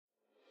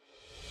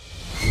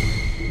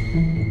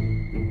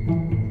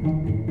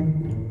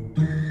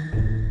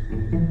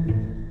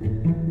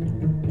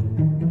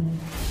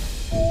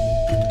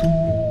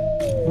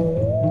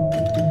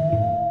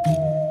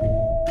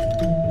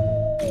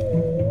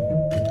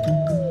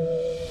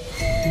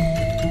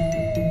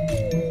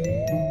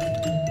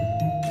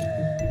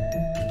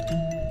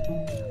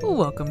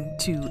Welcome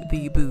to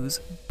the Booze,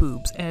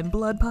 Boobs, and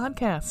Blood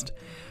podcast.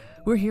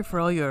 We're here for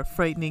all your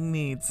frightening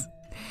needs.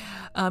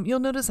 You'll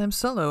notice I'm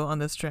solo on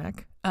this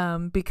track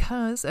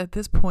because at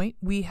this point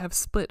we have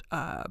split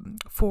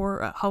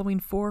Halloween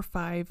 4,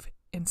 5,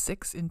 and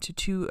 6 into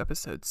 2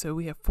 episodes. So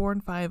we have 4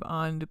 and 5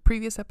 on the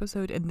previous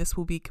episode, and this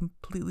will be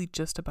completely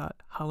just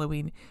about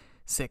Halloween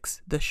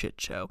 6, the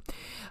shit show.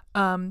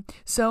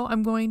 So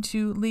I'm going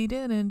to lead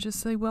in and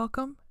just say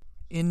welcome.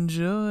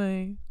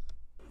 Enjoy.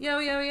 Yo,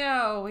 yo,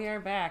 yo, we are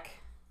back.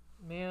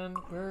 Man,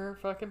 we're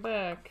fucking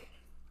back.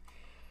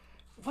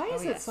 Why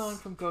is that song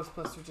from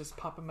Ghostbusters just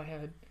pop in my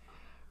head?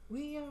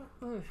 We're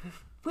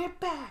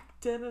back.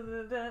 Da, da,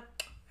 da, da.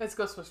 That's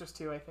Ghostbusters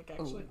 2, I think,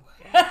 actually.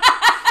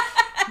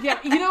 Yeah,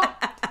 you know,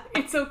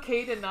 it's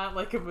okay to not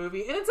like a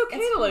movie, and it's okay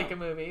to like a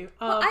movie.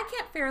 Well, I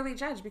can't fairly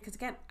judge because,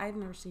 again, I've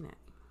never seen it.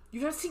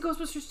 You've never seen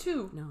Ghostbusters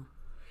 2? No.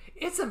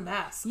 It's a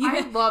mess.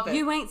 I love it.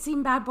 You ain't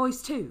seen Bad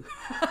Boys 2.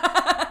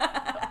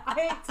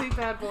 I ain't seen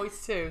Bad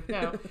Boys 2,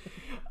 no.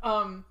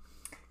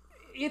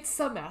 It's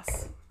a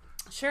mess.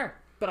 Sure.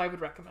 But I would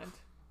recommend.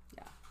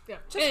 Yeah.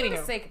 Just for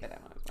the sake of it, I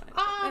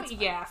want to.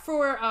 Yeah,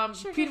 for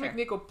Peter sure.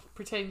 McNichol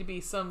pretending to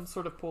be some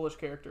sort of Polish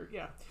character,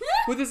 yeah.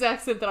 With his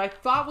accent that I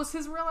thought was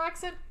his real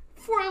accent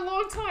for a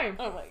long time.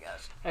 Oh my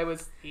gosh. I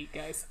was 8,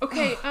 guys.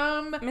 Okay,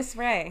 Miss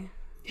Ray.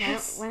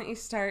 Yes. Why don't you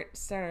start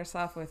us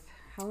off with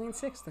Halloween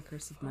 6, The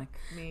Curse of Mike.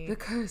 The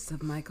Curse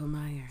of Michael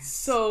Myers.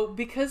 So,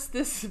 because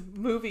this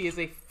movie is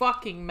a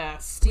fucking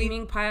mess.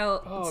 Steaming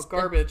pile. Oh,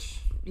 garbage.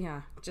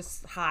 Yeah,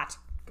 just hot.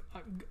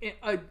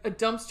 A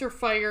dumpster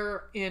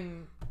fire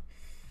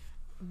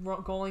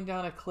going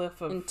down a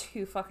cliff of... In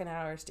 2 fucking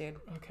hours, dude.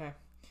 Okay.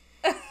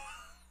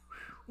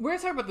 We're going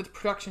to talk about the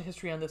production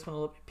history on this one a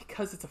little bit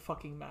because it's a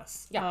fucking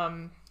mess. Yeah.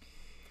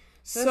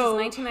 So this is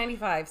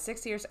 1995,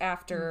 6 years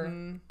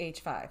after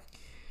H5.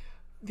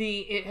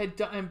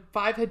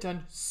 5 had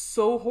done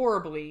so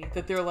horribly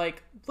that they're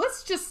like,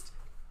 let's just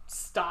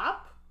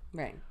stop.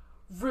 Right.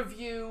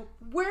 Review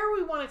where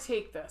we want to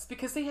take this,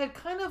 because they had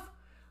kind of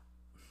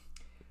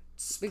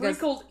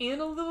sprinkled in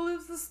a little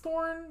of this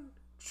Thorn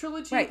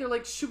trilogy. Right. They're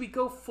like, should we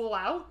go full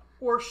out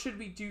or should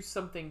we do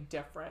something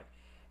different?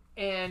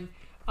 And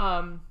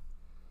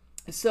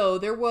so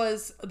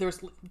there's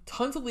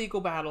tons of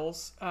legal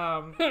battles.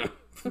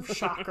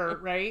 Shocker,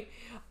 right?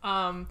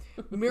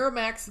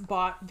 Miramax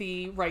bought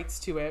the rights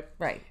to it,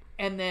 right?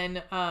 And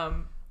then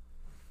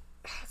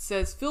it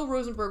says Phil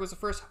Rosenberg was the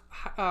first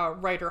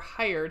writer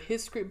hired.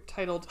 His script,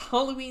 titled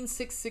Halloween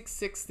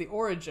 666: The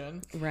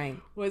Origin, right,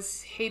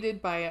 was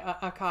hated by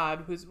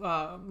Akkad, who's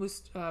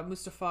Mufasa,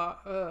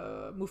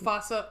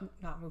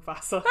 not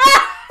Mufasa.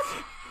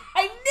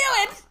 I knew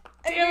it.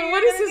 Damn,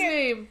 what is his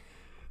name?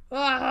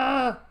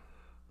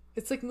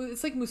 It's like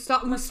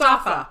Mustafa.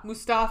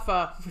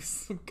 Mustafa.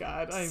 Oh,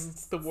 God, I'm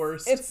the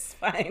worst. It's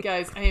fine.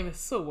 Guys, I am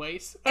so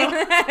white.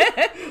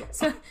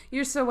 So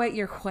you're so white,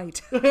 you're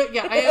white.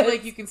 Yeah, I am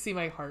like, you can see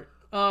my heart.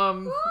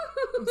 I'm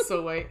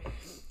so white.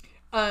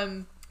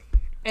 And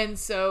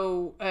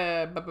so,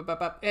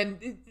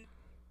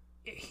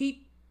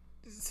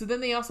 so then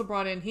they also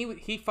brought in,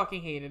 he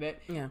fucking hated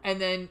it. Yeah. And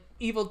then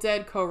Evil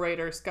Dead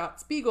co-writer Scott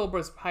Spiegel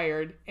was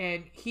hired,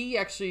 and he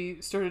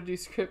actually started a new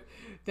script.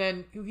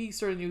 Then he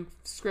started a new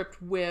script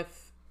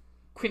with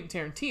Quentin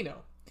Tarantino.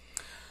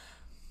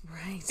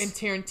 Right. And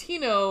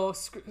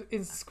Tarantino's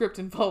script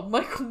involved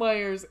Michael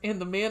Myers and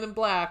the Man in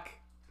Black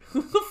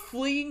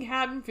fleeing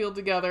Haddonfield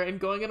together and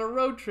going on a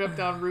road trip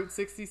down Route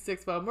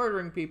 66 while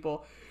murdering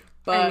people.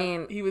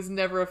 But he was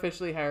never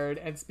officially hired,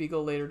 and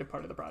Spiegel later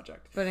departed the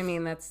project. But I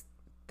mean, that's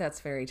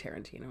very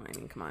Tarantino. I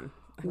mean, come on.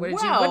 What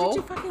did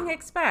you fucking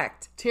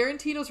expect?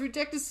 Tarantino's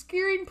rejected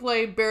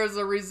screenplay bears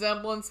a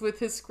resemblance with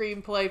his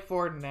screenplay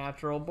for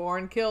Natural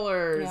Born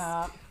Killers,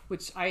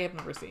 which I have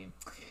never seen.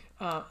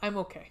 I'm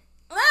okay.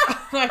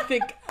 I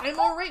think I'm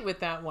all right with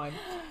that one.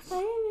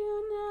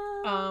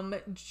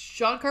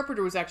 John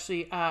Carpenter was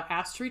actually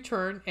asked to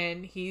return,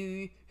 and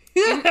he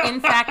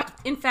in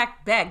fact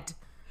begged.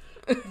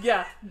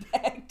 Yeah,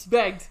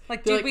 begged.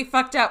 Like, dude, we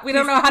fucked up. We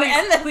don't know how to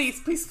end this.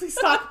 Please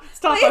stop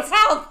Please us.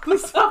 Help.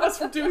 Please stop us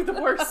from doing the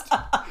worst.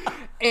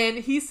 And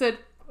he said,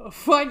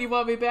 "Fine, you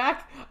want me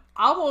back?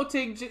 I won't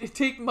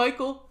take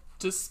Michael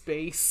to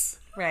space."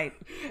 Right.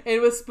 And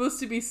it was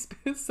supposed to be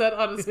set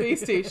on a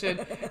space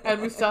station,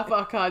 and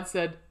Mustafa Akkad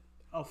said,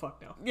 "Oh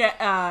fuck no."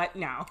 Yeah.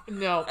 No.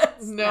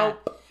 No.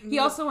 He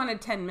also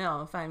wanted 10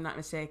 mil, if I'm not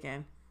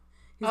mistaken.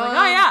 He's like,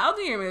 "Oh yeah, I'll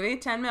do your movie,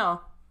 10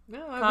 mil."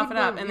 No, cough it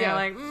up, and they're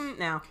like,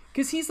 no.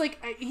 Because he's like,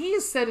 he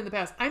has said in the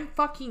past, I'm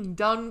fucking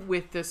done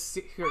with this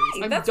series.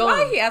 Right, that's done.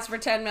 Why he asked for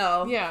 10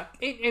 mil. Yeah,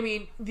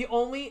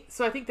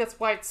 so I think that's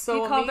why it's so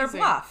amazing. He called their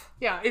bluff.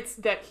 Yeah, it's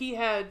that he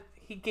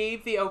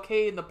gave the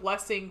okay and the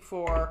blessing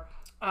for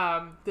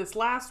this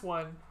last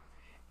one,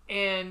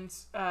 and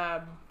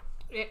for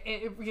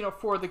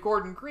the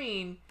Gordon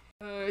Green.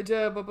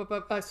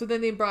 So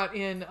then they brought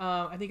in,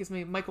 I think his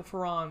name, Michael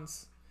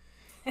Ferrans.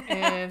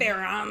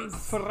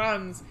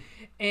 Ferrans.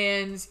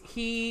 And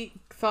he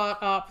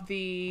thought up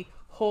the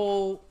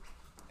whole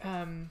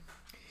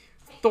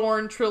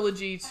Thorn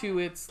trilogy to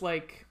its,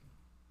 like,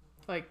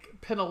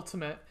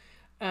 penultimate.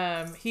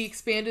 He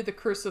expanded the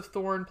Curse of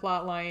Thorn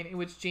plotline, in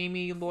which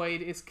Jamie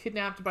Lloyd is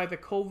kidnapped by the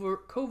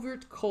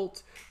covert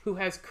cult who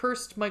has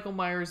cursed Michael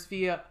Myers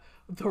via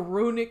the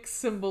runic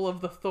symbol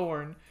of the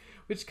thorn,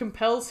 which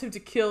compels him to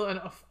kill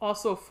and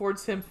also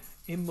affords him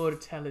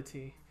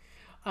immortality.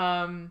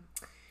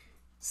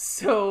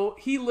 So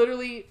he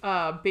literally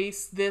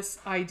based this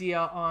idea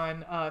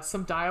on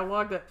some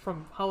dialogue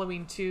from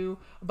Halloween 2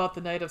 about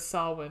the Night of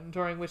Samhain,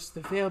 during which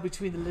the veil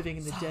between the living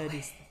and the dead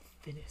is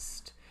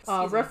thinnest.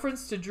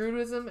 Reference to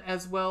Druidism,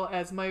 as well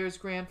as Myers'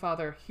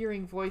 grandfather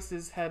hearing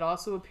voices, had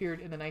also appeared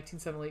in the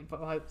 1978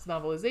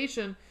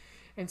 novelization,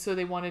 and so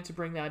they wanted to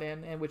bring that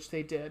in, and which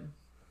they did.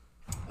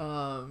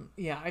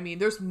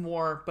 There's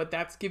more, but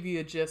that's give you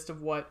a gist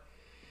of what.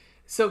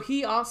 So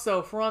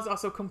Franz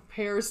also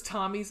compares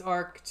Tommy's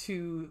arc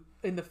in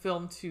the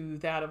film to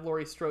that of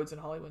Laurie Strode's in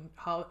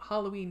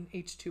Halloween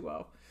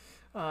H2O,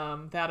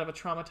 that of a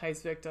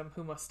traumatized victim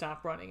who must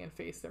stop running and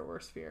face their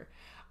worst fear.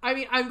 I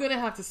mean, I'm gonna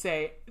have to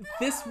say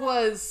this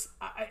was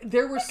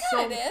there were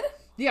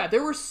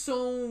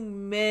so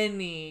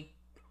many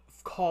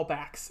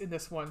callbacks in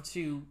this one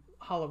to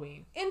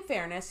Halloween. In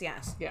fairness,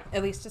 yes. Yeah.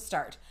 At least to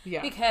start.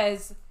 Yeah.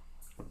 Because,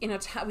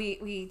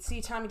 we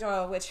see Tommy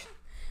Doyle, which,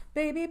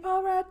 baby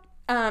Paul Rudd.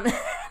 Thank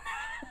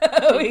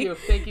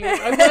you.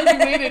 I'm glad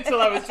you waited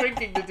till I was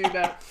drinking to do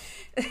that.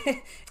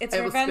 It's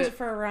revenge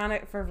for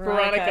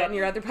Veronica and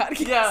your other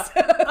podcast. Yeah.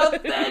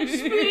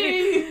 Avenge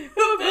me!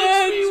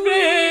 Avenge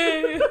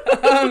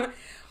me!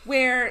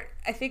 Where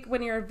I think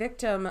when you're a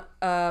victim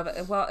of,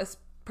 it's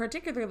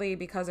particularly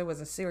because it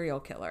was a serial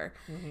killer.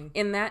 Mm-hmm.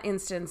 In that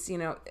instance,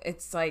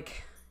 it's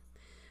like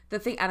the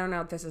thing, I don't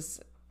know if this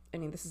is,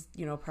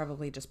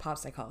 probably just pop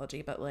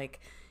psychology, but like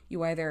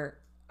you either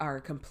are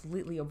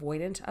completely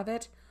avoidant of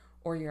it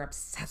or you're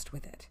obsessed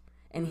with it.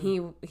 And he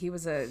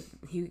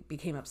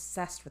became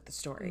obsessed with the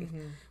story,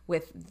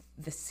 with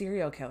the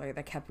serial killer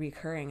that kept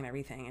recurring and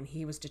everything. And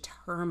he was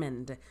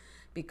determined,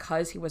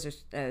 because he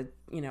was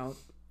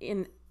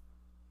in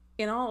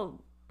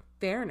all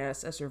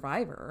fairness, a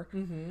survivor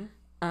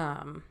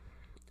of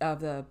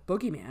the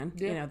boogeyman.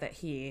 Yeah. That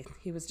he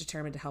was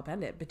determined to help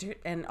end it, but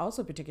and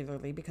also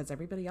particularly because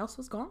everybody else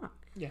was gone.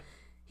 Yeah,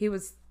 he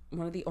was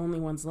one of the only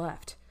ones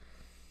left.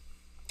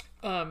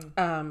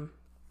 Now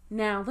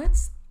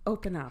let's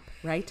open up,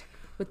 right?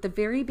 With the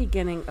very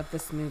beginning of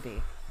this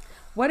movie.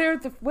 What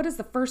is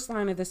the first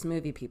line of this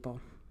movie,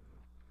 people?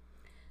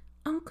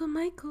 Uncle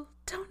Michael,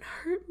 don't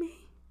hurt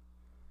me.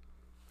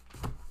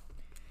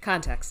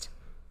 Context.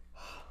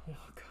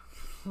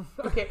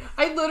 Okay,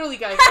 I literally,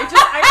 guys,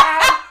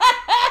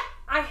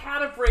 I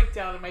had a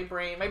breakdown in my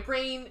brain.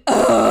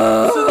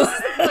 So this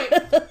is the point.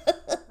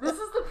 This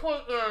is the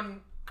point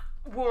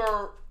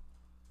where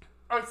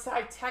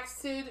I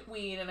texted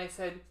Ween and I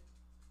said,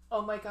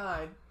 "Oh my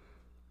God.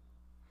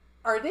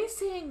 Are they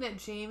saying that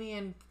Jamie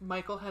and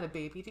Michael had a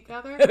baby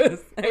together?"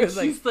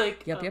 She's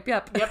like, yep.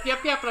 Yep. And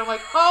I'm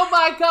like, oh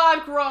my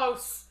God,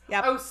 gross.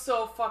 Yep. I was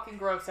so fucking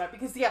grossed out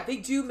because, they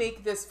do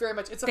make this very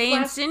much. They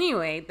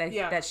insinuate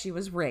that she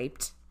was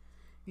raped.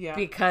 Yeah.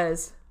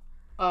 Because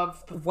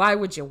why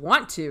would you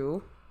want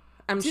to?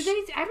 I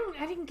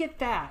didn't get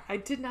that. I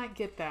did not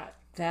get that.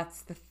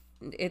 That's the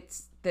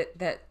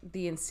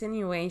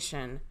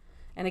insinuation,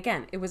 and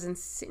again, it was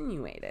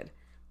insinuated,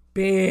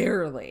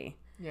 barely.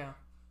 Yeah.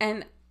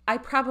 And I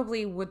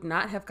probably would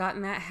not have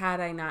gotten that had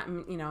I not,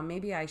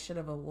 maybe I should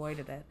have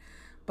avoided it.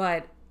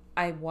 But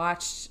I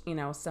watched,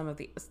 some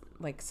of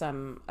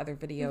some other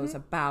videos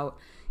about,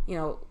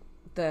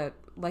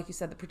 like you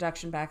said, the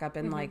production backup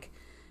and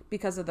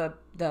because of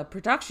the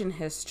production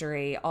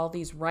history, all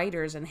these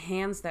writers and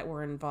hands that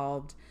were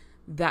involved,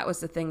 that was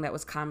the thing that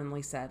was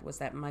commonly said, was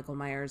that Michael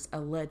Myers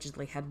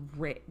allegedly had,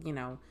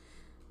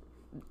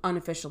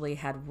 unofficially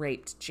had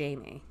raped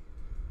Jamie.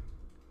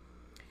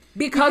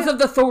 Because of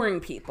the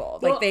Thorn people.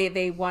 Well,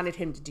 they wanted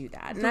him to do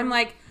that. And I'm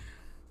like,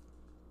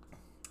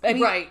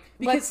 right.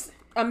 Because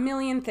a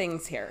million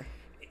things here.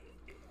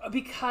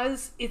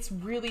 Because it's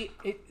really,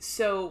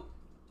 so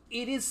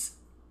it is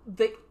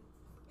the,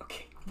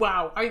 okay,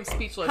 wow, I'm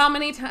speechless. How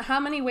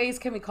many ways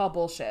can we call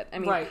bullshit? I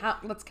mean, right.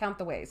 Let's count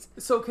the ways.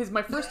 So, because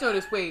my first note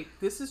is, wait,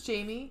 this is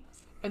Jamie?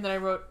 And then I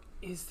wrote,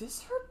 is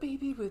this her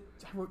baby I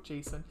wrote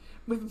Jason.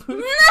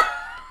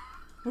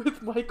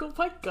 With Michael,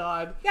 my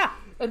God. Yeah.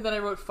 And then I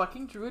wrote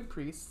fucking druid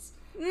priests.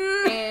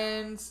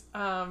 And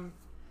then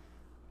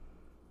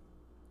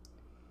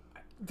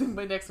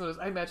my next one is,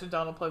 I imagine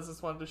Donald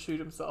Pleasance wanted to shoot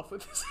himself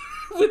with this.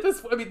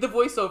 I mean, the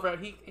voiceover.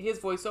 His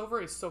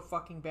voiceover is so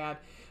fucking bad.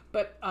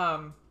 But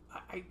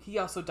he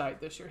also died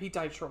this year. He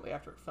died shortly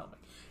after filming.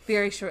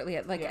 Very shortly,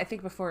 I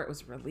think before it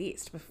was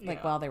released,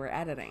 while they were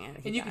editing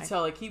it. And you could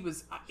tell, he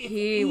was.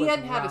 He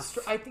hadn't had a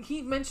stroke. I think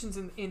he mentions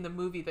in the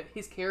movie that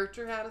his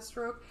character had a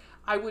stroke.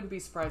 I wouldn't be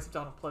surprised if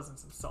Donald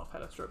Pleasance himself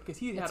had a stroke because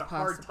he had a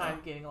hard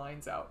time getting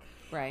lines out.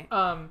 Right.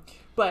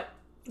 But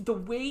the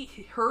way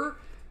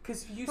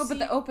because you see,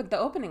 but the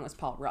opening was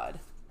Paul Rudd.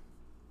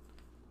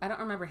 I don't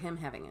remember him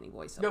having any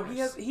voiceovers. No,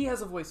 he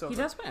has a voiceover. He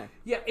does play.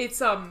 Yeah,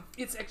 it's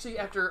actually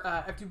after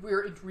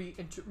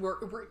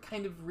we're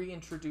kind of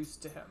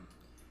reintroduced to him,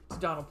 to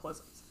Donald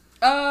Pleasance.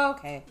 Oh,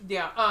 okay.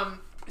 Yeah.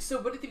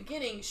 So, but at the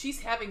beginning,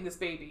 she's having this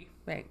baby,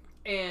 Right.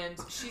 and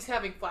she's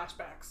having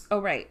flashbacks. Oh,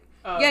 right.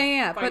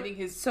 Yeah. Finding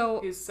his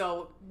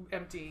cell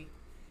empty,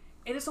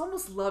 and it's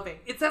almost loving.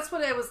 That's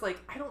what I was like.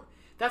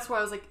 That's why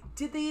I was like,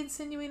 did they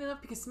insinuate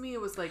enough? Because to me,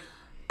 it was like,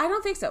 I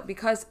don't think so,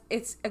 because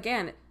it's,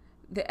 again,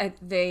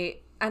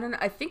 they I don't know.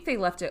 I think they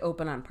left it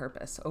open on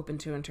purpose, open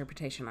to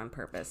interpretation on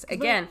purpose.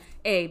 Again,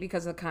 A,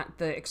 because of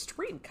the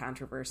extreme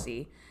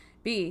controversy.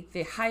 B,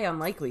 the high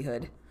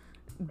unlikelihood.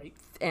 right.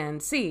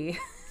 And C,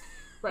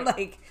 Right.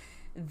 like,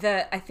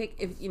 I think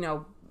if,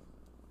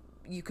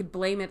 you could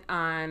blame it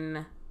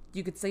on,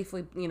 you could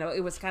safely,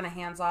 it was kind of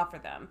hands off for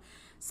them.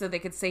 So they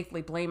could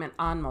safely blame it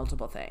on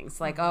multiple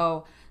things. Like,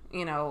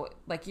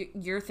 like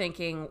your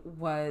thinking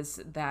was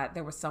that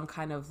there was some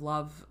kind of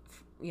love,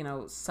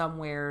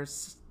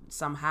 somewheres,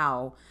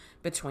 somehow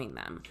between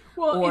them.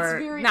 Well, or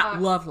it's very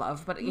not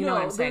love, but you know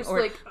what I'm saying.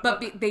 Or,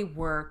 like, they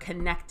were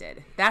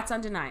connected. That's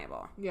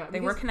undeniable. Yeah, they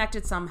were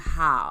connected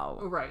somehow.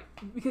 Right,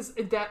 because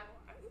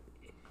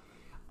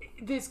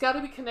there's got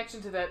to be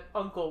connection to that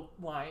uncle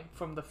line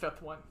from the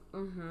fifth one,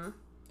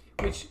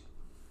 which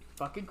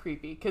fucking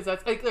creepy. Because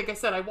that's like I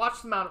said, I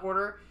watched them out of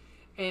order,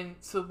 and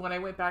so when I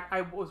went back,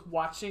 I was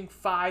watching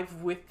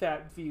 5 with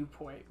that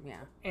viewpoint. Yeah,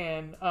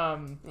 and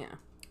yeah.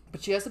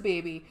 But she has a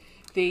baby.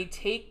 They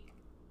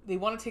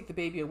want to take the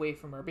baby away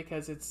from her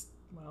because it's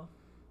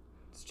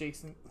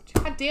Jason.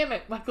 God damn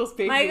it, Michael's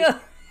baby. Michael.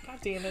 God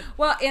damn it.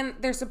 Well, and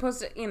they're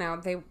supposed to,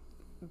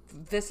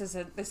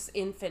 this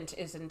infant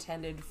is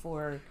intended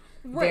for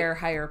their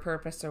higher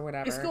purpose or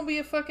whatever. It's gonna be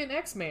a fucking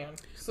X-Man.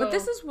 So. But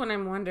this is what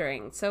I'm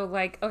wondering. So,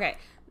 like, okay,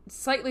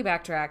 slightly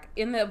backtrack.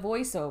 In the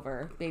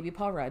voiceover, Baby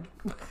Paul Rudd.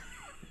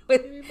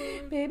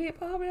 Baby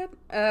Paul Rudd.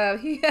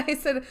 I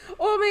said,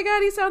 oh my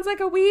God, he sounds like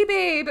a wee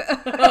babe.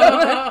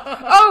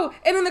 Oh,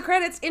 and in the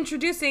credits,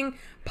 introducing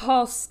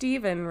Paul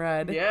Stephen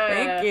Rudd. Yeah.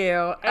 Thank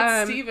you.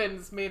 That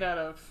Steven's made out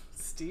of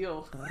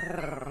steel.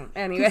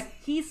 Anyway.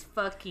 He's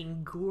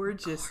fucking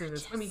gorgeous in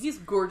this. I mean, he's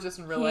gorgeous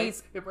in real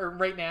life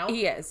right now.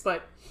 He is.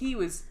 But he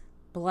was...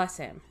 Bless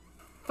him.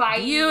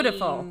 Fine.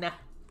 Beautiful.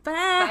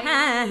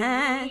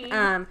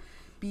 Fine.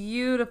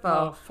 Beautiful.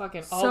 Oh,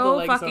 fucking all so the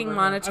legs fucking over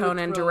monotone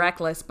and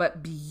directless,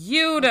 but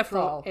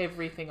beautiful. Throw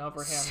everything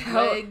over him. So,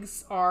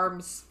 legs,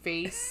 arms,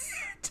 face.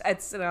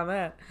 I'd sit on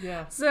that.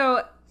 Yeah.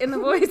 So in the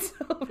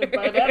voiceover,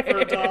 buy that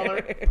for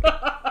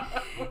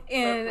 $1.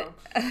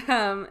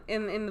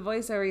 in the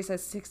voiceover, he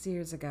says 6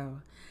 years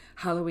ago,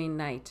 Halloween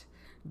night,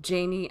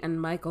 Janie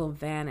and Michael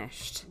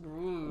vanished.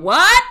 Ooh.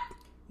 What?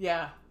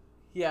 Yeah.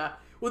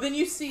 Well, then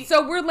you see.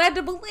 So we're led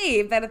to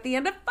believe that at the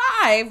end of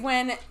 5,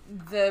 when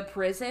the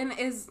prison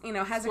has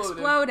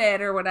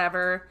exploded or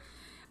whatever.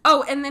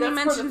 Oh, and then he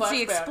mentions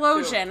the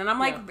explosion, too. And I'm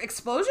like,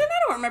 explosion? I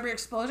don't remember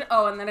explosion.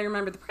 Oh, and then I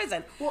remember the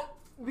prison. Well,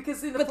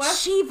 because in the but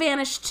she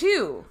vanished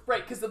too.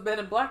 Right, because the Men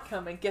in Black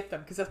come and get them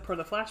because that's part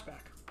of the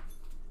flashback.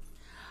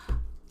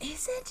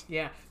 Is it?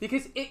 Yeah,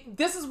 because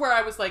this is where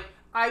I was like,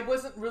 I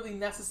wasn't really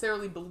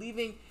necessarily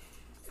believing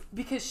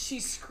because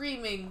she's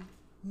screaming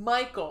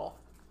Michael.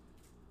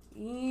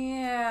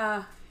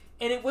 Yeah.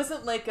 And it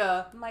wasn't like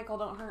a... Michael,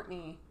 don't hurt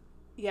me.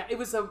 Yeah, it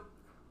was a...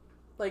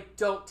 Like,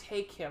 don't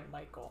take him,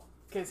 Michael.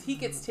 Because he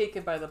gets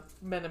taken by the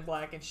Men in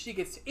Black and she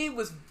gets... It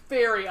was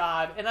very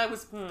odd and I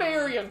was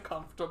very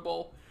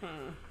uncomfortable.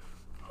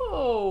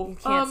 Oh. You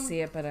can't see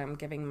it, but I'm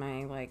giving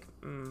my,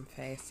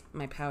 face.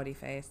 My pouty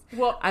face.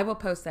 Well... I will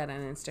post that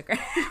on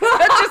Instagram.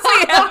 Just so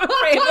you have a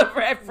frame of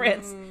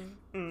reference.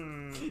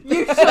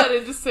 You should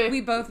and just say... We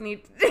both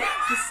need...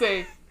 Just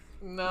say...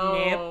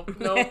 No.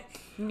 Nope.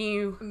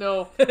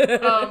 No.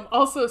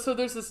 Also, so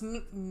there's this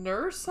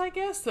nurse, I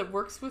guess, that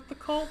works with the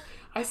cult.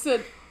 I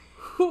said,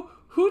 who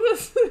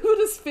does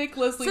fake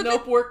Leslie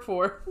Knope work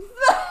for?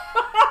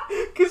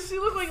 Because she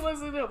looked like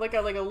Leslie Knope, like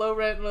a low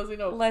rent Leslie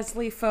Knope.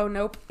 Leslie Faux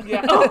Nope.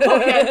 Yeah. Oh,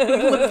 yeah.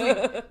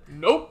 Leslie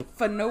Nope.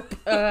 Faux Nope.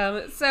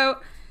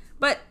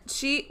 But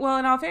in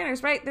all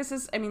fairness, right? This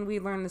is, we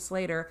learned this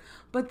later,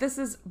 but this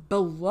is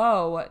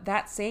below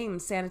that same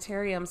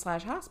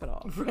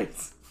sanitarium/hospital. Right.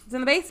 It's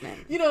in the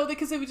basement.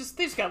 Because they just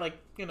got it's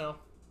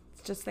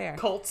just there.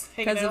 Cults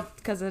hanging out.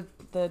 Because of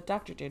the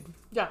doctor dude.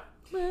 Yeah.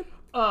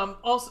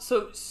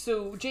 Also,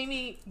 so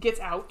Jamie gets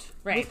out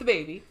with the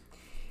baby,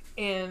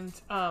 and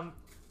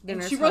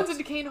she runs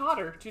into Kane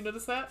Hodder. Do you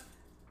notice that?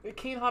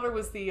 Kane Hodder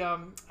was the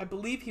I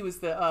believe he was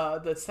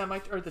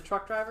the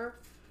truck driver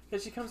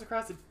that she comes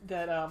across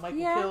that Michael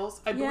kills.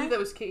 I believe that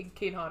was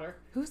Kane Hodder.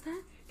 Who's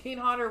that? Kane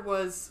Hodder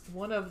was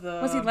one of the...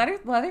 Was he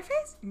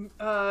Leatherface?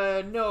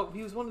 No,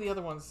 he was one of the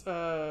other ones.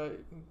 Was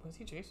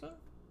he Jason?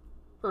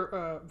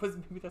 Or was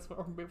he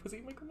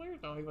Michael Myers?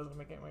 No, he wasn't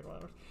Michael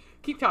Myers.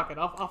 Keep talking.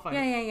 I'll find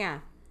it. Yeah.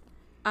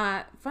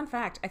 Fun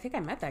fact: I think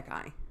I met that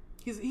guy.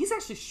 He's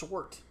actually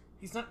short.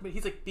 He's not, but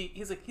he's a big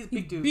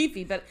dude.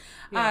 Beefy, but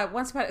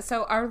once upon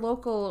so our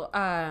local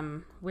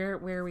where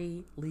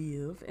we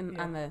live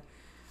on the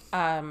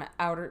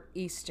Outer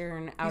He's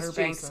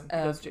banks Jason. of.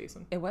 He does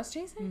Jason. It was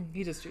Jason?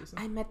 He does Jason.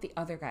 I met the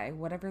other guy,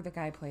 whatever the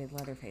guy played,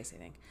 Leatherface, I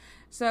think.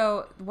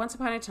 So, once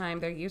upon a time,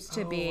 there used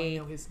to be I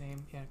know his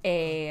name. Yeah.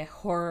 a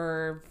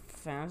horror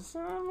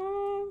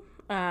festival,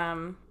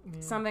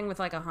 something with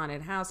like a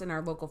haunted house in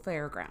our local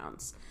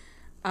fairgrounds,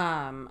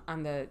 on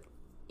the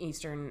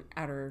eastern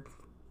outer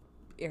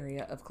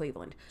area of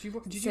Cleveland. Did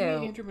you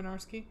meet Andrew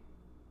Minarski?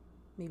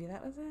 Maybe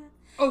that was it.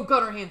 Oh,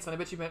 Gunnar Hansen. I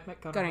bet you met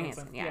Gunnar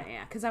Hansen.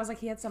 Yeah. Because I was like,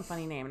 he had some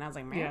funny name, and I was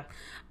like, man.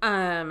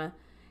 Yeah.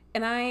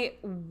 And I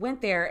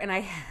went there, and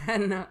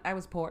I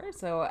was poor,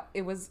 so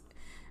it was.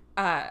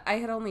 I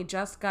had only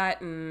just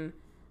gotten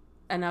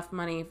enough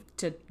money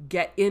to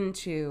get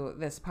into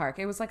this park.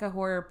 It was like a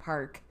horror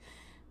park.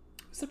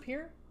 Was it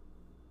Pier?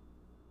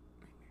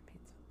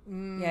 Yeah.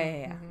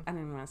 Mm-hmm. I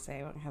didn't want to say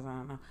it because I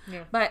don't know.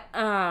 Yeah. But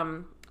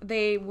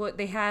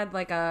they had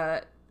like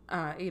a.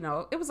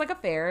 It was like a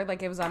fair,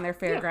 like it was on their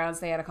fairgrounds.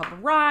 Yeah. They had a couple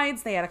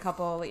rides, they had a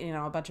couple,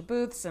 a bunch of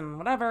booths and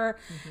whatever.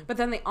 Mm-hmm. But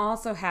then they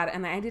also had,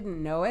 and I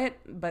didn't know it,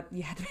 but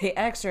you had to pay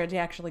extra to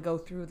actually go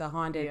through the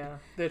haunted,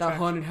 the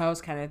haunted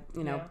house kind of,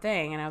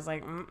 thing. And I was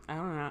like, I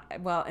don't know.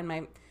 Well, and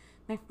my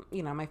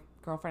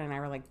girlfriend and I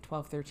were like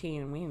 12,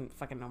 13, and we didn't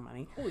fucking know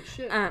money. Holy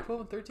shit, 12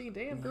 and 13,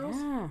 damn, girls.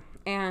 Yeah.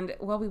 And,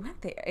 well, we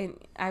went there, and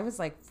I was,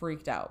 like,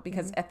 freaked out,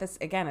 because at this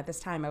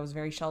time, I was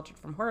very sheltered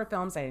from horror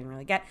films. I didn't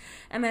really get,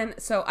 and then,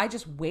 so I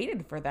just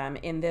waited for them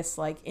in this,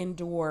 like,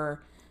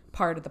 indoor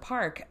part of the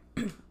park,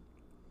 and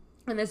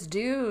this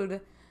dude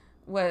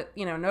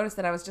noticed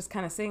that I was just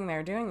kind of sitting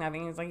there doing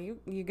nothing. He was like,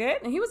 you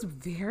good? And he was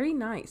very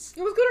nice.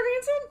 It was Gunnar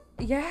Hansen?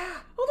 Yeah.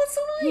 Oh, that's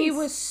so nice. He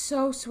was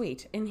so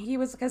sweet, and he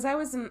was, because I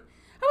wasn't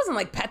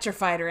like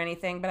petrified or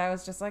anything, but I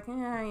was just like,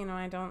 yeah,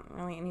 I don't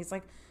really. And he's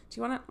like, do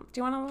you want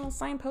a little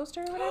signed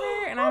poster or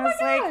whatever? And I was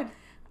like,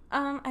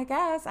 I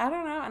guess, I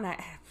don't know. And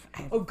I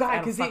oh god,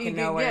 because you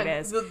know where it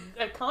is. The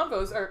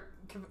combos are,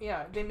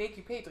 they make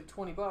you pay like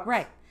 $20,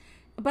 right?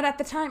 But at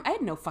the time, I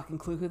had no fucking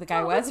clue who the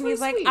guy was. And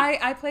he's like,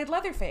 I played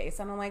Leatherface.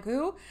 And I'm like,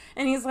 who?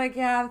 And he's like,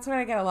 yeah, that's what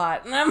I get a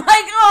lot. And I'm like,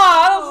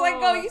 I was like,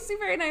 oh, you seem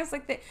very nice.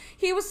 Like,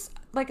 he was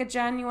like a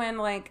genuine,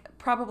 like,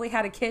 probably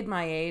had a kid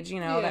my age,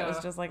 that was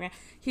just like,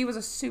 he was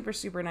a super,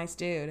 super nice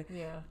dude.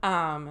 Yeah.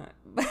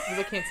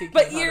 I can't see.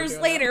 But years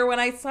later, when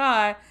I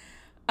saw,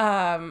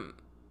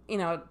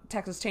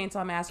 Texas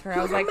Chainsaw Massacre,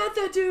 I was like, I met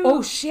that dude.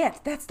 Oh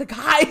shit, that's the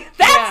guy.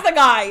 That's the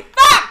guy.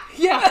 Fuck.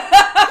 Yeah.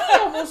 He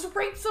almost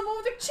raped someone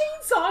with a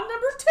chainsaw,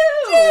 number 2.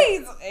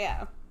 Jeez.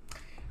 Yeah.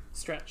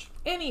 Stretch.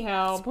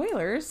 Anyhow.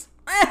 Spoilers.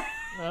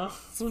 No.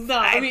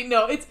 I mean,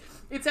 no.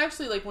 It's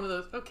actually like one of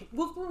those. Okay,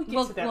 when we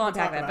get to that, we'll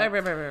talk about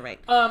it. Right.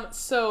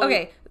 So.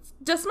 Okay.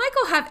 Does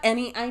Michael have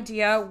any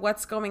idea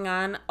what's going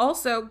on?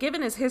 Also,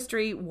 given his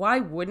history, why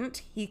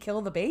wouldn't he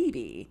kill the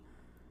baby?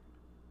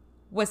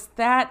 Was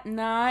that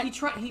not... He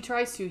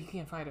tries to. He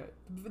can't find it.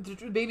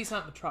 The baby's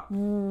not in the truck.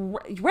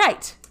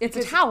 Right. It's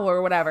a towel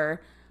or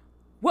whatever.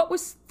 What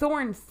was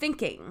Thorne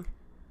thinking?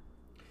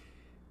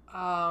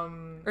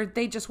 Or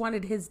they just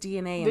wanted his DNA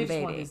and baby. They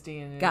just wanted his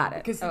DNA. Got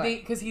it.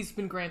 Because he's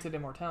been granted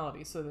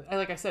immortality. So,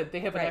 like I said,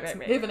 they have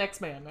an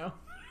X-Man now.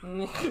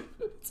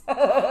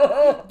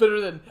 Better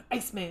than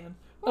Iceman.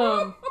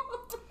 My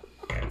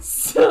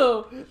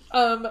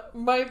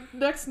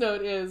next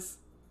note is,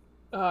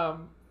 what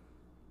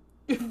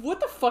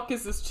the fuck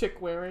is this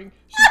chick wearing?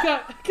 She's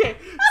got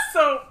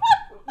so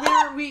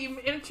we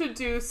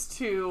introduced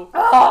to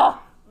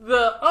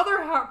the other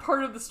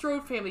part of the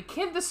Strode family.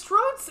 Can the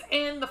Strodes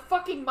and the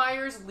fucking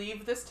Myers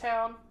leave this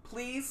town,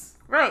 please?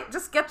 Right,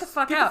 just get the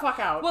fuck out. Get the fuck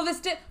out.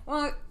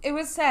 Well, it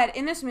was said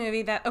in this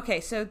movie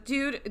that so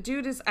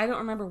dude is, I don't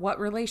remember what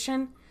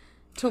relation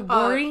to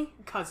Laurie.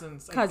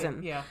 Cousins.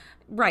 Cousin. Yeah.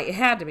 Right, it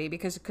had to be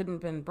because it couldn't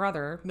have been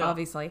brother, no.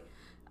 Obviously.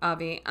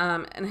 Avi.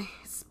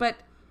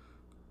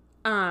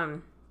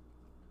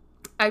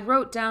 I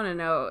wrote down a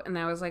note and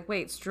I was like,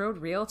 wait, Strode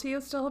Realty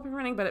is still up and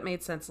running, but it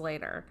made sense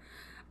later.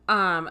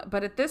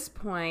 But at this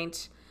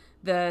point,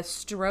 the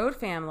Strode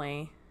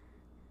family,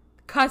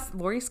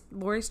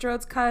 Laurie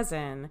Strode's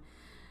cousin,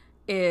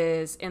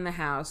 is in the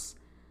house.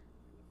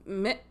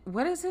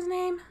 What is his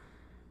name?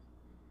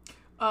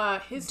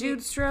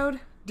 Dude Strode?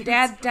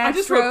 Dad I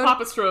just Strode. wrote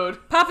Papa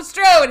Strode. Papa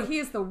Strode! He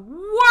is the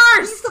worst!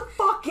 He's the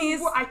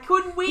fucking worst. I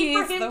couldn't wait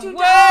for him to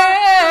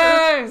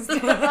worst.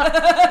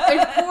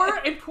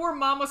 die. and poor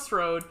Mama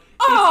Strode.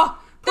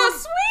 Oh! The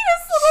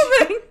sweetest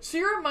little thing.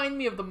 She reminded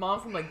me of the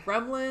mom from like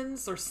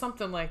Gremlins or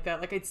something like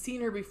that. Like I'd seen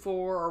her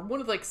before, or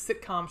one of like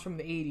sitcoms from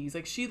the 80s.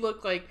 Like she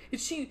looked like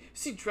she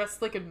dressed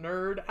like a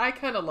nerd. I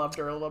kind of loved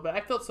her a little bit.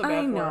 I felt so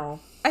bad for her.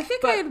 I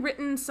think I had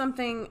written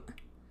something.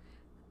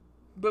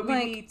 But we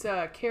meet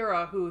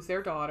Kara, who's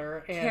their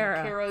daughter, and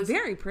Kara's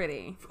very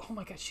pretty. Oh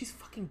my god, she's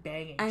fucking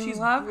banging. She's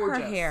love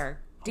gorgeous. Her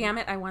hair. Damn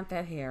it, I want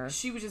that hair.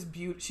 She was just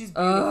beautiful. She's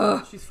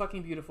beautiful. She's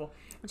fucking beautiful.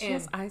 She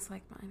has eyes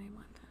like mine. I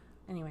want that.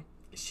 Anyway.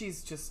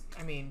 She's just,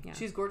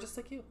 she's gorgeous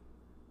like you.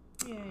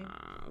 Yay.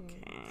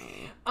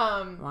 Okay.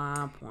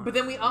 But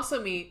then we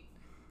also meet,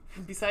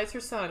 besides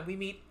her son, we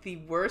meet the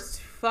worst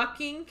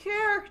fucking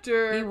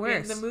character in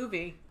the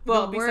movie.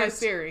 Well, besides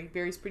Barry.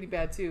 Barry's pretty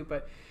bad too,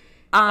 but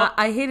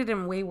I hated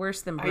him way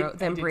worse than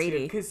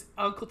Brady. Because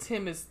Uncle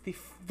Tim is the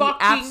The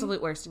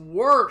absolute worst.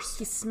 Worst.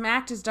 He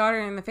smacked his daughter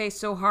in the face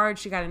so hard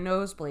she got a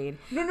nosebleed.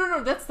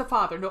 No, that's the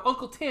father. No,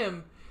 Uncle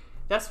Tim.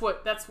 That's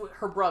what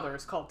her brother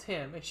is called,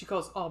 Tim, and she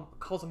calls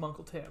him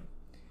Uncle Tim.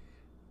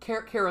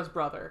 Kara's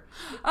brother.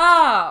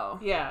 Oh.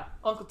 Yeah,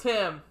 Uncle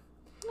Tim.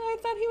 I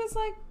thought he was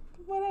like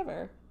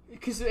whatever.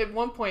 Because at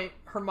one point,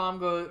 her mom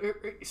goes,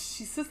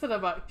 she says that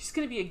about, she's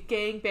going to be a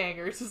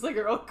gangbanger. It's just like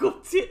her Uncle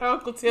Tim.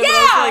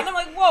 Yeah! And I'm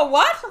like, whoa,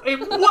 what? In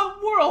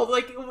what world?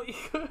 Like,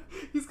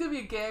 he's going to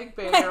be a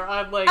gangbanger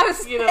on, like,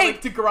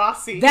 like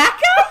Degrassi.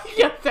 That guy?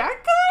 Yeah,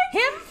 that guy?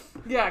 Him?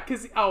 Yeah,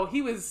 because,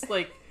 he was,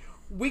 like,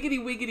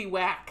 wiggity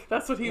whack.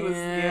 That's what he was,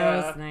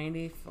 yeah.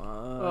 95.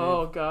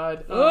 Oh,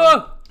 God.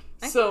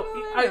 So,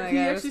 he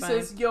actually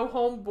says, yo,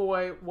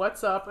 homeboy,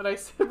 what's up? And I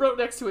wrote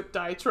next to it,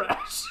 die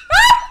trash.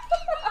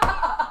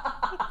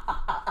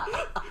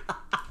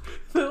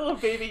 The little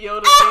baby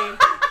Yoda name.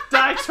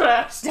 Die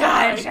trash.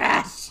 Die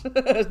trash.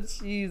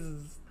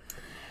 Jesus.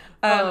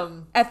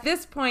 At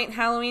this point,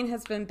 Halloween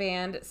has been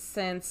banned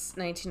since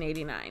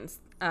 1989.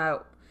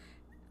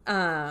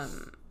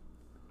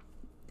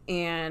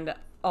 And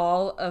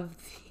all of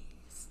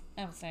these...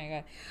 Oh, sorry,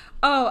 God.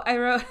 Oh, I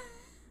wrote...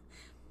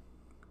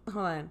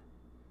 Hold on.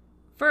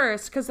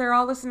 First, because they're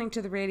all listening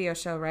to the radio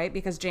show, right?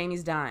 Because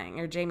Jamie's dying,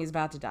 or Jamie's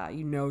about to die.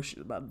 You know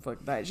she's about to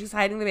fucking die. She's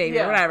hiding the baby,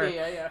 or whatever.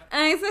 Yeah.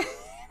 And I said...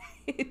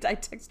 I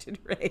texted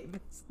Ray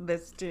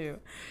this too,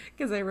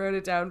 because I wrote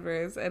it down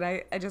first, and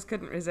I just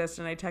couldn't resist,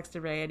 and I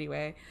texted Ray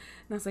anyway.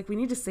 And I was like, we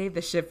need to save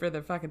this shit for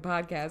the fucking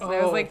podcast. And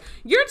I was like,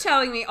 you're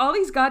telling me all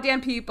these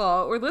goddamn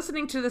people were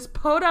listening to this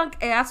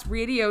podunk-ass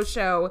radio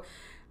show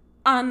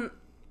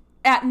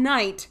at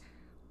night.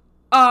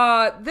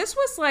 This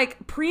was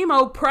like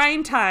primo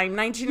prime time,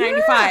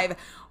 1995. Yeah.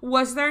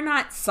 Was there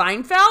not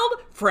Seinfeld,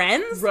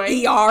 Friends, ER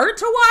to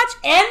watch?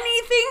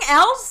 Anything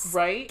else?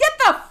 Right. Get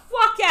the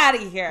fuck out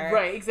of here.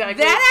 Right,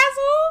 exactly. That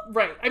asshole?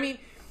 Right. I mean,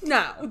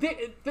 no.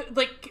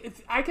 Like,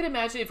 I could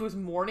imagine if it was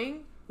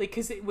morning, like,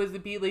 because it was to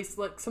be like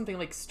something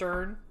like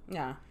Stern.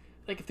 Yeah.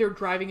 Like if they're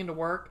driving into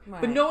work,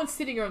 right. But no one's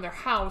sitting around their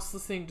house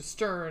listening to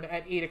Stern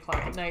at 8:00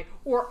 at night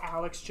or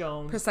Alex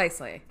Jones.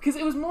 Precisely. Because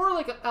it was more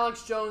like an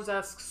Alex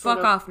Jones-esque sort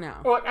of... Fuck off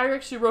now. Or I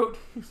actually wrote,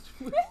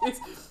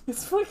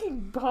 it's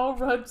fucking Paul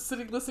Rudd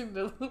listening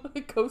to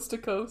like, Coast to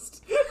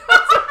Coast.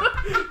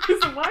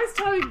 Because why is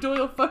Tommy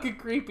Doyle fucking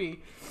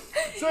creepy?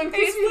 So in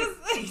case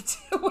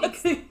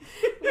what's the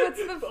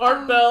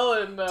Art Bell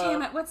and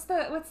damn it, what's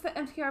the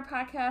NPR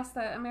podcast,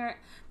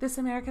 This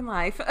American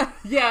Life?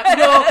 Yeah,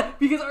 no,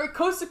 because our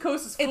Coast to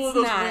Coast is full of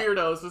those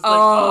weirdos. It's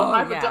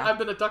like, I've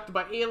been abducted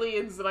by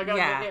aliens and I got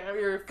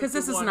because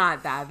this is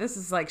not that. This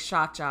is like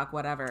shock jock,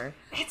 whatever.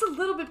 It's a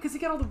little bit because he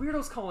got all the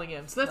weirdos calling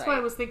in, so that's why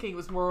I was thinking it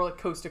was more like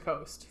Coast to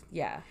Coast.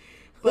 Yeah.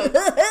 But,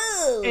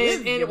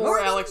 and or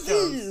Alex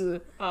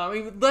Jones. I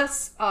mean,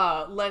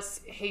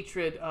 less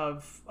hatred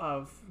of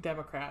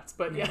Democrats,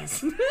 but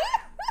yes.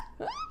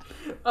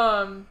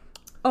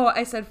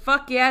 I said,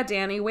 fuck yeah,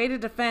 Danny, way to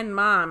defend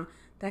mom.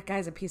 That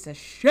guy's a piece of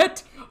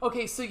shit.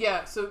 Okay, so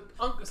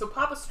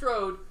Papa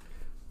Strode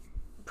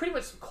pretty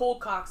much cold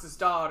cocks his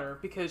daughter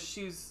because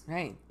she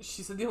said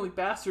the only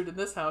bastard in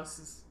this house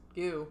is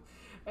you,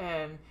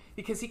 and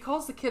because he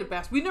calls the kid a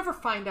bastard. We never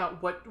find out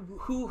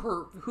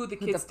who the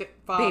kid's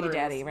father baby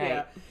daddy, is. right?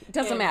 Yeah. It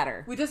doesn't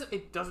matter.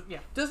 It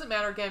doesn't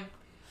matter again.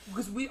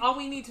 Because all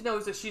we need to know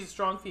is that she's a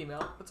strong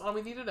female. That's all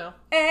we need to know.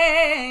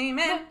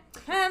 Amen.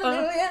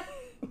 Hallelujah.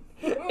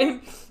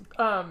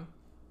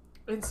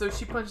 And so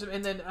she punched him,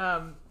 and then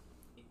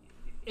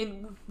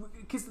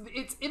because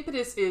its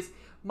impetus is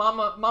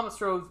Mama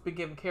Strode's been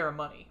giving Kara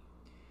money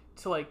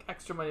to like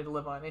extra money to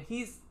live on, and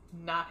he's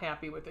not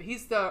happy with it.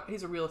 He's a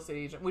real estate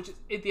agent, which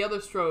is the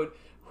other Strode.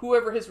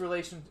 Whoever his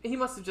relation, he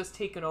must have just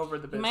taken over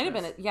the business. He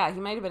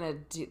might have been a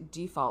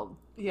default.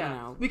 Yeah, you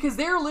know. Because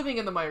they're living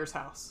in the Myers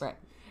house, right?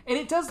 And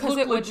it does look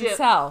legit. Because it would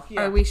sell.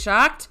 Yeah. Are we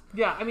shocked?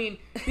 Yeah, I mean,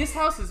 this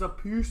house is a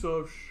piece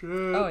of shit.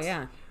 Oh,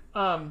 yeah.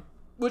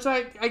 Which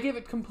I give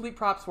it complete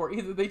props for.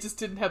 Either they just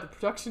didn't have the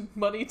production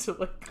money to,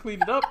 like,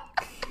 clean it up,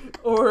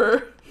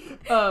 or...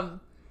 Because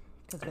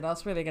what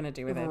else were they going to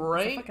do with it?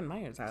 Right? It's a fucking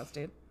Myers house,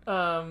 dude.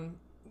 At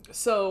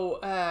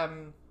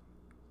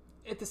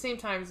the same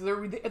time,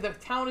 the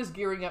town is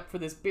gearing up for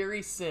this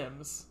Barry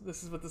Sims.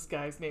 This is what this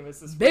guy's name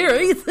is.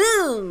 Barry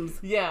Sims!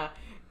 Yeah.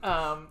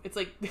 It's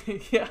like,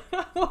 yeah.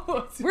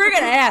 We're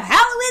gonna have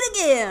Halloween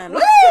again!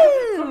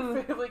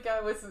 Woo! Family Guy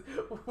was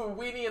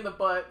Weenie in the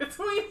butt. It's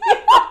Weenie in the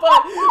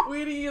butt.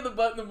 Weenie in the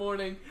butt in the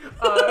morning.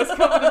 Is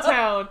coming to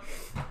town,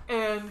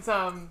 and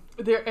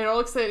they're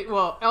all excited.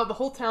 Well, the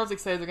whole town's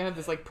excited. They're gonna have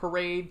this like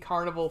parade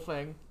carnival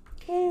thing,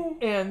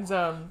 and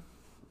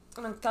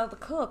it's all the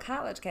cool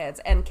college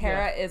kids, and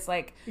Kara is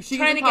like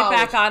trying to college.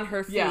 Get back on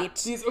her feet, going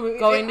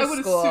to school. I would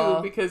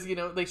assume because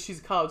like she's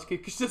a college kid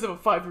because she doesn't have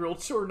a 5-year-old,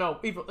 sure, no,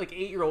 even like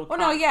 8-year-old. Well,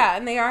 no, yeah,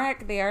 and they are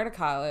to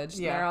college.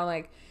 Yeah, they're all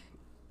like,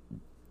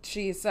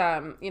 she's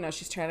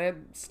she's trying to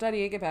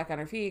study, get back on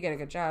her feet, get a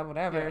good job,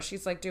 whatever. Yeah.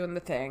 She's like doing the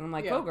thing. I'm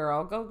like, go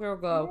girl,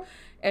 go.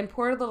 And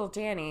poor little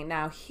Danny.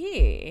 Now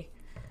he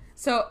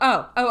So,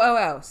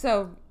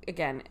 So,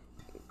 again,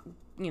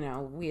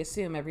 we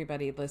assume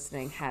everybody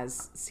listening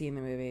has seen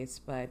the movies,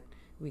 but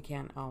we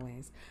can't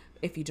always.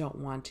 If you don't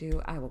want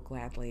to, I will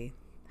gladly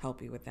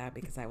help you with that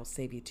because I will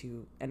save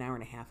you an hour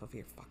and a half of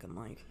your fucking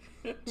life.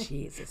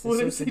 Jesus. Well,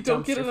 then you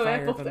don't get it on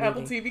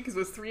Apple TV because it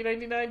was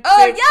 $3.99.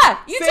 Oh, yeah.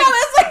 You tell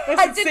us.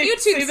 I did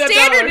YouTube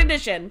Standard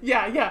Edition.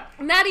 Yeah.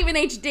 Not even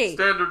HD.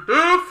 Standard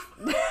Diff.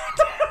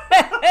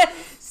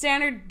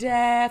 Standard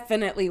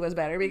definitely was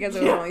better because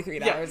it was only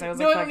 $3. Yeah. I was I like,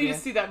 don't need to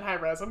see that in high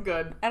res. I'm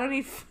good. I don't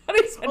need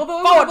spend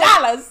Although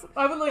 $4.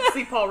 I would like to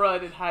see Paul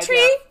Rudd in high def.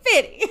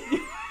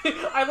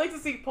 $3.50. I'd like to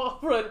see Paul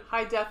Rudd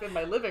high def in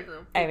my living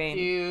room.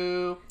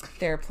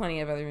 There are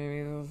plenty of other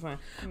movies.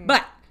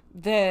 But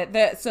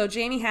so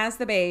Jamie has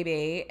the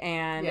baby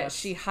and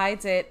she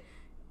hides it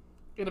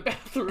in a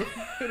bathroom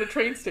in a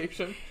train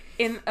station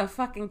in a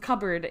fucking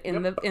cupboard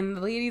in the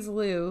ladies'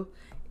 loo.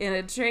 In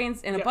a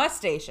bus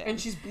station. And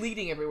she's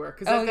bleeding everywhere.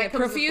 That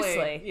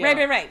profusely. Yeah.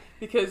 Right.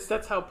 Because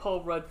that's how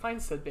Paul Rudd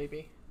finds said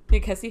baby.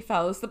 Because he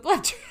follows the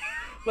blood trail.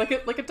 like a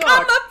dog.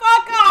 Come the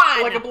fuck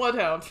on! Like a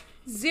bloodhound.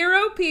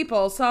 0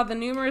 people saw the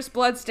numerous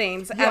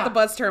bloodstains at the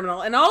bus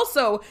terminal. And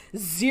also,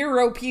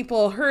 0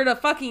 people heard a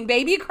fucking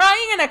baby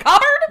crying in a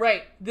cupboard?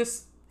 Right.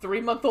 This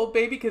 3-month-old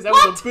baby? Because that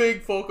was a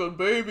big fucking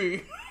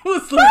baby.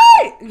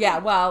 Right! Yeah,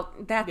 well,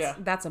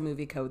 that's a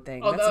movie code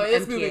thing. Oh, that's no,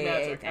 it's MPAA movie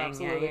magic. Thing.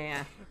 Absolutely.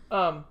 Yeah.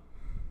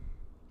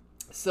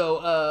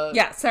 So,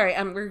 sorry,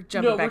 we're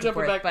jumping back and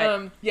forth.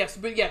 But yes,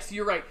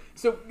 you're right.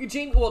 So,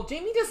 Jamie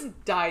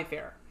doesn't die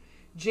there.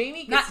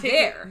 Jamie gets not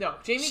there. No,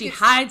 Jamie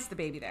hides the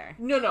baby there.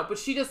 No, but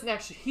she doesn't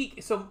actually.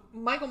 So,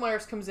 Michael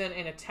Myers comes in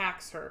and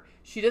attacks her.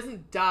 She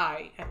doesn't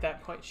die at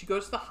that point. She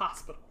goes to the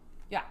hospital.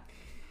 Yeah.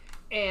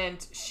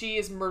 And she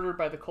is murdered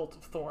by the Cult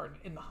of Thorn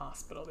in the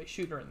hospital. They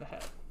shoot her in the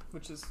head,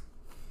 which is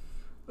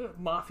a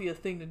mafia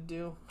thing to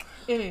do.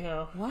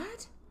 Anyhow.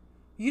 What?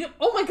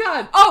 Oh my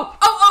god!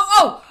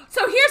 Oh!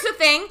 So here's the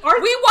thing.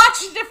 We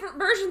watched different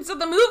versions of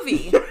the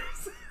movie.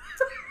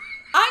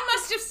 I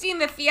must have seen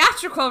the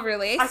theatrical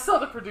release. I saw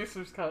the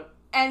producer's cut.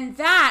 And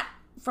that,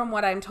 from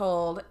what I'm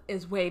told,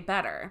 is way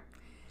better.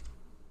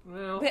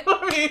 Well,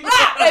 maybe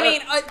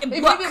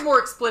more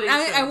explanation.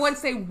 I wouldn't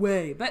say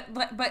way, but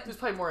there's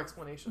probably more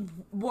explanation.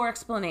 More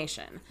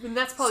explanation. And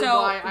that's probably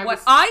why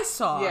I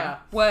saw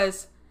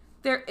was...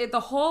 the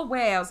whole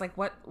way I was like,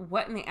 what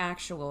in the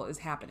actual is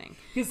happening?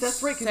 Because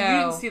that's right, because you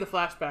didn't see the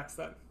flashbacks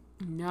then.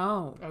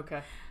 No.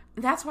 Okay.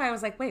 That's why I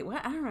was like, wait, what?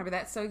 I don't remember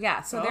that. So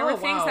yeah, there were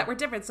things that were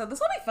different. So this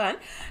will be fun.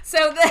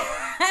 So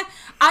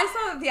I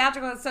saw the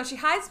theatrical. So she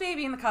hides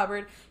baby in the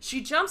cupboard.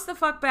 She jumps the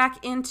fuck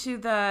back into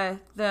the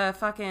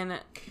fucking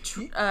if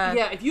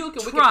you look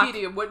at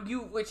Wikipedia,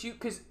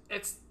 because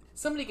it's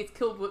somebody gets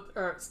killed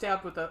or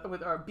stabbed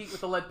or beat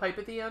with a lead pipe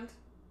at the end.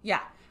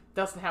 Yeah.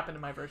 Doesn't happen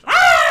in my version.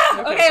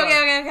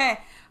 Okay.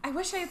 I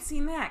wish I had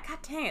seen that. God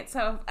dang it.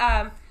 So,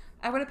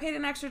 I would have paid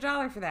an extra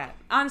 $1 for that.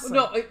 Honestly.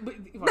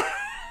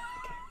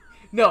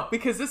 No,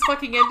 because this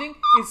fucking ending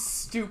is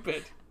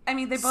stupid. I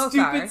mean, they both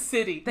are. Stupid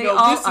city. This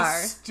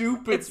is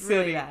stupid it's city.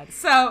 Really bad.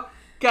 So,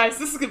 guys,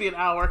 this is gonna be an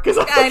hour because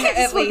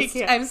at least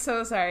I'm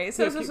so sorry.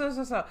 So.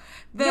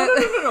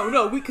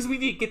 No, because we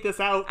need to get this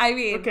out. I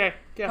mean, okay,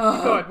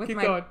 yeah, keep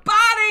going.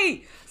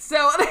 Body.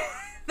 So.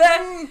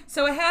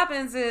 So what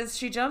happens is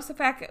she jumps the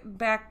fuck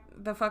back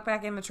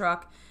in the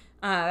truck.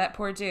 That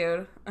poor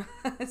dude.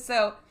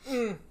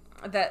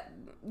 That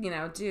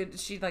dude,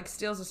 she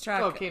steals his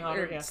truck,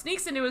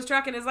 sneaks into his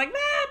truck and is like, "Nah,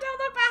 don't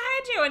look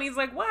behind you." And he's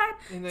like, "What?"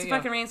 It's a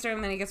fucking rainstorm,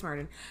 and then he gets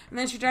murdered. And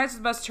then she drives to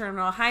the bus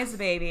terminal, hides the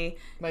baby.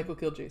 Michael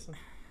killed Jason.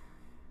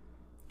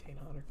 Kane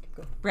Hodder, keep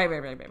going.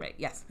 Right.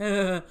 Yes.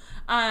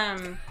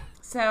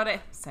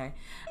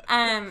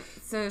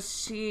 So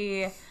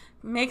she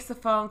makes a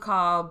phone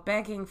call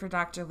begging for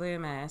Dr.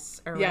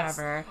 Loomis or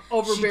whatever.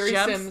 Over Barry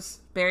Sims.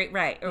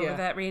 Over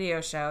that radio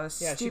show.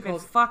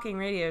 Stupid fucking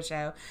radio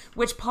show.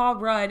 Which Paul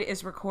Rudd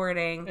is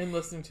recording. And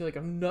listening to like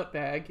a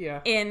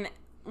nutbag, in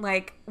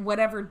like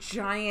whatever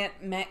giant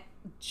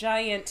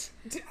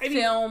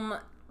film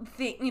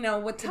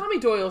thing, with Tommy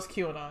Doyle's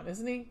QAnon,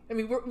 isn't he? I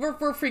mean,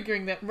 we're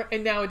figuring that,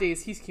 and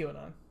nowadays he's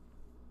QAnon.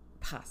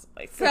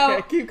 Possibly. So,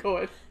 okay, keep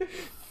going.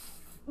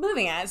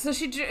 Moving on. So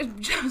she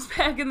jumps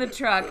back in the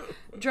truck,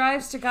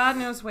 drives to God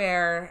knows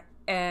where,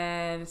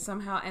 and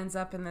somehow ends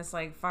up in this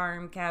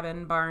farm,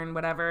 cabin, barn,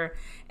 whatever.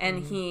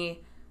 And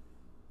he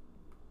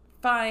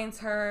finds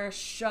her,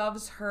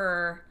 shoves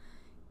her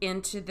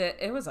into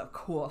it was a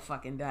cool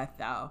fucking death,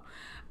 though.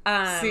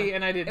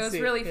 And I didn't see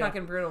it. Was really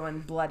fucking brutal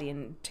and bloody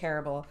and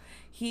terrible.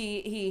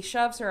 He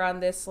shoves her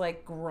on this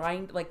wheat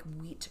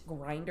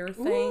grinder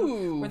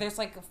thing, where there's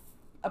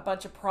a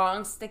bunch of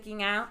prongs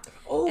sticking out,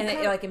 and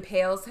it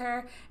impales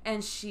her,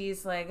 and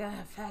she's like,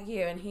 fuck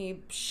you, and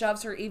he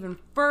shoves her even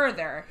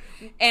further,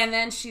 and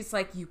then she's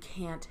like, you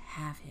can't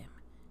have him,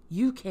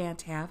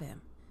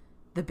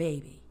 the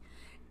baby.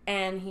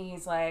 And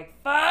he's like,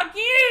 fuck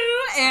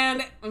you!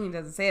 And he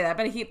doesn't say that,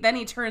 but then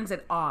he turns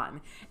it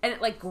on. And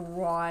it, like,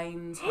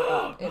 grinds her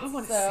up. It's I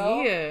want to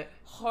so see it.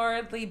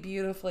 horridly,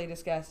 beautifully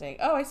disgusting.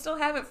 Oh, I still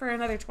have it for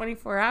another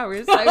 24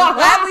 hours. I will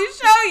gladly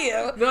show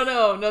you.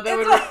 No, that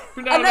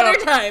would... Another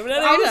time.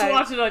 I'll just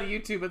watch it on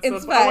YouTube.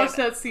 I watched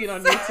that scene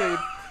on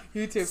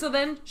YouTube. So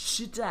then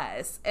she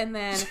dies. And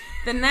then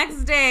the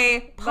next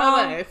day,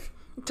 Life.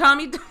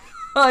 Tommy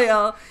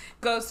Doyle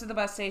goes to the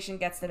bus station,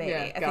 gets the baby.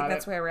 Yeah, I think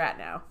that's where we're at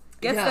now.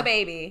 Gets the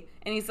baby,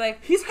 and he's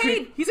like, he's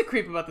a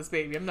creep about this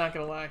baby. I'm not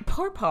gonna lie.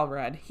 Poor Paul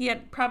Rudd. He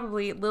had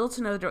probably little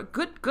to no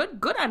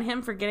good on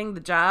him for getting the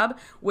job,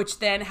 which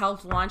then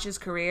helped launch his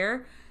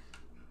career.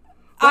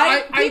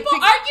 People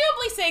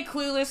arguably say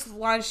Clueless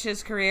launched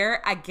his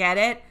career. I get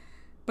it,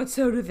 but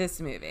so did this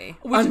movie.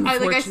 Which,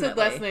 like I said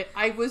last night,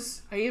 I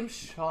am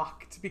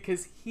shocked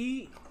because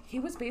he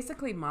was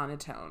basically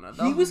monotone.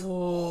 He was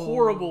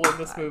horrible in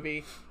this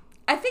movie.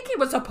 I think he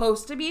was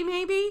supposed to be,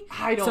 maybe.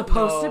 I don't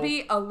supposed know. to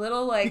be a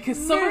little like, because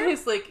some of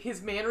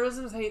his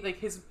mannerisms, like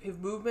his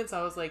movements,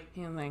 I was like,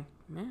 he was like,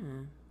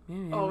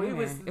 oh, it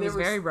was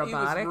very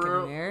robotic and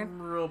weird,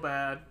 real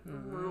bad,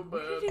 real bad.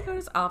 Where did he go?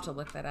 I'll have to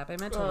look that up. I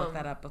meant to look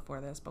that up before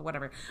this, but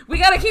whatever. We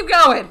gotta keep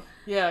going.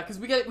 Yeah, because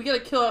we gotta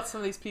kill out some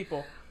of these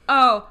people.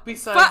 Oh,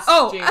 besides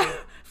Jamie.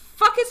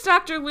 Fuck is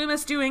Dr.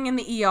 Loomis doing in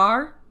the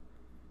ER?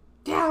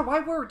 Yeah,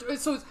 why were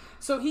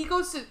so he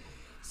goes to.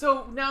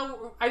 So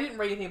now, I didn't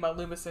write anything about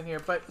Loomis in here,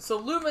 but so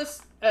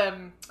Loomis,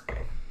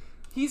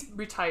 he's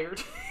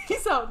retired.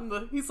 He's out in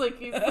the, he's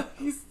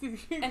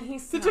and he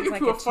took him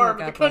to a farm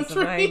in the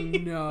country. I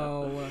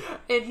know.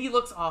 And he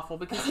looks awful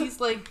because he's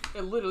like,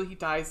 literally he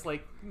dies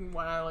like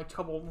a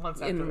couple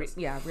months after this.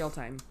 Yeah, real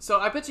time. So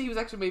I bet you he was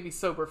actually maybe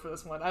sober for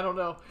this one. I don't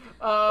know.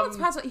 Well, it's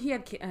possible. He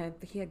had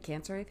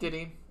cancer, I think. Did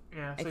he?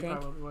 Yeah, so he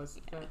probably was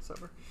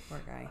sober. Poor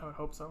guy. I would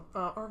hope so.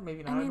 Or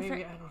maybe not. I don't know.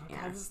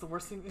 Yeah. God, this is the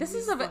worst thing. This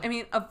is of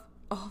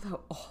all the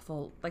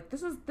awful, like,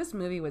 this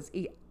movie was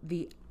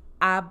the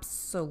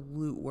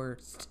absolute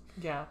worst.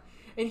 Yeah,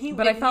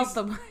 but I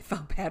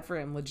felt bad for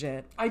him,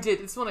 legit. I did.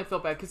 It's when I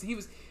felt bad because he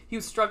was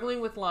struggling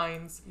with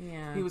lines.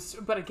 Yeah,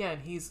 but again,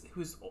 he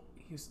was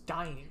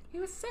dying. He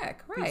was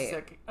sick, right? He was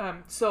sick.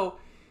 So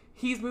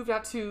he's moved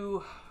out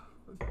to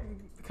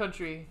the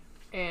country.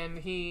 And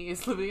he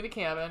is living in a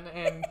cabin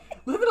and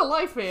living a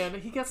life, man.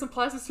 He got some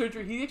plastic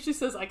surgery. He actually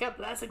says, I got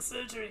plastic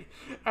surgery.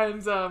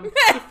 And to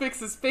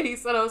fix his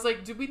face. And I was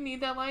like, do we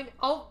need that line?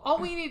 All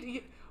we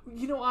need,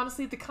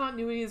 honestly, the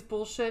continuity is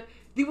bullshit.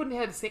 They wouldn't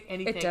have had to say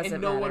anything. It doesn't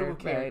and no matter, one would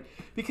care. Right.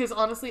 Because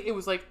honestly, it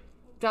was like,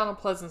 Donald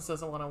Pleasance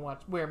doesn't want to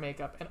wear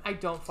makeup. And I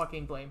don't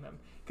fucking blame him.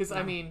 Because,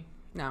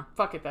 no.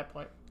 Fuck at that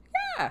point.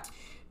 Yeah.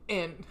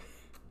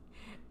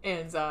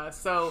 And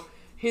so...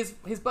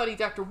 His buddy,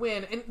 Dr.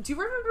 Wynn, and do you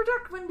remember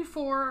Dr. Wynn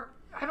before?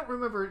 I don't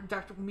remember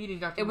meeting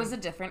Dr. Wynn. It was a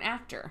different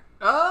actor.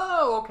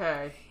 Oh,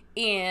 okay.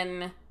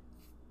 In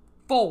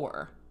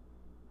 4,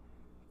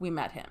 we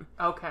met him.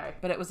 Okay.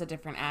 But it was a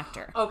different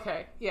actor.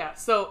 Okay, yeah.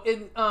 So,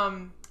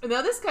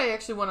 now this guy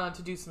actually went on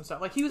to do some stuff.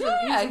 Like, he was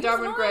in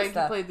Dharma and Greg.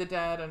 He played the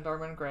dad on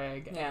Dharma and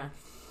Greg. Yeah.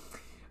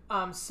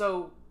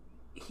 So,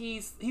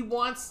 he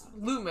wants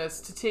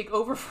Loomis to take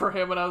over for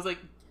him, and I was like,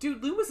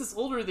 dude, Loomis is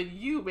older than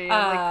you, man.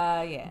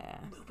 Yeah.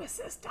 Loomis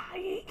is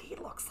dying. He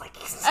looks like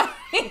he's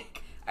dying.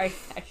 Are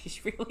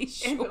you really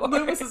sure? And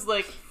Loomis is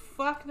like,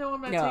 fuck no,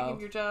 I'm not taking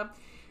your job.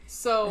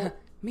 So...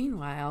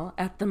 Meanwhile,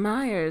 at the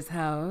Myers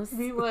house.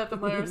 Here,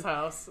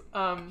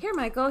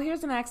 Michael,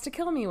 here's an axe to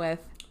kill me with.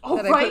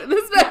 Oh, right.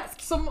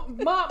 So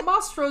Ma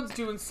Strode's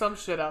doing some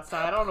shit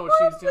outside. I don't know what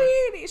she's doing.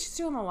 She's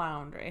doing the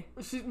laundry.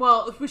 She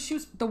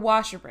was... The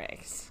washer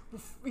breaks.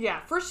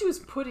 Yeah, first she was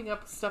putting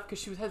up stuff because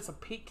she had some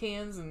paint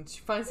cans and she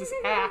finds this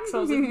axe. I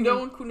was like,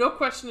 no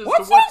question as to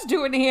what she's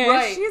doing here.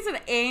 Right. She's an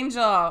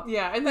angel.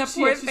 Yeah, and then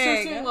she starts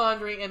doing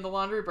laundry and the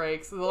laundry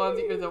breaks.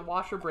 The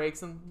washer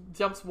breaks and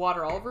dumps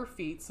water all over her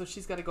feet. So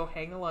she's got to go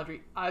hang the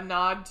laundry. A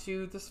nod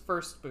to this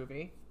first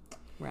movie.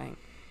 Right.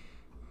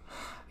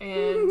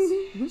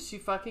 And she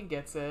fucking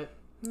gets it.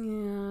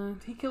 Yeah.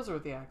 He kills her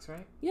with the axe,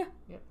 right? Yeah.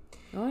 Yeah.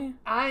 Oh, yeah.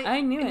 I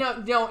knew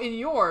it. No, in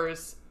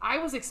yours, I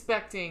was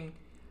expecting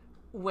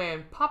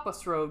when Papa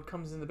Strode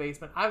comes in the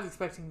basement, I was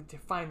expecting to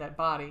find that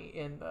body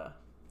in the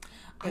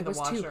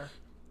washer. Too.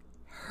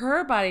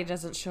 Her body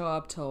doesn't show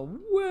up till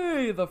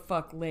way the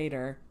fuck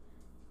later.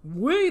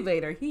 Way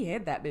later. He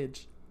hid that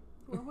bitch.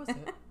 Where was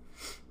it?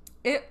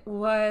 It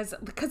was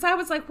because I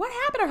was like, what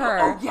happened to her?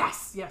 Oh,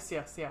 yes,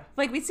 yeah.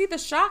 Like, we see the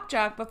shock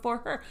jock before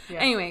her. Yeah.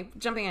 Anyway,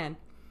 jumping in.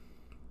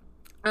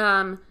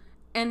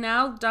 And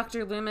now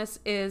Dr. Loomis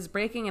is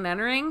breaking and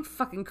entering.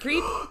 Fucking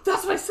creep.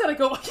 That's what I said. I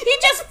go, he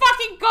just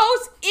fucking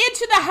goes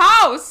into the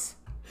house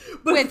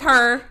with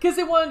her. Because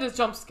they wanted a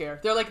jump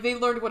scare. They're like, they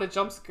learned what a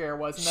jump scare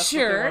was, and that's what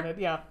they wanted.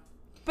 Yeah.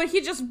 But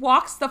he just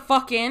walks the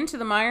fuck into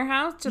the Myers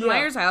house.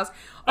 Myers house.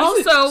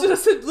 Also,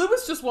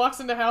 Loomis just walks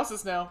into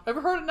houses now.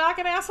 Ever heard of knock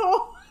an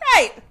asshole?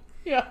 Right.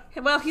 Yeah.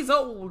 Well, he's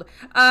old.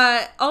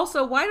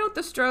 Also, why don't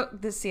the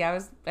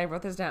Strodes... I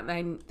wrote this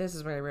down. This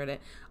is where I wrote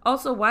it.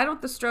 Also, why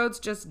don't the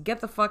Strodes just get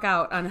the fuck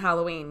out on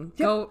Halloween?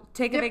 Yep. Go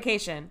take a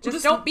vacation.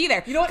 Just don't be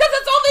there. You know what? Because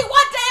it's only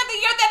one day of the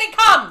year that he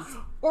comes.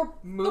 Or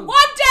move. The one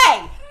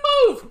day.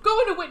 Move. Go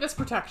into witness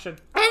protection.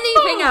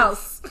 Anything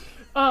else.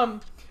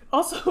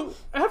 Also,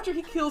 after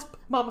he kills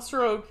Mama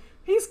Strode,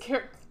 he's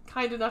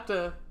kind enough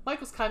to...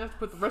 Michael's kind enough to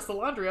put the rest of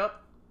the laundry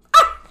up.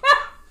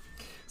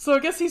 So I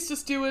guess he's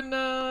just doing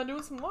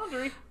some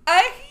laundry.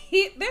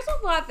 There's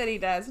a lot that he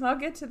does, and I'll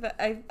get to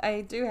the...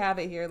 I do have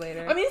it here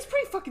later. I mean, it's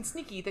pretty fucking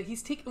sneaky that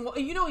he's taking... Well,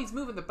 he's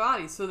moving the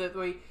body so that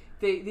way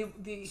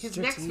his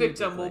next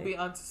victim will be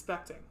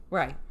unsuspecting.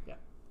 Right. Yeah.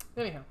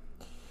 Anyhow.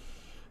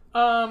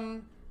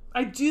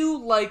 I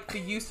do like the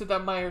use of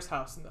that Myers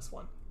house in this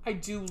one. I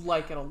do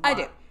like it a lot. I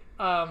do.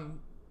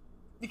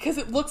 Because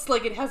it looks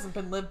like it hasn't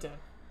been lived in.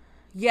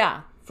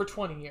 Yeah. For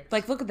 20 years.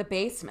 Like, look at the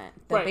basement.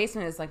 The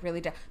basement is, like,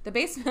 really... The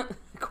basement,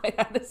 quite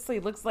honestly,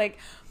 looks like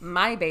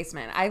my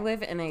basement. I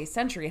live in a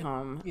century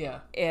home. Yeah.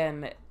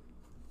 And,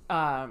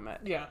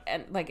 yeah.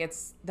 And, like,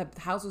 the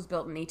house was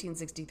built in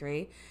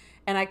 1863.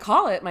 And I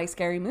call it my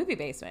scary movie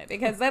basement.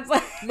 Because that's,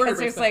 like... Because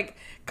there's, like,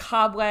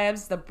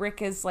 cobwebs. The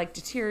brick is, like,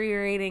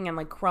 deteriorating and,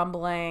 like,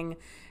 crumbling.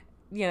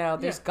 You know,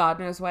 there's God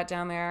knows what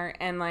down there.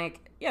 And,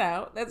 like, you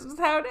know, that's just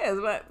how it is.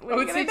 But what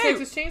are you gonna do?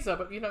 Texas Chainsaw,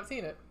 but you've not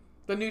seen it.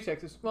 The new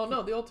Texas... Well,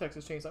 no, the old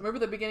Texas Chainsaw. Remember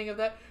the beginning of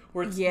that?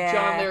 Where it's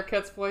John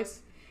Larroquette's voice?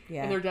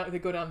 Yeah. And they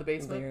go down the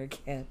basement?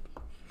 Larroquette.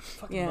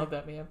 Fucking love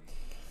that man.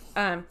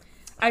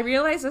 I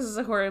realize this is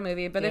a horror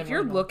movie, but if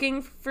you're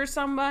looking for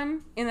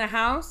someone in the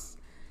house,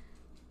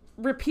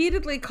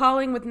 repeatedly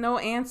calling with no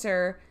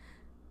answer,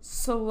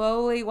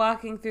 slowly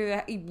walking through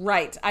the...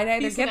 Right. I'd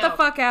either get the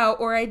fuck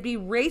out or I'd be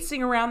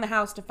racing around the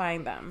house to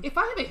find them. If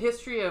I have a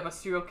history of a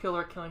serial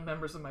killer killing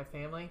members of my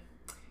family...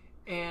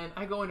 And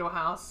I go into a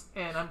house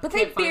and I'm... But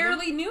they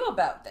barely knew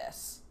about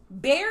this.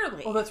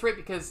 Barely. Oh, that's right,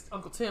 because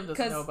Uncle Tim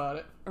doesn't know about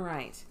it.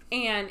 Right.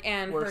 And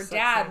her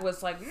dad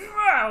was like,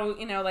 wow,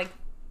 you know, like,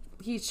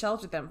 he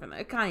sheltered them from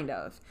it, kind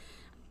of.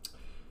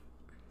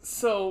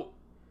 So...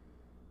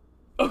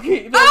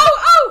 Okay.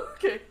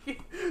 Okay.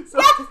 So,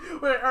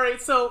 wait, all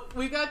right, so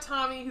we got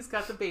Tommy, he's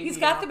got the baby. He's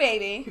got the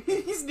baby.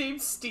 He's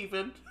named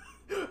Steven.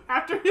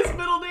 After his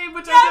middle name,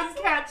 which I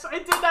didn't catch. I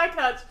did not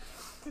catch.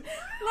 Love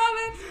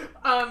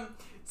it.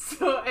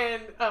 So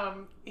and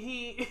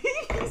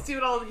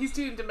he's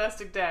doing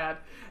domestic dad,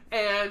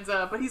 and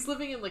but he's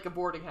living in like a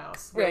boarding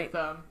house with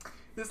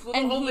this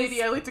little old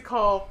lady I like to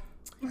call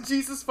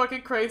Jesus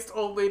fucking Christ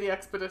old lady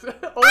exposition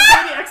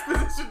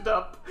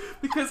dump,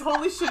 because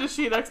holy shit is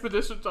she an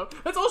exposition dump.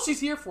 That's all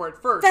she's here for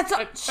at first.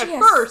 At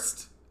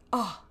first.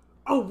 Oh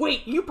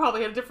wait, you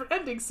probably had a different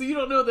ending, so you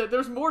don't know that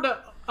there's more to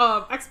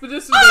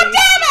expedition. Oh damn it!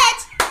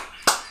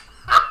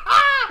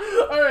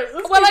 All right,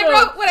 let's what I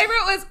wrote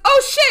was,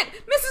 oh shit,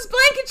 Mrs.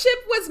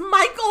 Blankenship was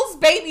Michael's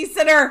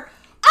babysitter.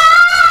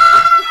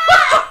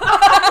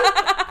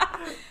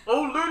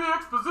 Old lady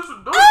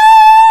exposition. I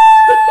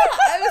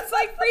was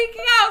like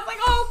freaking out. I was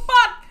like, oh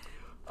fuck.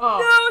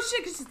 No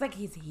shit, because she's like,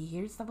 he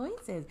hears the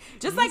voices.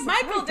 Just like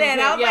Michael did.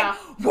 I was like,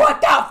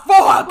 what the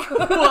fuck?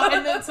 Well,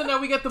 and then so now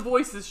we get the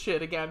voices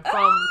shit again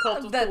from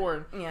Cult of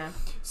Thorn. Yeah.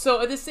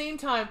 So at the same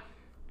time,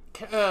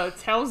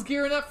 town's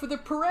gearing up for the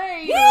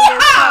parade.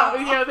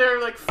 Yeah!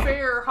 They're like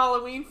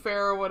Halloween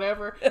fair or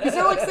whatever. Because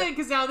they're like saying,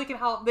 because now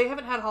they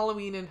haven't had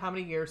Halloween in how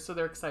many years, so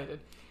they're excited.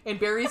 And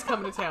Barry's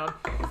coming to town.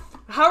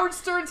 Howard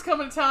Stern's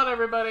coming to town,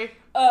 everybody.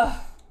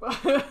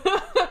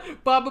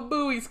 Baba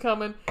Booey's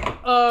coming.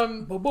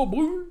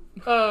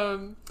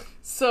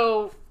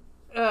 So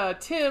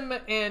Tim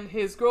and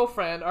his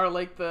girlfriend are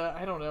like the,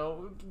 I don't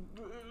know,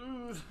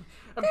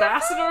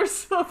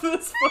 ambassadors of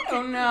this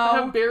fucking...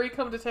 Have Barry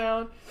come to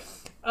town.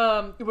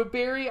 But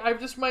Barry,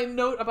 my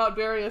note about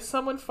Barry is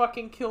someone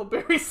fucking kill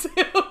Barry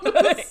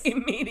Sanders.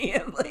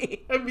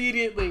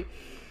 Immediately.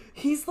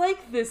 He's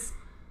like this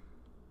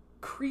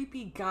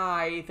creepy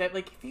guy that,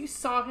 like, if you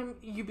saw him,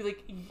 you'd be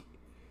like,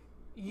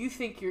 you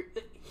think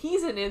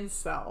he's an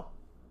incel.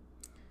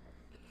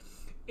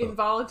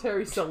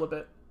 Involuntary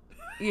celibate.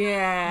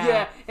 Yeah.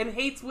 Yeah, and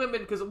hates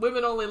women because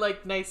women only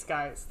like nice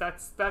guys.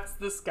 That's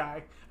this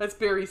guy. That's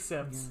Barry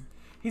Sims. Yeah.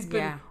 He's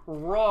been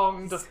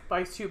wronged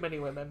by too many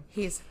women.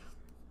 He's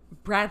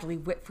Bradley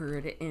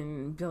Whitford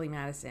in Billy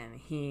Madison.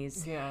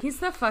 He's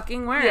the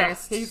fucking worst.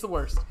 Yes, he's the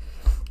worst.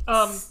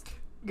 Go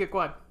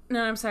on.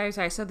 No, I'm sorry.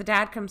 So the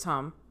dad comes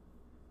home.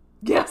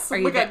 Yes. Are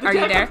you there?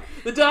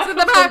 The dad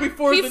comes home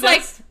before he's the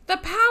next... like, the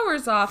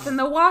power's off and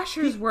the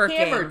washer's working.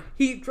 Hammered.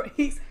 He's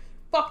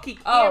fucking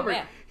hammered. Oh,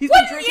 man. He's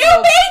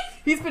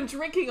been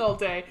drinking all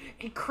day.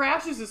 He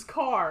crashes his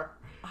car.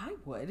 I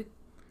would.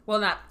 Well,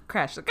 not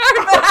crash the car,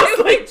 but I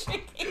would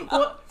drinking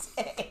all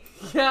day.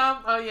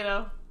 Yeah, you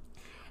know.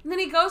 And then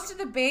he goes to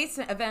the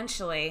basement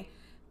eventually.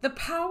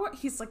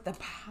 He's like, the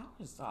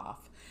power's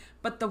off,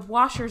 but the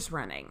washer's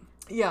running.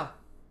 Yeah.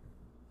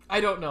 I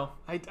don't know.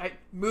 I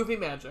movie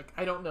magic.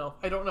 I don't know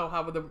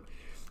how the...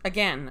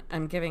 Again,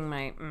 I'm giving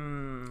my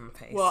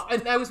face. Well,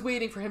 and I was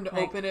waiting for him to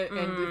open it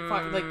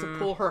and to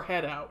pull her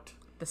head out.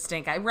 the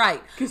stink eye.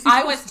 Right. Because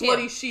I was too.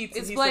 bloody sheets.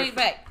 It's bloody,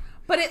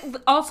 but it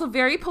also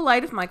very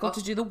polite of Michael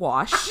to do the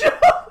wash.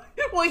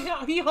 Well,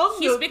 he hung.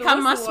 He's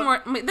become much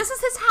more. This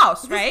is his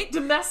house, right?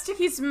 Domestic.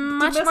 He's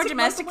much more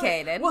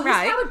domesticated. Well,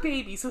 right? he's got a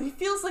baby, so he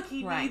feels like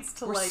he needs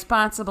to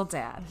responsible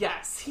dad.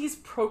 Yes, he's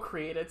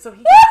procreated, so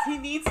he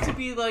needs to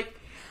be like,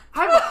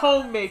 I'm a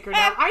homemaker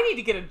now. I need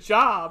to get a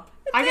job.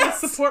 I gotta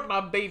support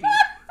my baby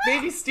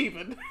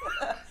Steven.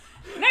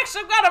 Next,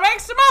 I've got to make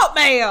some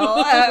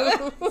oatmeal.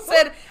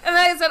 And then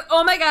I said,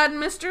 "Oh my God,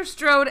 Mr.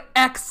 Strode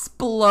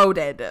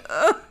exploded."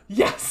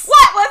 Yes.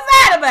 What was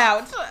that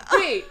about?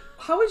 Wait,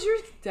 how was your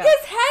dad?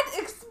 His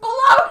head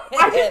exploded.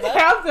 I didn't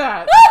have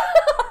that.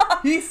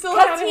 He still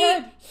had a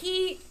head.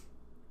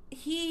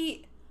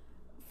 He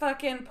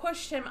fucking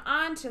pushed him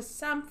onto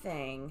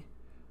something.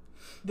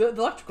 The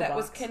electrical that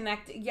box. was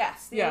connected.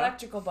 Yes, the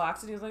electrical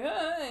box, and he was like,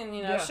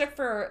 and shook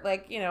for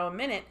like a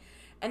minute.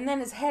 And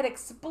then his head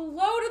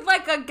exploded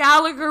like a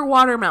Gallagher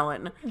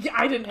watermelon. Yeah,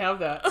 I didn't have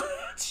that.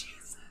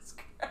 Jesus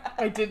Christ.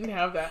 I didn't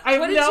have that.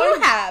 What did you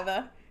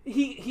have?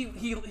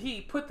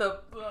 He put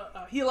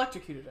he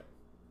electrocuted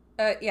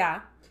it.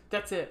 Yeah.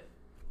 That's it.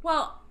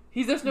 Well,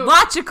 there's no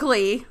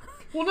logically.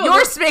 Well, no,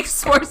 yours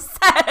makes more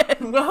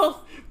sense.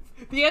 Well,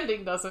 the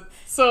ending doesn't.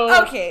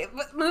 So okay,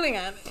 but moving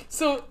on.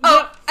 So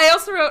I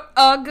also wrote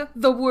ugh,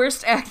 the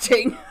worst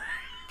acting.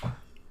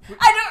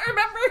 I don't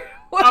remember.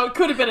 It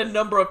could have been a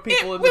number of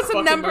people in this fucking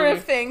movie. It was a number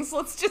of things.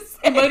 Let's just say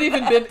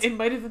it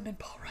might have been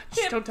Paul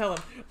Rudd. Don't tell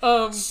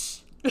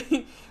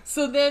him.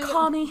 So then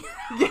call me.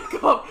 Yeah,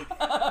 call.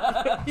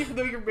 Even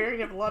though you're married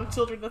and have a lot of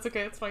children, that's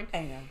okay. That's fine. I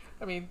am.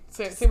 I mean,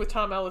 same with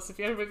Tom Ellis. If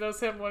anybody knows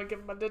him, want to give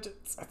him my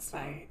digits. That's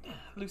fine.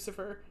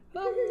 Lucifer.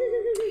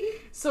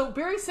 So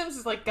Barry Sims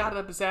is like got it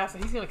up his ass,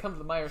 and he's gonna come to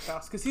the Myers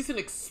house because he's gonna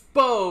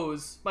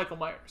expose Michael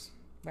Myers.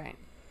 Right.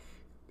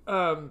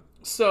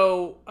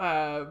 So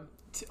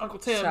Uncle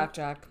Tim. Shock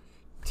jock.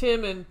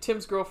 Tim and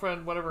Tim's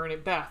girlfriend, whatever her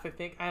name, Beth, I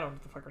think. I don't know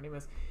what the fuck her name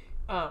is.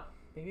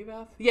 Maybe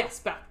Beth? Yes,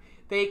 Beth.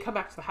 They come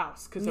back to the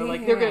house because they're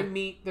like they're gonna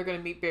meet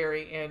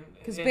Barry and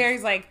because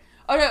Barry's like,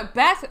 oh no,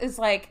 Beth is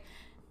like,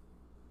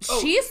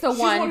 she's the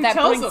one that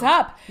brings him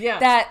up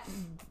that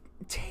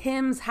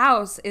Tim's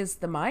house is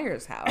the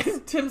Myers house.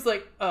 Tim's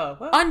like,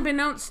 what?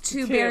 Unbeknownst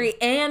to Barry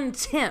and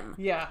Tim.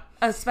 Yeah.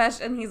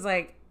 Especially, and he's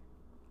like,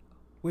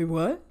 wait,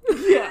 what?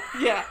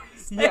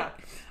 Yeah.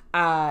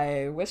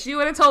 I wish you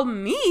would have told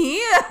me.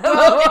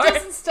 Well, it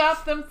doesn't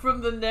stop them from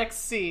the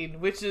next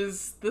scene, which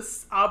is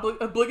this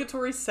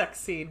obligatory sex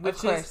scene. Which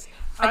of course. Is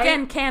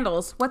again,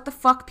 candles. What the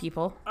fuck,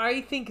 people?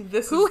 I think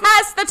this. Who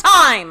has the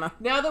time?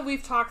 Now that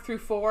we've talked through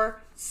 4,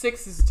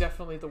 6 is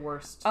definitely the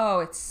worst.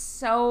 Oh, it's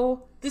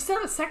so. This is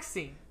not a sex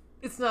scene.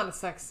 It's not a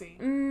sex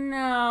scene.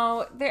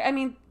 No,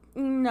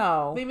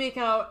 no. They make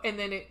out, and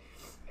then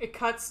it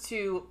cuts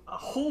to a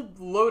whole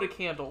load of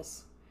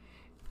candles.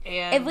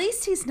 And at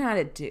least he's not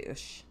a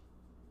douche.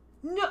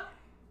 No.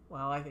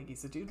 Well, I think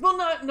he's a dude. Well,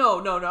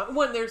 no.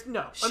 When there's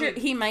no. Sure,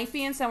 he might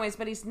be in some ways,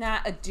 but he's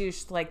not a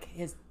douche like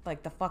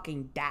the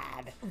fucking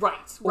dad.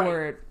 Right.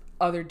 Or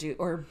other dude,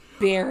 or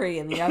Barry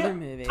in the other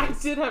movies. I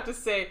did have to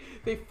say,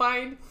 they're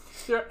on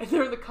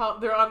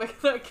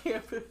the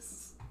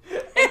campus,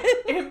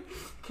 and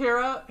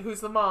Kara,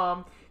 who's the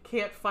mom,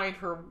 can't find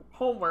her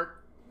homework.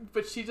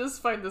 But she does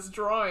find this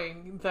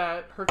drawing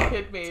that her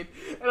kid made,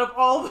 and of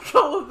all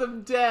of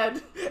them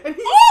dead. And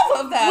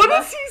all of them. What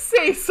does he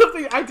say?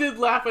 Something. I did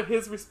laugh at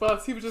his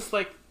response. He was just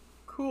like,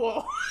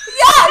 "Cool."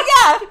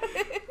 Yeah.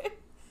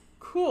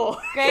 Cool.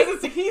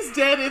 Great. He's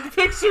dead in the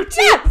picture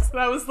too. Yeah. And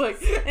I was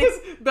like,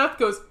 Beth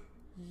goes,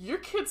 "Your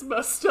kid's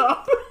messed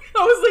up."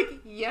 I was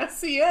like,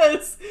 "Yes, he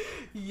is.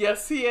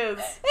 Yes, he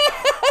is."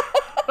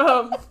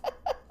 Oh my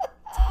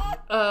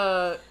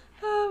God.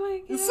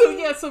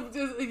 So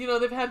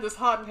they've had this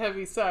hot and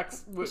heavy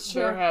sex, which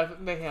sure.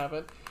 they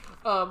haven't.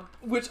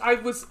 Which I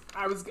was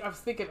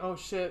thinking, oh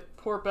shit,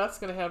 poor Beth's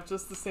gonna have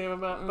just the same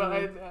amount.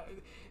 But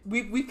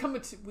we've come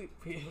at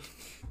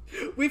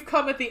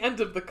the end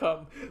of the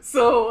cum.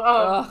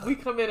 So we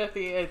come in at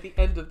the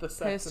end of the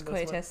sex.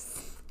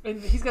 Post-coitus.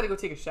 And he's got to go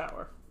take a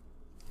shower.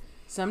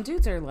 Some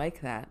dudes are like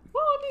that.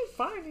 Well, I mean,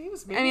 fine. He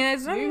was working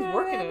it.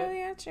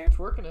 Yeah, sure. He's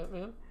working it,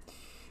 man.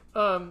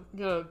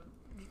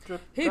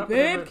 Hey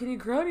babe, can you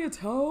grab me a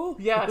toe?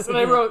 Yes, and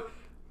I wrote,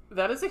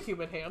 that is a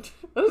human hand.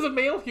 That is a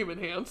male human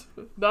hand,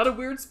 not a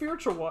weird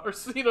spiritual one or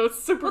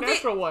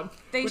supernatural one.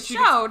 They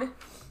showed,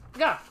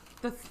 the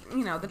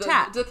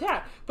tat, the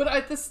tat. But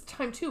at this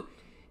time too,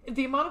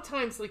 the amount of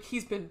times like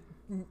he's been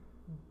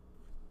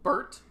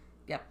burnt.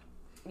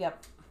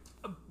 Yep.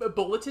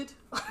 Bulleted.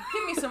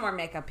 Give me some more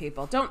makeup,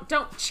 people. Don't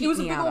cheat me out. It was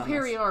a big old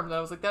hairy this. arm. That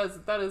I was like,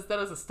 that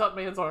is a stunt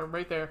man's arm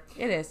right there.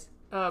 It is.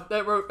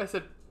 I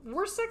said,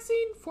 worst sex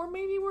scene? 4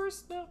 maybe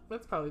worst? No,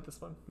 that's probably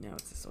this one. No,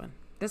 it's this one.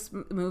 This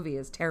movie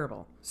is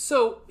terrible.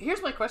 So,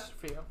 here's my question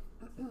for you.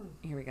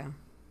 Here we go.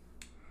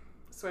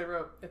 So I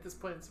wrote, at this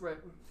point, it's right.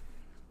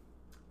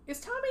 Is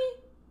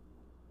Tommy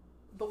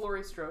the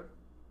Laurie Strode?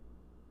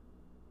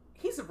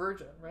 He's a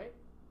virgin, right?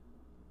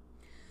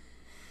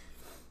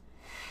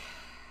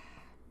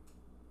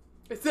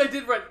 I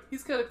did write.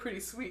 He's got a pretty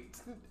sweet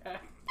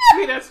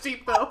ass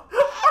Jeep though.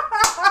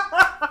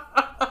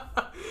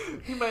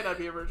 He might not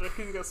be a virgin.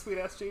 He's got a sweet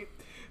ass Jeep.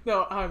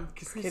 No, I'm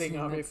just kidding,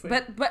 obviously.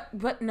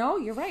 But no,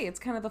 you're right. It's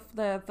kind of the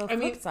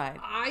flip side.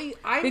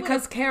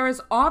 Because Kara's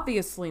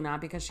obviously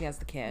not, because she has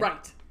the kid.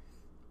 Right.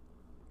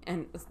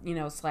 And, /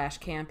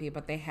 campy,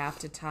 but they have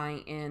to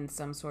tie in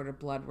some sort of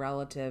blood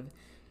relative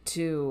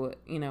to,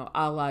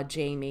 a la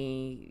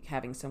Jamie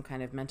having some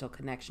kind of mental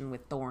connection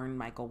with Thorne,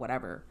 Michael,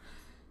 whatever.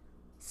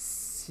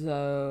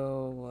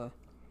 So,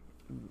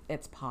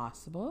 it's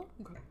possible.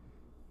 Okay.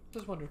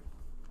 Just wondering.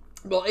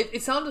 Well,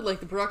 it sounded like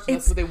the production,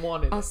 that's what they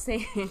wanted. I'll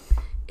say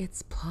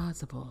it's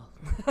plausible.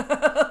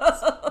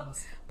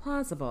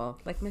 Plausible.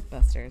 Like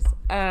Mythbusters.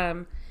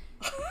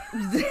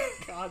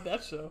 God,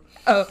 that show.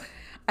 Oh,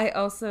 I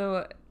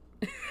also...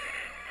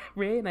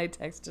 Ray and I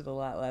texted a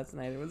lot last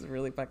night. It was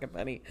really fucking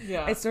funny.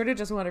 Yeah. I sort of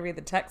just want to read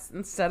the text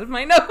instead of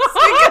my notes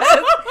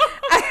because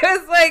I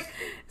was like,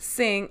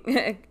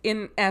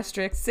 in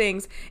asterisk,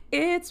 sings,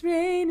 "It's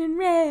raining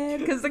red,"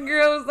 because the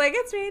girl was like,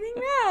 "It's raining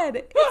red.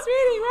 It's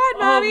raining red,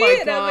 mommy." Oh my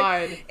and God.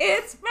 I was like,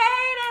 "It's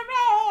raining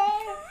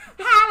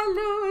red.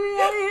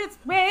 Hallelujah. It's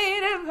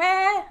raining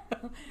red."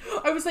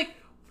 I was like,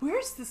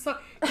 where's the song?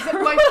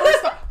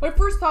 My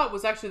first thought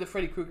was actually the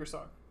Freddy Krueger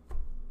song.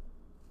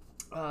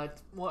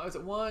 Was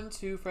it 1,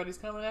 2, Freddy's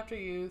coming after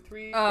you,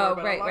 3, 4, Oh,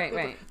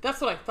 right.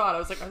 That's what I thought. I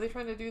was like, are they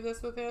trying to do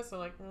this with this? I'm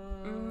like,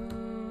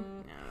 No,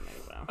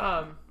 maybe so.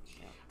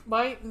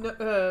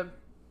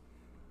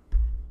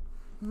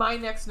 My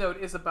next note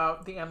is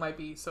about the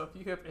MIB. So if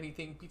you have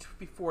anything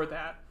before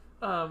that,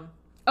 Oh,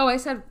 I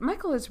said,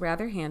 Michael is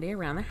rather handy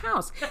around the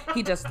house.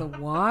 He does the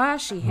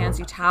wash. He hands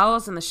you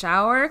towels in the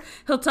shower.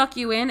 He'll tuck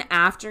you in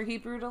after he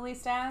brutally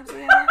stabs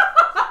you.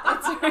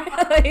 It's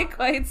really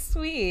quite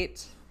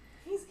sweet.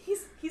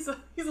 He's a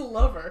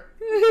lover.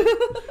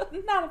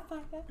 Not a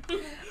fighter.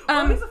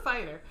 He's a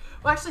fighter.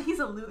 Well, actually, he's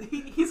a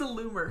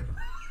loomer.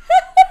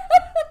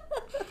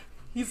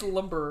 He's a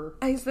lumberer.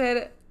 I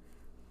said,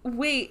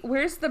 wait,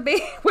 where's the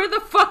baby? Where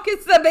the fuck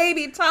is the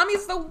baby?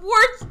 Tommy's the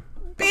worst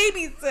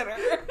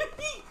babysitter.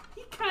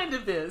 He kind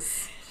of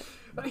is.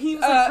 He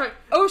was like,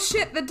 oh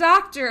shit, the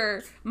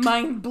doctor.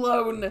 Mind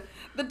blown.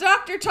 The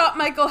doctor taught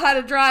Michael how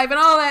to drive and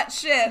all that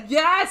shit.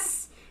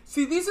 Yes!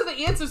 See, these are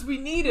the answers we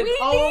needed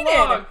all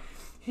along.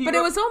 But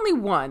it was only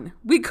 1.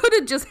 We could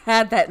have just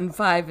had that in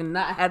 5 and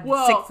not had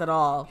 6 at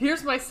all.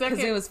 Here's my second.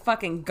 Because it was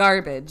fucking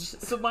garbage.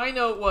 So my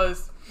note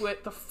was,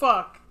 what the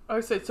fuck? I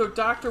said, so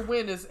Dr.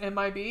 Wynn is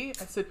MIB?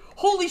 I said,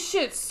 holy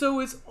shit, so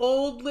is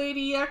Old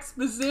Lady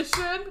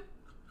Exposition?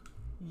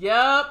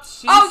 Yep.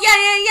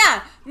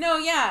 Yeah. No,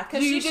 yeah.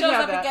 Because she shows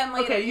up that. again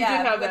later. Okay, you did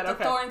have with that. the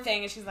Okay. thorn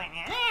thing, and she's like,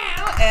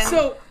 and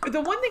so the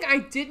one thing I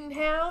didn't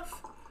have,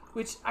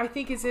 which I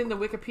think is in the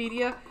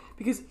Wikipedia,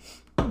 because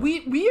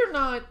we are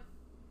not...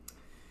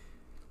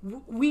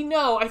 We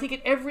know, I think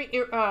in every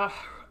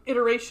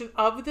iteration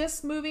of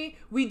this movie,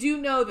 we do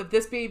know that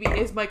this baby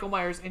is Michael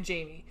Myers and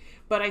Jamie.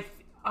 But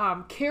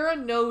Kara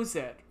knows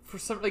it for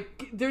some,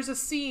 like, there's a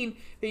scene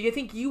that I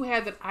think you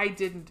had that I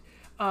didn't,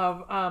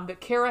 that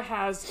Kara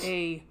has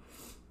a,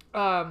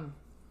 I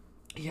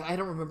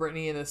don't remember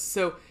any of this.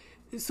 So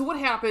what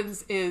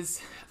happens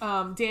is,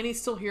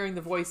 Danny's still hearing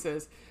the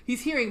voices.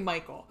 He's hearing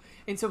Michael.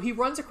 And so he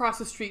runs across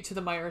the street to the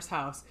Myers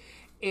house,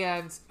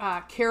 and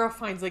Kara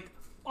finds, like,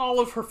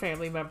 all of her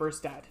family members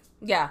dead.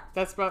 Yeah.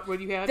 That's about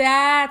what you had?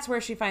 That's where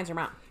she finds her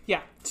mom.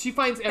 Yeah. She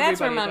finds everybody. That's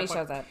where mommy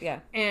shows up, yeah.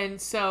 And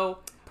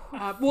so,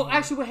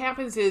 actually what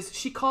happens is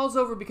she calls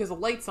over because the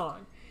light's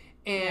on.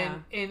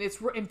 And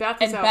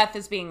Beth is out. Beth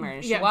is being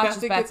murdered. She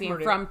watches Beth being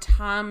murdered. From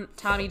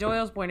Tommy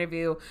Doyle's point of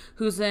view,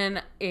 who's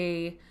in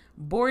a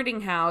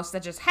boarding house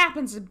that just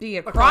happens to be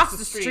across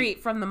the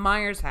street from the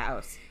Myers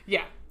house.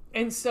 Yeah.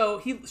 And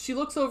so she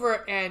looks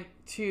over and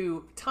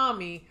to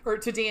Tommy, or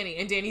to Danny,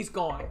 and Danny's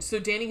gone. So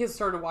Danny has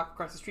started to walk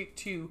across the street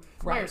to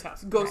Myers'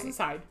 house. Goes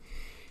inside,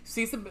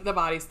 sees the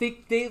bodies.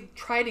 They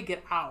try to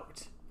get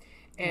out.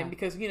 And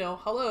because,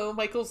 hello,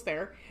 Michael's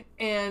there.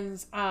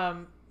 And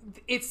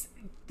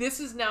this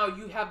is now,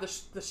 you have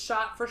the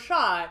shot for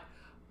shot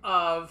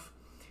of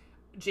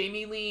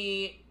Jamie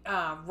Lee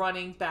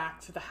running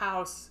back to the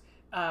house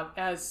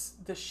as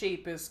the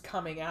shape is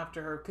coming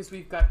after her. Because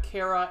we've got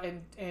Kara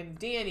and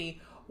Danny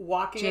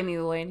walking. Jamie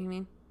Lloyd, you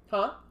mean?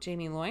 Huh?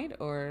 Jamie Lloyd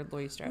or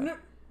Laurie Strode? No.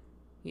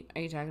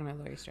 Are you talking about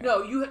Laurie Strode?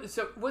 No,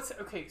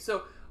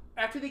 so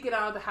after they get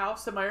out of the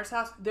house, the Myers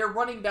house, they're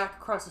running back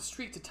across the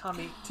street to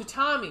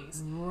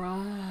Tommy's.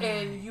 Right.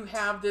 And you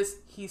have this,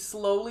 he's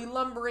slowly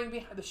lumbering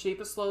behind, the shape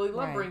is slowly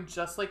lumbering,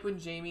 just like when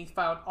Jamie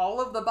found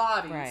all of the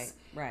bodies.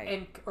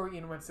 Right.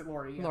 What's it,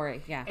 Laurie? Yeah.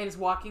 Laurie, yeah. And is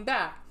walking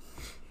back.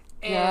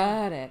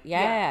 Got it.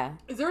 Yeah.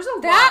 There's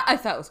a that lot. I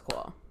thought was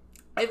cool.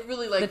 I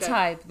really like the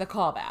type, the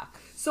callback.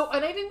 So,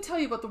 and I didn't tell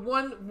you about the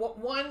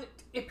one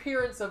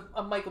appearance of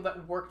Michael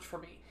that worked for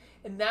me.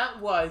 And that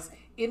was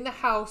in the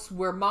house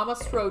where Mama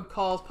Strode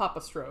calls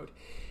Papa Strode.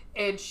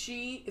 And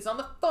she is on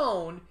the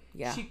phone.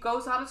 Yeah. She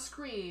goes out of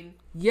screen.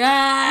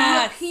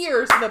 Yes! He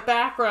appears in the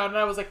background. And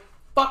I was like,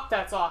 fuck,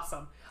 that's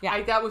awesome.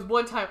 Yeah. That was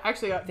one time.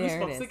 Actually, I got There it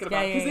goosebumps is. thinking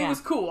about it because it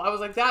was cool. I was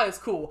like, that is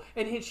cool.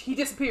 And he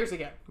disappears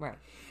again. Right.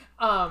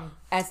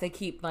 As they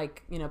keep,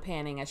 like,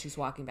 panning as she's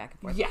walking back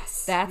and forth.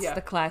 Yes. That's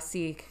the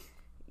classic,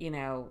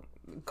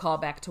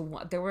 callback to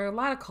one. There were a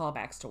lot of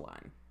callbacks to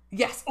one.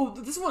 Yes. Oh,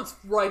 this one's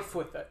rife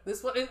with it.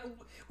 This one,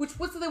 what's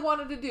what they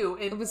wanted to do?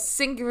 It was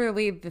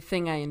singularly the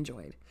thing I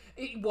enjoyed.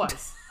 It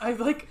was. I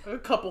like a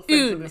couple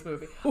things in this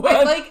movie.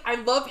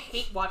 I love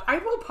hate watch.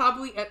 I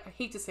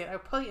hate to say it, I'll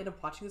probably end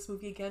up watching this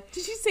movie again.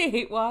 Did you say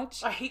hate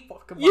watch? I hate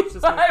fucking watch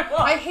this movie.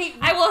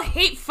 I will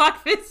hate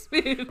fuck this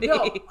movie.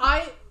 No,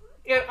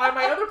 on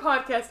my other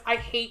podcast, I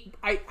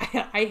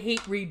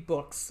hate read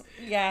books.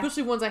 Yeah.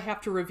 Especially ones I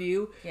have to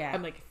review. Yeah.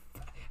 I'm like,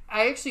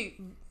 I actually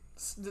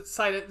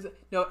decided,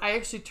 no, I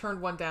actually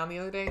turned one down the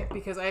other day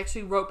because I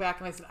actually wrote back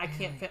and I said,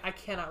 I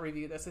cannot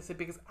review this. I said,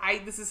 because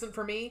this isn't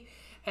for me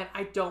and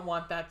I don't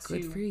want that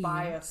to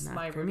bias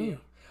my review.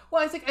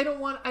 Well, I think I don't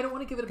want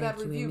to give it a bad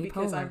review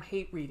because I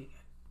hate reading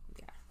it.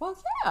 Yeah. Well,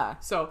 yeah.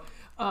 So,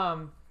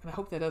 and I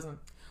hope that doesn't.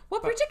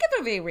 What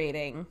particularly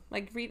reading?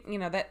 Like,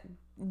 that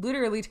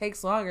literally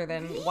takes longer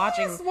than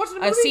watching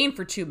a scene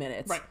for 2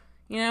 minutes. Right.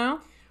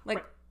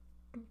 Like,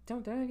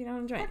 don't do it if you don't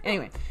enjoy it.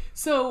 Anyway.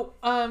 So,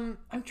 I'm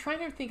trying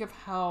to think of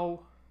how...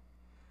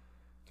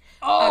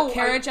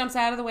 Kara jumps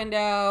out of the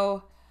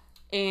window,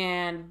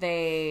 and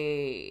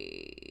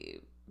they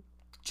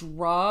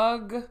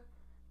drug...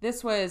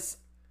 This was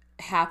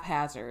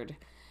haphazard.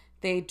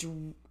 They...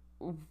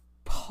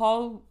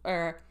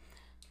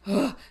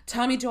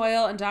 Tommy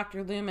Doyle and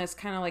Dr. Loomis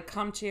kind of like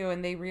come to,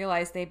 and they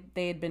realize they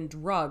had been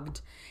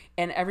drugged,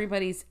 and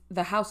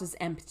the house is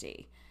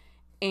empty.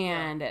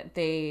 And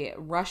they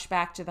rush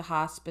back to the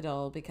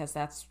hospital because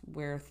that's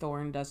where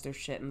Thorne does their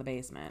shit in the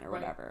basement or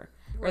whatever.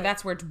 Right. Or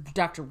that's where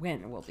Dr.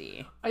 Wynn will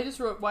be. I just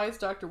wrote, why is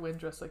Dr. Wynn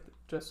dressed like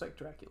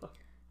Dracula?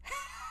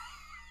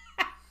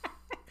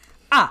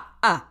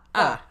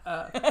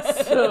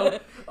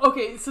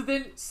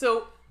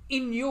 So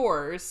in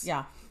yours,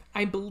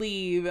 I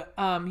believe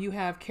you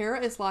have Kara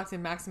is locked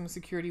in maximum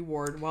security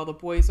ward while the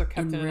boys are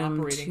kept in an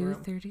operating room.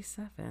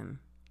 237.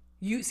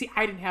 You see,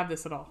 I didn't have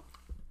this at all.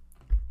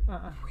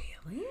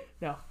 Really?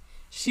 No.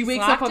 She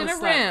wakes up on the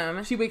slab.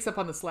 Room. She wakes up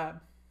on the slab.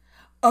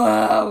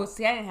 Oh,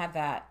 see, I didn't have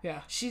that.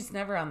 Yeah. She's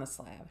never on the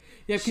slab.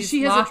 Yeah, because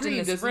she has a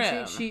dream,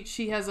 doesn't she?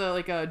 She has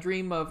a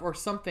dream of or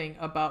something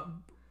about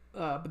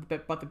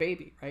the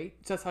baby, right?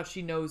 So that's how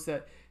she knows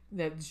that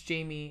it's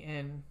Jamie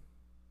and.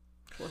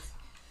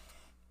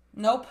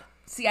 Nope.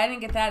 See, I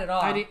didn't get that at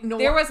all. I didn't know.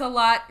 There was a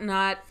lot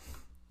not.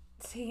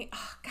 See,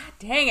 god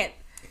dang it.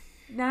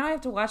 Now I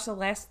have to watch the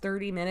last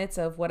 30 minutes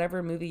of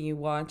whatever movie you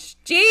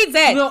watched.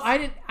 Jesus! No,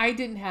 I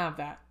didn't have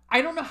that.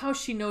 I don't know how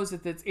she knows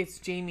that it's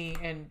Jamie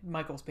and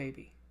Michael's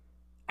baby.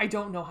 I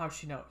don't know how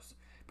she knows.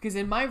 Because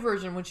in my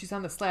version, when she's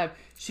on the slab,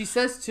 she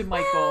says to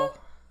Michael,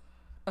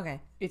 okay,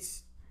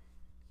 it's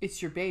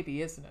your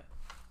baby, isn't it?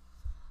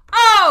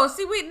 Oh,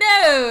 see, we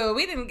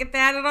didn't get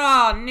that at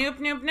all.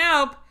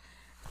 Nope.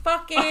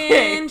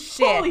 Fucking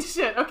shit. Holy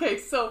shit. Okay,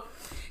 so...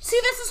 See,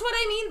 this is what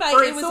I mean by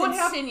it was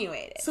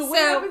insinuated. So what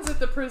happens at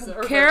the prison?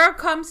 Kara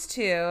comes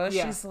to.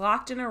 Yeah. She's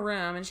locked in a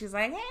room, and she's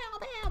like,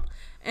 help.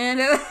 And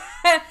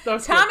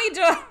Tommy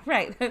Doyle...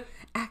 Right.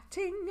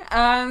 Acting.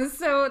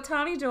 So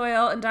Tommy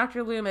Doyle and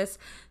Dr. Loomis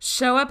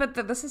show up at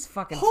the... This is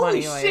fucking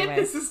funny. Holy shit,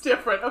 this is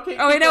different. Okay.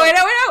 Oh, wait,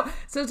 no.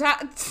 So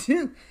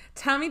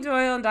Tommy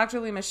Doyle and Dr.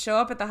 Loomis show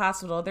up at the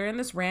hospital. They're in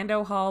this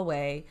rando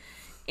hallway,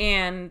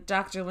 and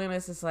Dr.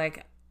 Loomis is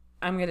like,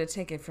 I'm going to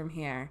take it from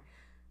here.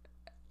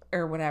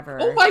 Or whatever.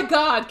 Oh my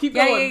God! Keep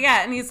going.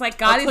 Yeah. And he's like,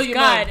 God is good.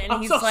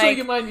 And he's like, show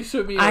you mine. You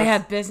showed me yours. I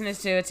have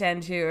business to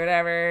attend to, or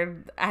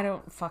whatever. I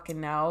don't fucking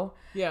know.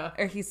 Yeah.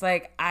 Or he's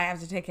like, I have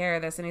to take care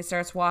of this, and he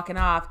starts walking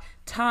off.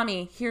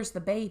 Tommy hears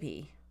the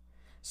baby,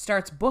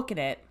 starts booking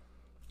it.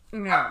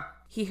 No.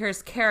 He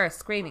hears Kara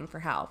screaming for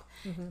help,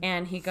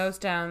 and he goes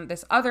down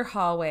this other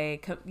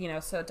hallway.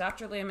 So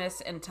Dr. Loomis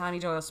and Tommy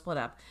Doyle split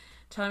up.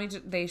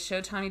 They show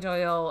Tommy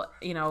Doyle,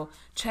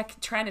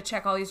 trying to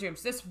check all these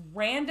rooms. This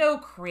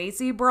rando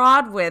crazy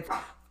broad with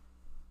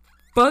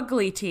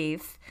bugly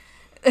teeth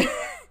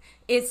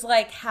is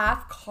like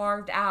half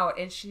carved out,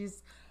 and she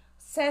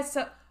says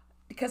so.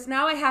 Because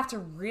now I have to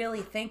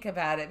really think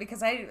about it,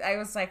 because I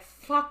was like,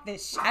 fuck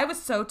this. I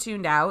was so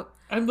tuned out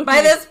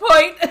by this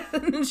point.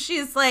 And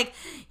she's like,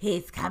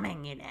 he's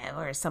coming,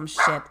 or some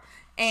shit.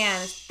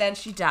 And then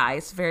she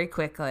dies very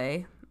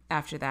quickly.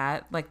 After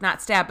that, like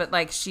not stabbed, but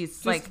like she's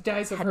just like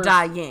dies of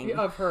dying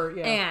of her,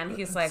 yeah. And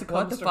he's like,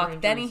 "What the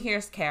fuck?" Then he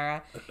hears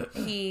Kara.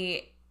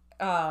 He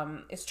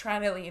is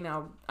trying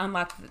to,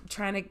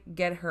 trying to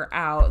get her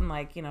out,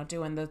 and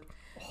doing the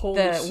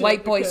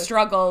white boy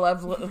struggle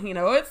of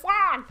it's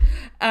locked.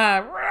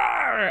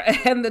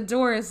 And the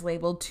door is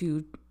labeled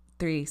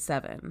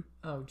 237.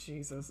 Oh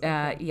Jesus!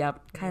 Okay.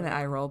 Yep, kind of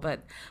eye roll,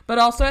 but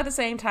also at the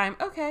same time,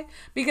 okay,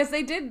 because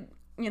they did.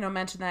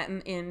 Mention that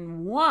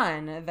in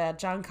one that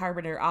John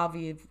Carpenter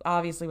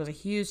obviously was a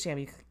huge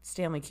Stanley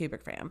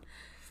Kubrick fan.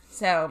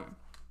 So,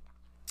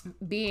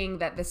 being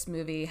that this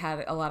movie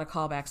had a lot of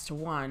callbacks to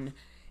one,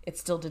 It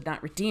still did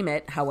not redeem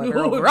it, however,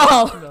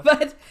 overall. No.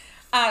 But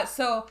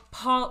so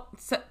Paul,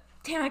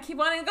 damn, I keep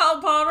wanting to call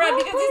him Paul Rudd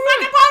because he's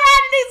fucking Paul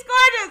Rudd and he's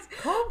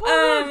gorgeous. Call Paul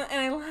Rudd.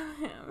 And I love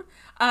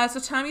him. So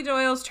Tommy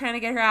Doyle's trying to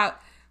get her out,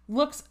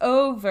 looks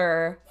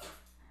over,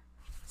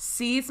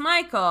 sees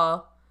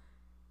Michael,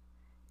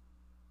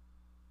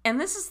 and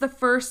this is the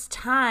first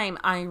time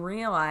I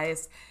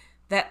realized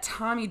that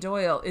Tommy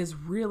Doyle is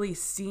really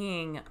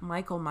seeing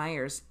Michael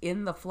Myers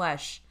in the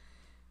flesh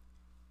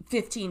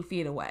 15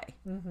 feet away.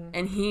 Mm-hmm.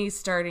 And he's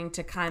starting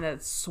to kind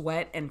of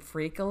sweat and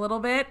freak a little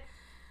bit.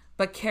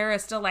 But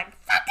Kara's still like,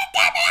 fucking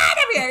get me out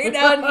of here, you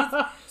know?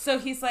 And so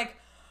he's like,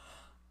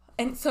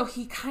 and so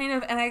he kind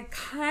of, and I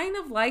kind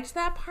of liked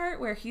that part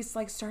where he's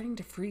like starting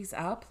to freeze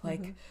up.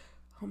 Like,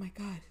 oh my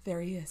God,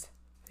 there he is.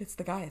 It's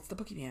the guy. It's the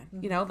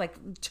boogeyman. You know,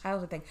 like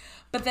childhood thing.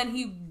 But then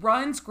he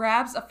runs,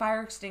 grabs a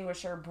fire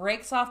extinguisher,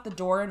 breaks off the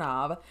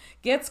doorknob,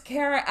 gets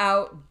Kara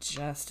out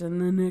just in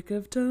the nick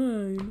of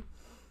time.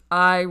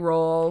 Eye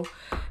roll.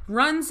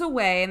 Runs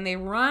away, and they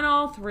run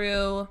all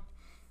through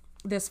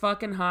this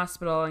fucking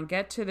hospital and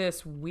get to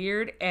this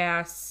weird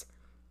ass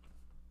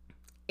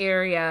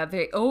area.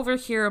 They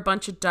overhear a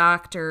bunch of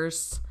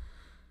doctors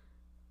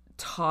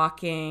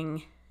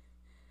talking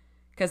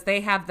because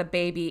they have the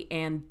baby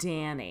and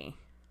Danny.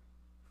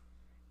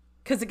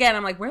 Because again,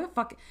 I'm like, where the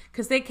fuck?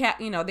 Because they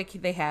can't, you know,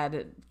 they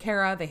had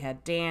Kara, they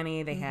had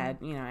Danny, they had,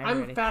 you know,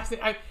 everybody. I'm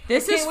fascinated.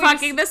 This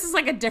is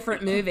like a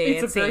different movie.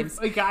 It seems.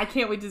 I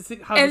can't wait to see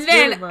how. And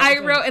then I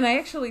wrote, and I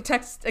actually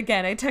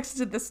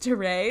texted this to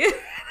Ray.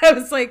 I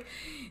was like,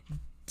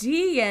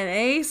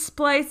 DNA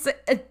splice.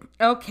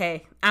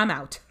 Okay, I'm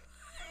out.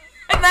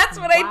 And that's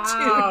what I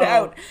tuned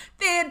out.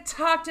 They had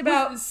talked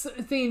about.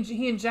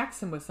 He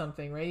injects him with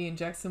something, right? He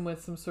injects him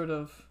with some sort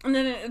of.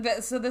 No.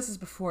 So this is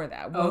before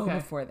that.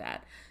 Before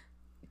that.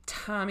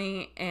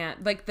 Tommy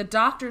and like the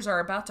doctors are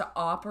about to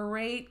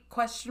operate ?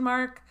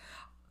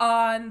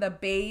 On the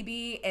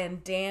baby,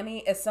 and Danny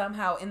is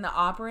somehow in the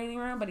operating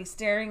room, but he's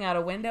staring out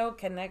a window.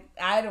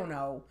 I don't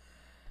know.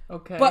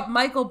 Okay. But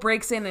Michael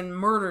breaks in and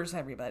murders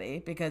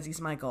everybody because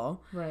he's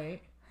Michael.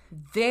 Right.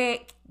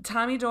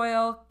 Tommy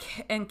Doyle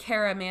and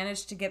Kara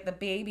manage to get the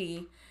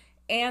baby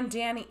and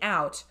Danny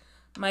out.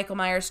 Michael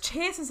Myers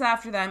chases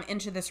after them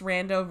into this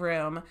rando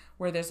room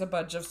where there's a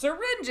bunch of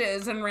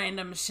syringes and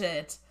random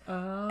shit.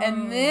 Oh.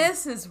 And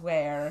this is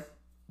where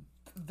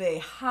they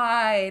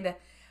hide.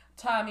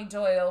 Tommy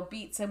Doyle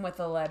beats him with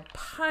a lead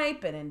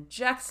pipe and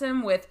injects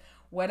him with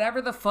whatever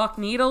the fuck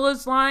needle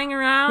is lying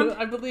around.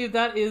 I believe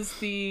that is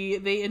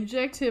they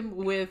inject him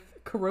with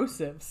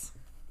corrosives.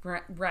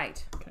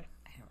 Right. Okay.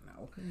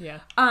 Yeah.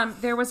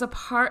 There was a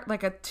part,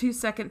 like a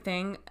 2-second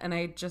thing, and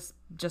I just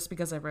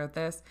because I wrote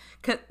this,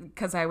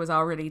 because I was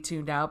already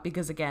tuned out,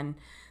 because again,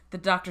 the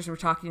doctors were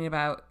talking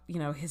about, you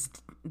know, his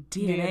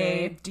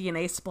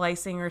DNA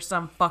splicing or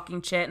some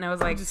fucking shit, and I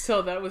was like, just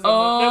so that was in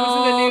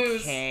the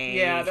news.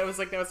 Yeah, that was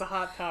a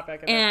hot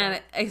topic.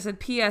 And I said,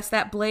 P.S.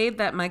 that blade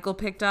that Michael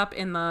picked up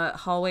in the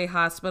hallway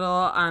hospital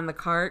on the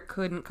cart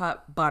couldn't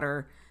cut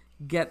butter.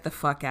 Get the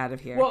fuck out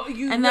of here. Well,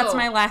 that's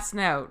my last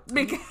note.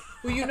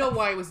 Well, you know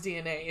why it was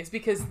DNA. It's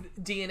because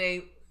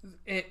DNA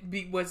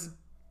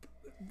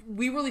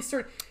we really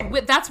started.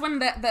 That's when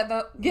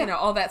the you know,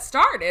 all that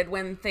started,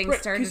 when things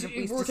started to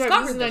be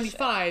discovered. In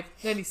 95,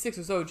 96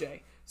 was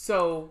OJ.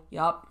 So,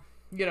 yup.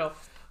 You know,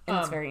 and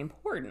it's very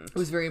important. It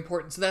was very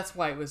important. So that's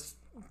why it was.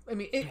 I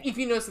mean, if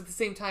you notice at the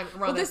same time,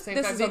 around the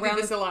same time, they did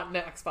this a lot in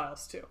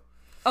X-Files too.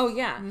 Oh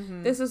yeah,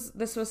 this was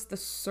the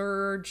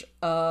surge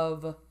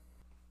of.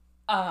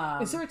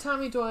 Is there a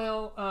Tommy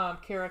Doyle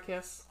Kara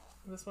kiss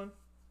in this one?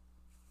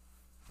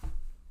 I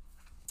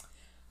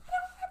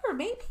don't remember.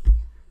 Maybe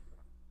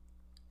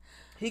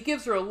he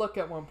gives her a look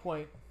at one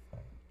point.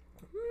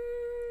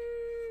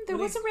 There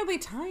wasn't really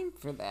time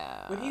for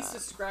that. When he's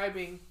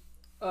describing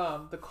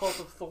the Cult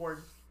of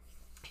Thorn,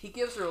 he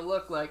gives her a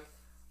look like,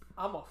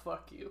 "I'm gonna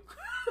fuck you."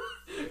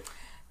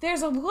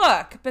 There's a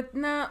look, but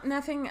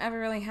nothing ever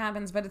really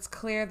happens. But it's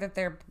clear that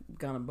they're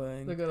gonna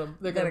bang. They're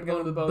gonna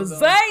go to the bozo.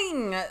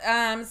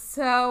 Bang!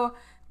 So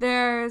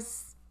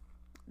there's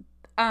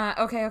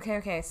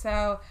okay.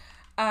 So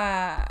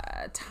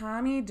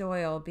Tommy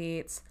Doyle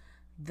beats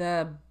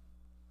the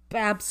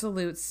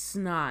absolute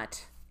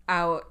snot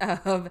out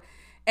of,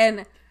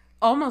 and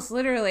almost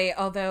literally,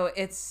 although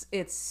it's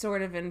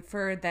sort of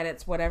inferred that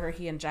it's whatever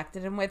he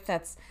injected him with.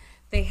 It's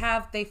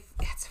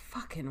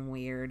fucking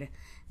weird.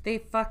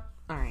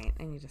 All right,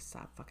 I need to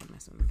stop fucking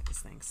messing with this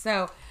thing.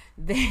 So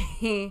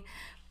they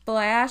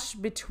flash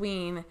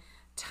between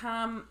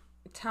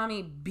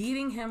Tommy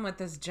beating him with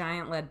this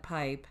giant lead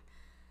pipe,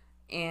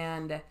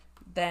 and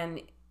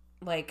then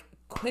like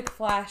quick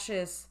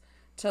flashes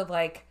to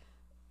like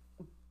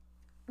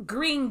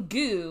green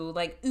goo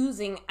like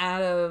oozing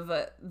out of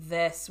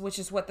this, which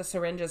is what the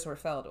syringes were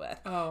filled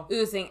with. Oh.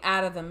 Oozing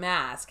out of the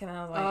mask. And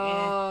I was like,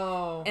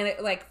 oh. And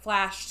it like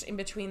flashed in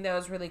between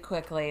those really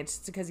quickly. It's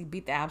just because he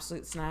beat the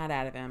absolute snot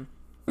out of him.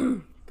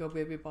 Go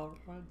baby Paul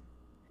Rudd.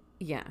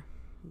 Yeah.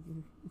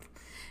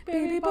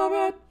 Baby Paul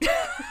Rudd.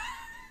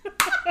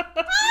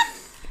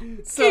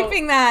 So,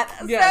 keeping that.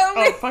 Yeah.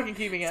 So, Fucking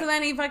keeping it. so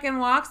then he fucking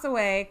walks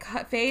away,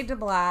 fade to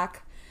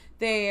black.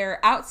 They're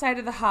outside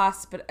of the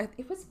hospital.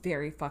 It was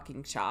very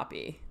fucking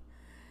choppy.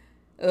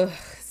 Ugh.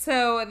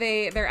 So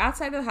they're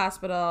outside of the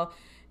hospital.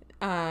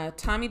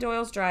 Tommy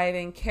Doyle's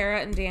driving. Kara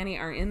and Danny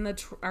are in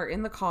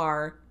the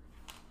car.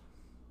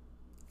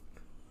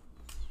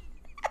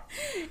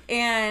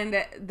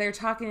 And they're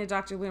talking to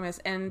Dr. Loomis,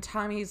 and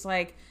Tommy's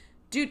like,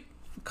 dude,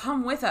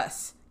 come with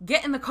us.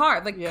 Get in the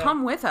car. Like,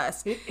 come with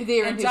us.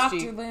 And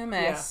Dr.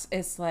 Loomis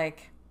is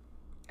like,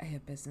 I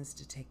have business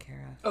to take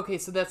care of. Okay,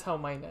 so that's how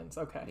mine ends.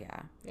 Okay.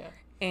 Yeah.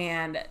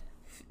 And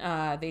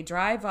they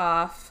drive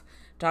off.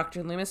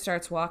 Dr. Loomis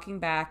starts walking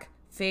back.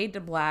 Fade to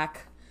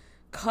black.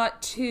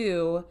 Cut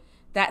to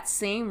that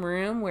same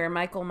room where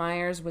Michael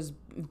Myers was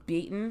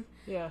beaten.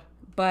 Yeah.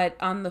 But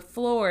on the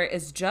floor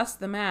is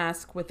just the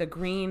mask with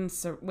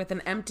with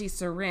an empty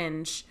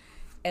syringe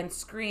and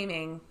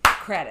screaming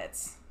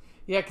credits.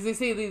 Yeah, because they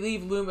say they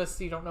leave Loomis,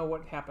 so you don't know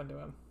what happened to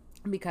him.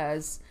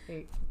 Because,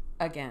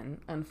 again,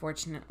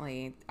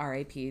 unfortunately,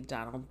 R.I.P.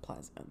 Donald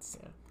Pleasance.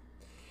 Yeah.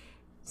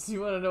 So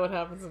you want to know what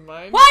happens in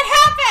mine? What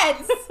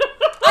happens?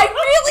 I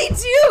really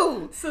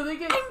do. So they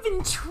get. I'm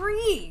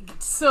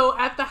intrigued. So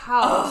at the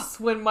house,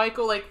 when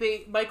Michael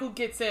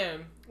gets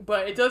in,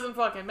 but it doesn't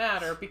fucking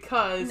matter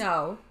because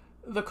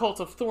the Cult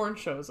of Thorn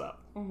shows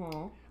up.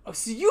 Mm-hmm. Oh,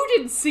 so you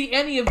didn't see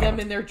any of them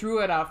in their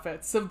druid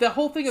outfits. So the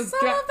whole thing of some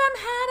of them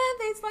had it.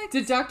 They like.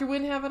 Did Dr.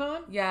 Wynn have it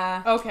on?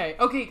 Yeah. Okay.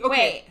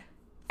 Wait.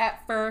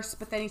 At first,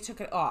 but then he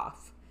took it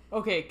off.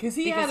 Okay, because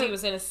he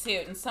was in a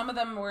suit, and some of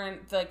them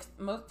weren't like.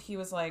 He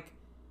was like,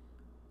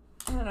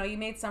 I don't know. You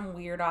made some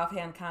weird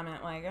offhand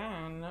comment like,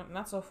 oh,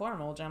 not so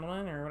formal,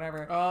 gentlemen, or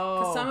whatever. Oh.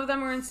 Because some of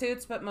them were in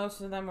suits, but most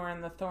of them were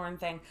in the Thorn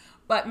thing.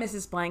 But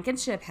Mrs.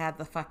 Blankenship had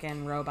the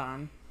fucking robe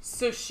on.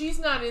 So she's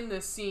not in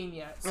this scene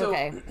yet. So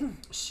okay.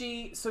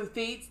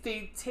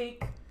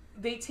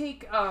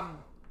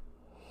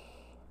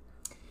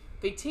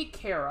 They take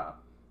Kara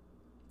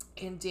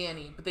and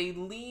Danny, but they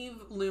leave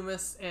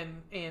Loomis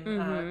and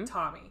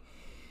Tommy.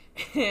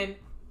 And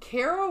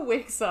Kara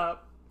wakes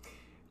up,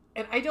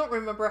 and I don't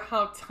remember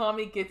how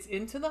Tommy gets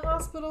into the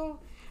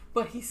hospital,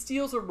 but he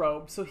steals a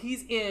robe, so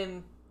he's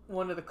in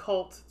one of the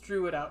cult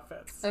druid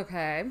outfits.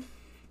 Okay.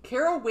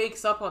 Kara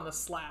wakes up on the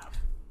slab.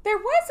 There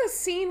was a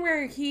scene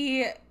where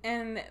he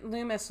and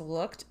Loomis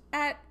looked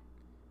at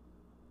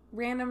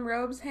random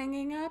robes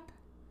hanging up.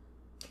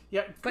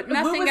 Yeah, but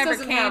nothing Loomis ever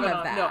doesn't came have it of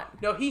on.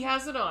 that. No, he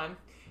has it on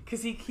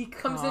because he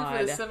comes in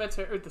for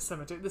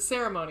the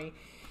ceremony,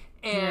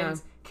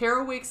 and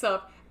Kara wakes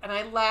up, and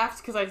I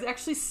laughed because I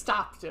actually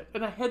stopped it,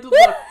 and I had to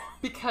look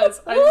because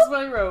this is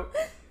what I wrote.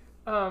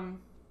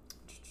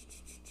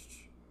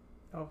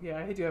 Oh yeah,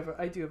 I do have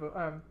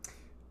a.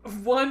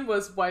 One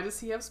was, why does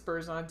he have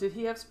spurs on? Did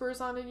he have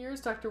spurs on in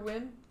yours, Dr.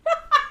 Wynn?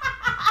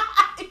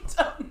 I don't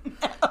know.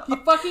 He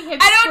fucking had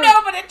I don't know,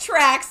 but it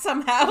tracks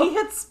somehow. He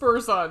had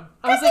spurs on.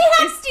 Because he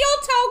had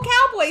steel-toe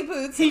cowboy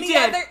boots. He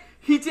did.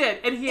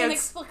 And he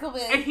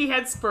inexplicably. And he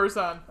had spurs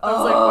on. I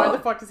was like, why the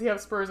fuck does he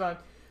have spurs on?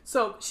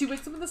 So she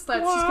wakes up in the slab.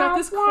 She's got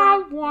this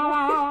crown.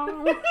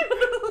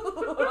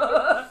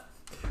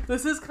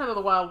 This is kind of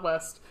the Wild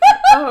West.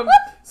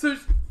 So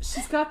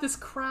she's got this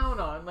crown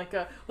on,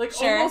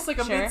 almost like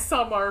a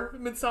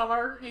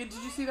midsummer. Did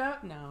you see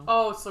that? No.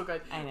 Oh, it's so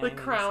good. I know. Like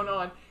crown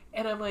on,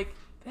 and I'm like,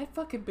 that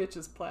fucking bitch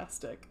is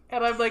plastic.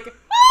 And I'm like,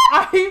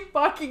 I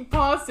fucking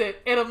paused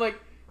it, and I'm like,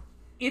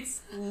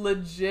 it's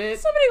legit.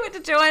 Somebody went to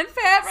Joann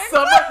Fabrics.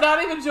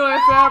 Not even Joann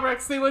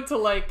Fabrics. They went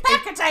to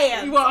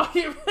Pakistan. Well,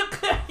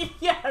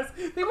 yes,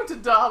 they went to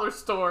Dollar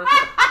Store.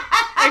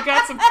 I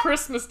got some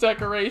Christmas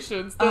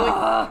decorations. They're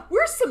like,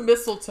 where's some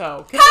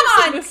mistletoe? Come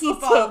on,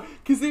 people.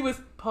 Because it was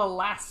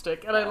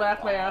plastic, and I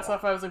laughed my ass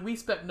off. I was like, we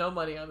spent no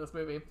money on this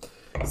movie.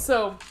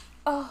 So,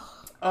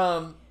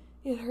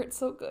 it hurt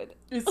so good.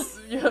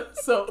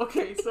 So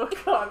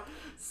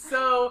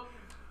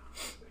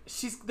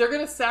they're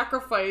gonna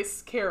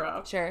sacrifice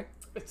Kara. Sure.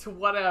 To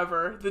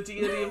whatever, the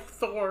deity of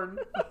Thorn.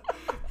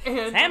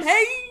 And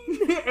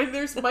Samhain! And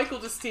there's Michael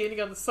just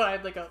standing on the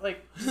side just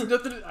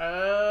nothing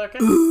okay.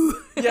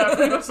 Yeah,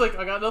 pretty much like,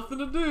 I got nothing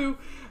to do.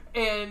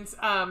 And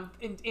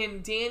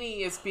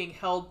Danny is being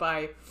held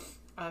by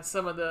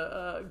some of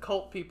the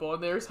cult people,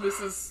 and there's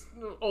Mrs.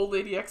 Old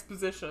Lady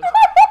Exposition.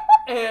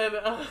 And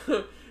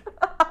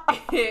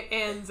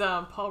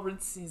Paul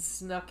Rincy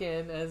snuck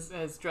in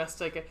as dressed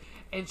like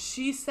and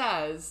she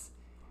says,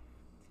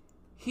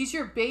 he's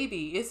your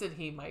baby, isn't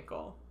he,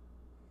 Michael?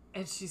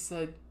 And she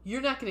said,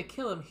 you're not going to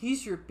kill him.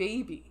 He's your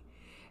baby.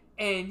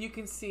 And you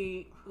can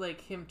see,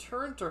 him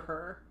turn to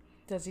her.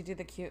 Does he do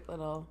the cute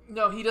little...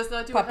 No, he does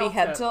not do puppy a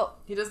head tilt.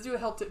 He doesn't do a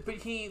head tilt, but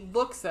he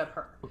looks at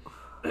her.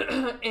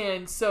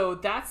 And so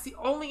that's the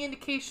only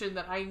indication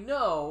that I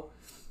know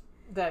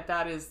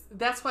that is...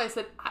 That's why I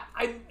said,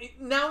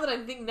 now that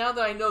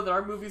I know that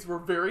our movies were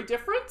very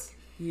different...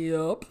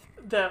 Yep.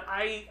 That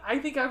I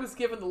think I was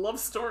given the love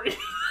story.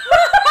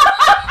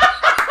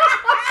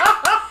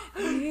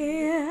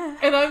 Yeah.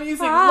 And I'm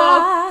using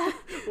love.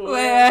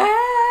 Wherever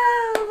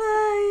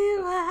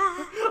you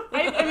are.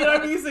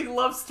 I'm using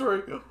love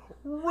story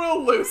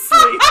real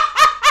loosely.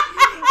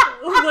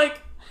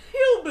 Like,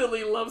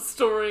 hillbilly love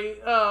story.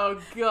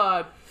 Oh,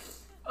 God.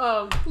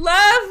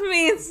 Love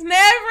means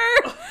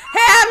never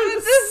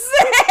having to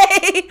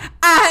say,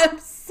 I'm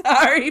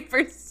sorry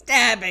for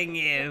stabbing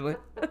you.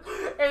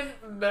 And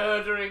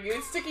murdering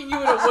you. Sticking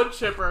you in a wood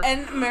chipper.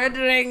 And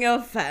murdering your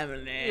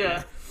family.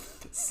 Yeah.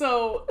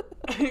 So,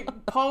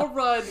 Paul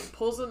Rudd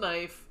pulls a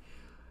knife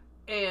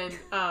and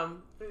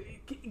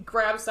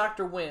grabs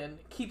Dr. Wynn,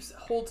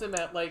 holds him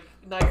at, like,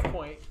 knife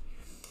point.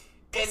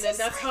 And then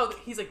that's how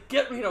he's like,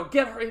 get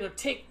her,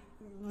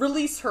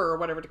 release her or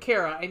whatever to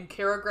Kara. And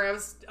Kara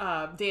grabs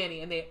Danny,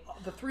 and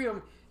the three of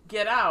them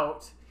get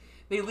out.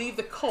 They leave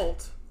the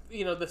cult,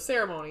 the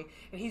ceremony,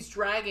 and he's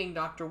dragging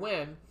Dr.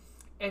 Wynn,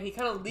 and he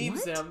kind of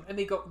leaves them, and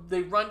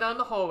they run down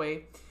the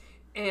hallway,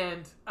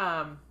 and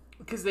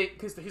because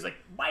he's like,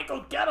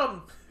 Michael, get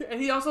him, and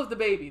he also has the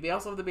baby. They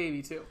also have the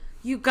baby too.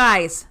 You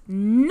guys,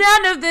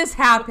 none of this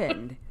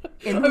happened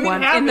in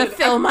the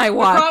film I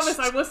watched. I promise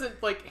I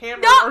wasn't like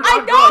hammered. No,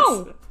 I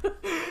know.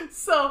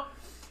 So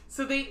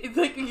they,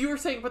 like you were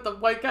saying, but the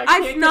white guy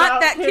I've can't not get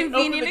out, that can't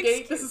convenient open the gate.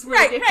 excuse. This is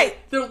where Right.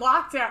 They're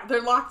locked out.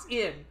 They're locked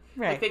in.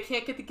 Right. Like they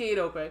can't get the gate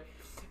open.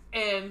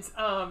 And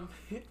all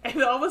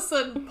of a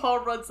sudden Paul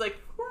Rudd's like,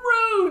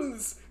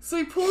 runes! So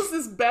he pulls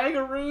this bag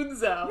of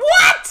runes out.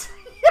 What?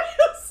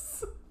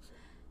 Yes!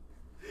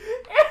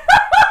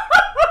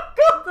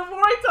 The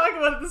more I talk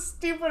about it, the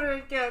stupider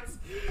it gets.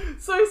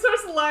 So he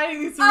starts lining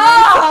these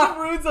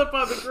runes up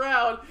on the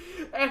ground,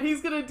 and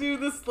he's gonna do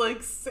this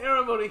like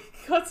ceremony. He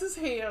cuts his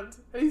hand,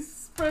 and he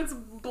spreads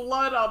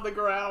blood on the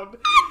ground.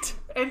 What?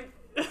 And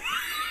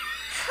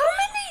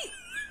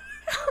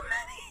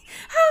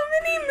how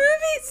many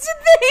movies did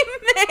they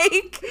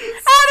make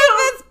out of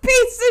this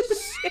piece of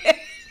shit?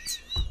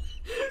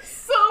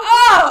 So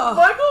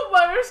Michael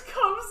Myers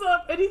comes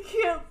up and he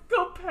can't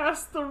go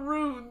past the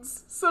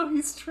runes, so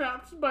he's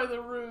trapped by the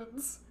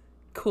runes.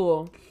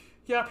 Cool.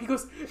 Yeah, he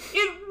goes,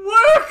 it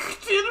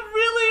worked! It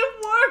really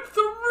worked!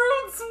 The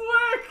runes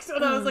worked!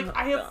 And I was like,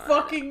 I have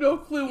fucking no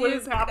clue what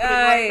is happening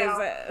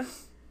right now.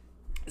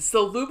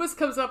 So Loomis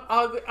comes up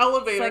out of the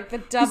elevator. It's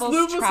like the devil's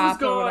Loomis trap was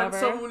gone, or whatever.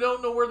 so we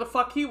don't know where the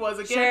fuck he was.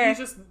 Again, Sure. he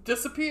just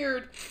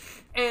disappeared.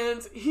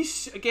 And he,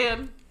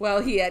 again...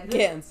 Well, he had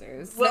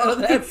cancer, so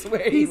that's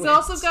where he He's went.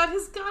 also got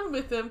his gun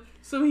with him,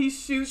 so he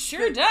shoots...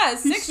 Sure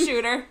does.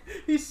 Six-shooter.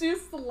 He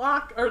shoots the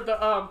lock, or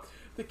the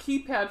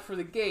keypad for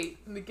the gate,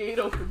 and the gate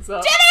opens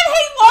up. Didn't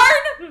he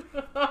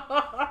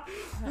learn?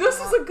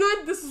 This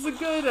is a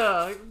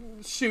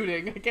good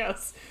shooting, I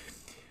guess.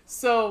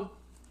 So...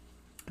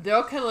 They're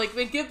all kind of like,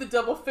 they give the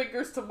double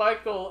fingers to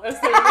Michael as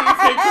they're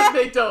leaving,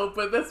 they don't,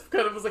 but that's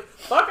kind of was like,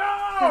 fuck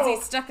off! Because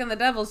he's stuck in the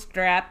devil's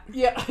trap.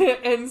 Yeah,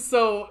 and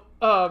so,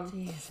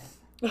 Jesus.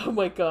 oh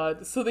my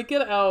god. So they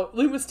get out,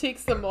 Loomis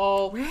takes them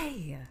all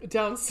Ray.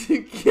 down,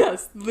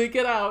 yes, they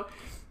get out.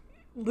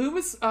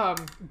 Loomis,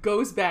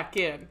 goes back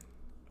in.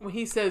 When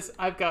he says,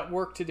 I've got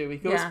work to do, he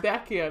goes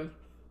back in.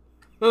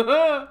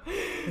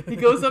 He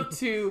goes up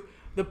to...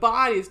 The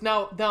bodies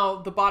now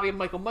the body of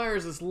Michael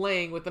Myers is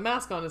laying with the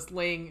mask on, is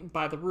laying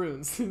by the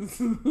runes.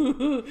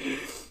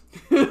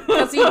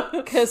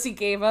 Because he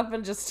gave up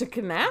and just took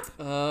a nap?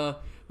 The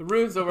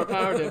runes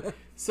overpowered him.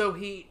 So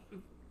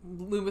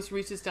Loomis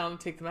reaches down to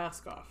take the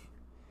mask off.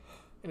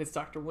 And it's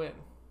Dr. Wynn.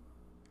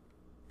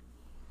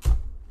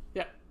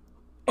 Yeah.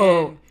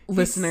 Oh,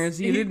 listeners,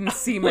 you didn't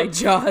see my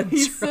jaw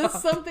He drop. says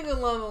something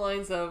along the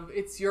lines of,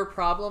 it's your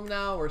problem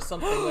now, or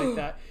something like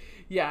that.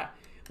 Yeah.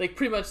 Like,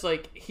 pretty much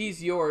like,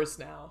 he's yours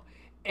now.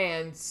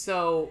 And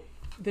so...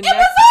 It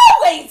was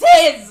always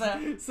his!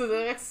 So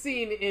the next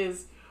scene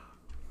is...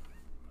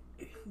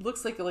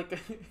 Looks like a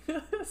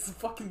it's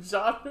fucking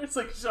Jean... It's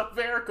like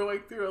Javert going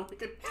through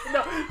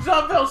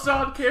Jean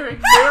Valjean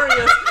carrying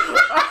Marius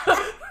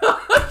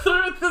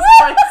through this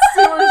like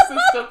sewer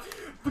system.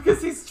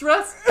 Because he's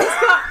dressed...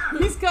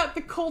 He's got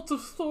the Cult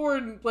of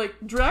Thorn, like,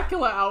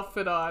 Dracula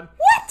outfit on.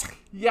 What?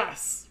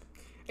 Yes.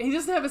 And he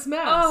doesn't have his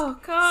mask. Oh,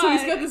 God. So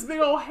he's got this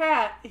big old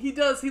hat. He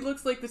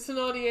looks like the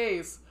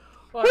Thénardiers.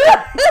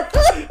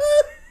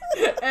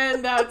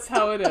 And that's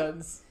how it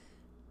ends.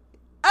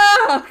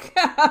 Oh,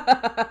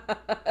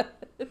 God.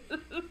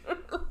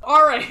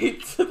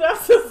 Alright. So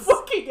that's the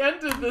fucking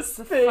end of this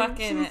thing.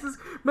 Fucking... Jesus.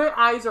 My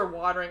eyes are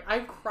watering.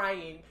 I'm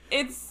crying.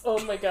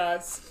 Oh my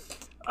god.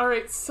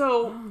 Alright,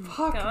 so...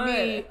 fuck God.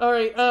 me.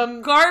 Alright,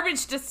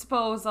 Garbage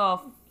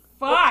disposal.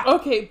 Fuck.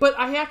 Okay, but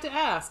I have to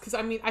ask, because,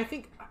 I mean, I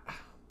think...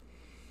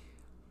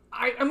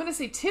 I'm going to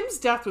say Tim's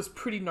death was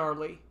pretty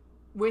gnarly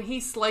when he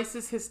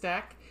slices his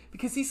neck,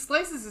 because he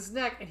slices his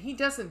neck and he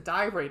doesn't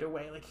die right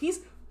away. Like, he's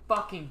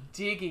fucking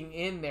digging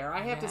in there.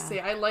 I have to say,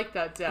 I like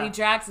that death. He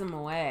drags him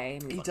away.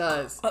 He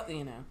does.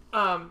 You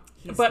know.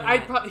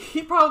 But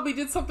he probably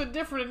did something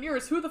different in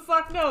yours. Who the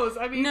fuck knows?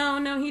 I mean...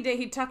 No, he did.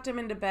 He tucked him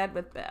into bed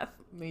with Beth.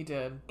 He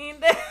did.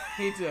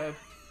 He did.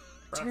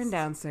 Turn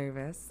down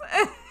service.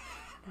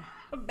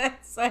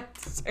 Bedside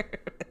service.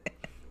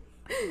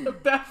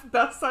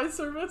 Bedside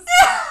service?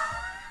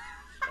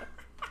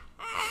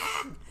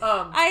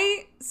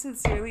 I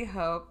sincerely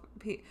hope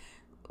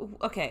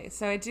okay,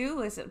 so I do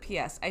listen.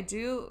 P.S. I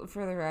do,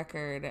 for the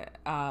record,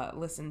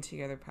 listen to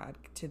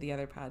the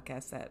other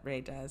podcast that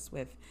Ray does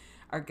with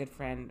our good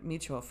friend,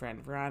 mutual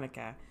friend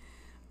Veronica.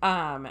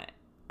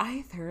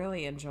 I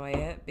thoroughly enjoy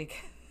it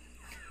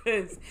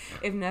because,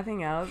 if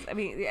nothing else, I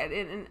mean,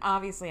 and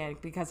obviously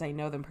because I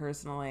know them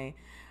personally,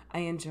 I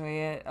enjoy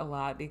it a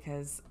lot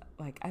because,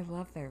 like, I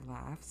love their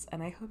laughs,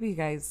 and I hope you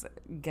guys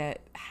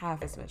get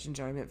half as much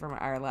enjoyment from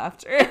our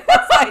laughter as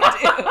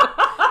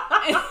I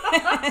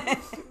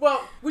do.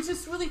 Well, which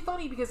is really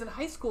funny because in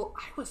high school,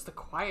 I was the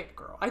quiet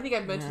girl. I think I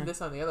mentioned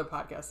this on the other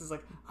podcast. Is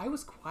like, I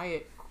was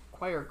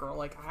choir girl.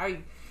 Like,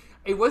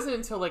 it wasn't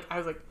until, like, I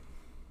was like,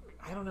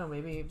 I don't know,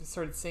 maybe I just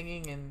started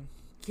singing and...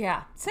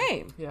 Yeah,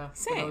 same. Yeah.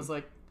 Same. And I was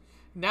like,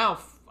 now,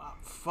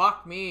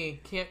 fuck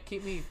me. Can't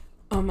keep me...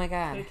 Oh my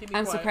God.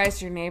 I'm quiet.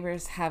 surprised your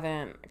neighbors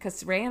haven't,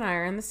 because Ray and I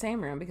are in the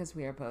same room because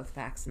we are both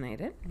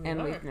vaccinated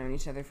and we've known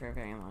each other for a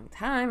very long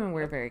time and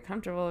we're very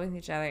comfortable with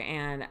each other.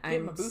 And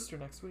I'm a booster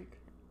next week.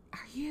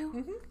 Are you?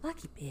 Mm-hmm.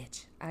 Lucky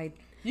bitch.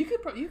 You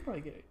could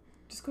probably get it.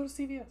 Just go to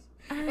CVS.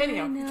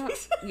 Anyhow. Know.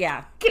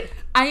 Yeah.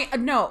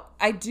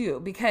 I do,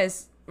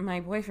 because my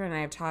boyfriend and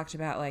I have talked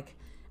about, like,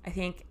 I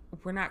think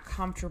we're not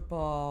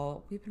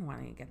comfortable. We've been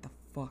wanting to get the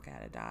fuck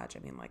out of Dodge. I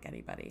mean, like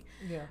anybody.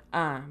 Yeah.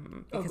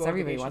 Because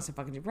everybody wants to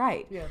fucking do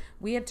right. Yeah.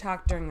 We had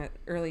talked during the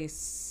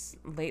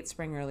late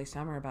spring, early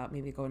summer about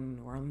maybe going to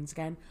New Orleans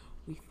again.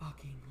 We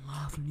fucking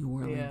love New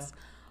Orleans. Yeah.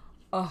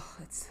 Oh,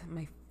 it's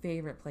my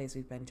favorite place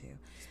we've been to.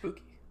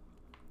 Spooky.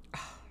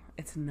 Oh,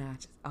 it's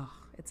not just,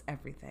 it's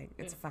everything.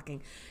 It's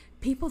fucking,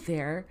 people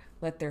there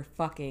let their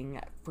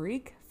fucking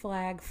freak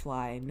flag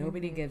fly.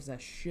 Nobody gives a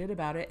shit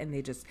about it, and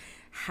they just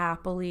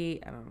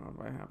happily, I don't know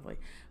about happily,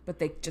 but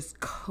they just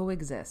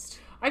coexist.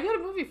 I got a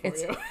movie for you.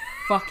 It's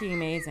fucking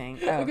amazing.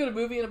 I got a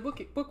movie and a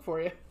book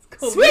for you. It's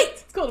called Sweet!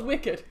 It's called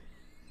Wicked.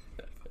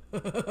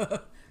 Okay.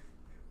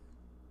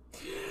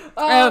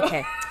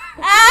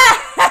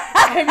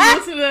 Have you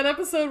listened to that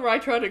episode where I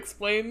try to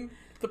explain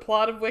the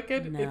plot of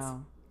Wicked?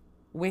 No.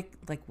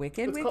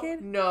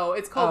 Wicked? No,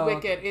 it's called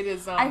Wicked. Okay. It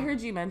is. I heard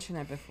you mention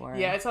it before.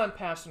 Yeah, it's on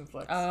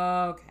Passionflix.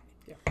 Okay.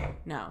 Yeah.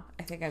 No,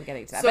 I think I'm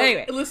getting to that. So, but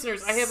anyway,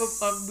 listeners, I have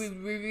we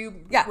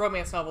review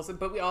romance novels,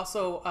 but we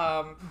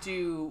also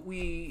do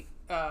a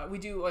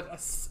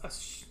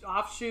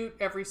offshoot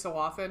every so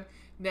often.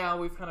 Now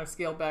we've kind of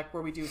scaled back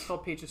where we do, it's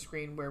called Page of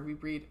Screen, where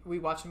we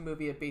watch a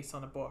movie based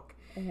on a book,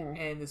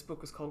 and this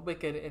book was called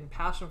Wicked. And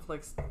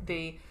Passionflix,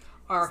 they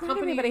are a company.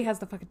 Not everybody has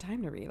the fucking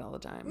time to read all the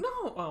time.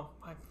 No,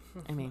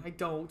 I mean I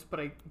don't,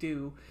 but I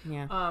do.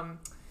 Yeah.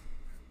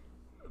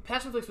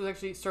 Passionflix was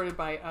actually started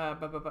by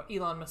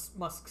Elon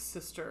Musk's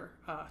sister,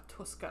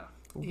 Tuska.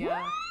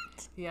 Yeah.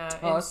 What? Yeah.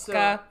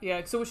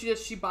 Tuska. So what she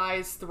does, she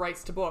buys the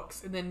rights to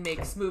books and then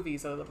makes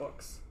movies out of the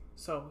books.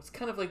 So it's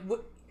kind of like,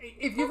 what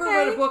if you ever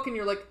read a book and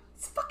you're like,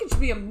 this fucking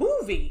should be a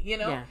movie, you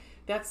know? Yeah.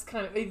 That's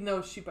kind of, even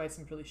though she buys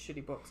some really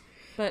shitty books.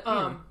 But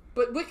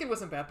but Wicked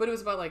wasn't bad. But it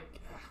was about, like,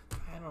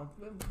 I don't know,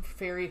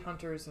 fairy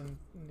hunters in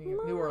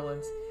New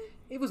Orleans.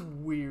 It was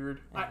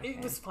weird. Okay.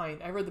 It was fine.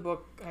 I read the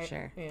book.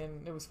 Sure.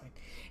 And it was fine.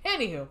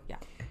 Anywho. Yeah.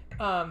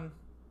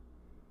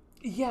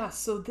 Yeah,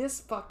 so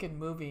this fucking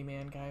movie,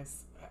 man,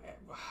 guys.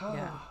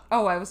 Yeah.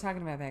 Oh, I was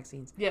talking about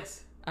vaccines.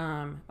 Yes.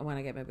 I want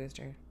to get my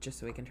booster just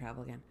so we can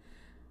travel again.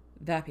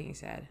 That being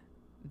said,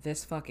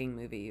 this fucking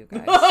movie, you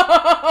guys.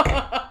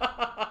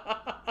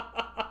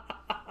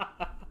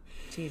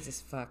 Jesus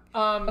fuck.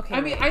 Okay.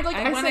 I mean,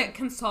 I want to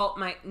consult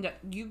my. No,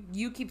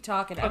 you keep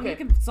talking. Okay. I'm gonna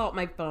consult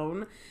my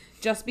phone,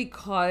 just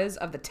because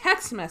of the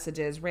text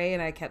messages Ray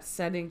and I kept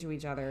sending to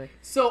each other.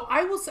 So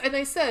I will, and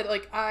I said,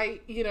 like, I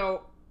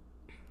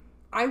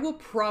will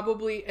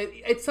probably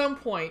at some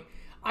point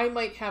I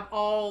might have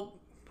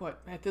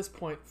at this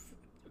point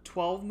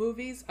 12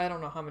 movies. I don't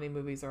know how many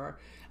movies there are.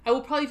 I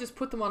will probably just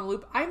put them on a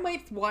loop. I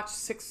might watch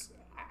 6.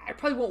 I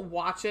probably won't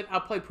watch it. I'll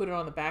probably put it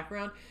on the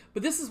background.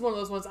 But this is one of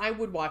those ones I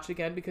would watch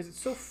again because it's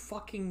so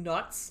fucking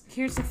nuts.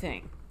 Here's the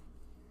thing.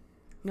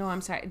 No,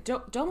 I'm sorry.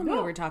 Don't let me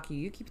overtalk you.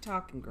 You keep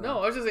talking, girl.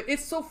 No, I was just saying,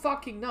 it's so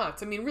fucking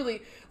nuts. I mean,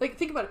 really, like,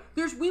 think about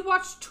it. We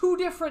watched 2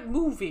 different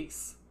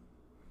movies.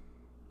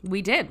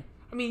 We did.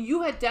 I mean,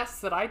 you had deaths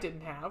that I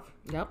didn't have.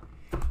 Yep.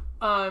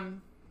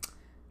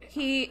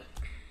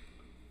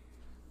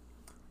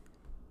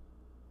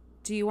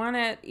 Do you want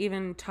to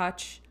even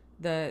touch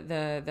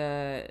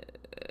the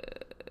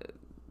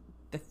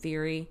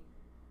theory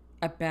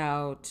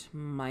about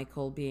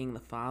Michael being the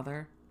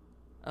father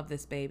of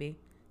this baby?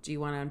 Do you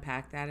want to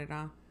unpack that at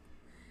all?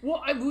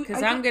 Well,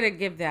 because I'm going to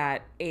give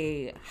that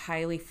a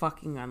highly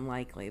fucking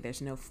unlikely.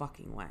 There's no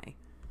fucking way.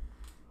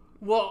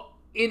 Well,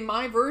 in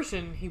my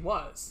version, he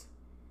was.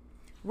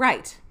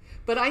 Right.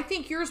 But I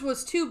think yours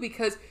was too,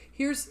 because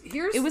here's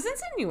it was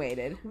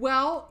insinuated.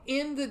 Well,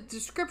 in the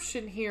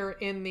description here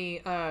in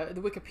the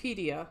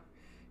Wikipedia,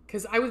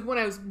 because when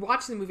I was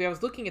watching the movie, I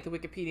was looking at the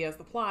Wikipedia as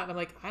the plot, and I'm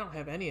like, I don't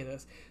have any of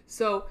this.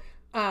 So,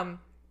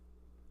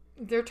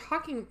 they're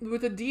talking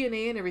with the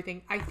DNA and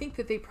everything. I think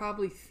that they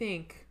probably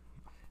think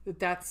that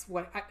that's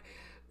what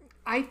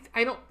I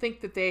don't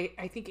think that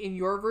I think in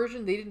your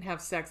version they didn't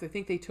have sex. I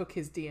think they took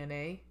his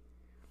DNA.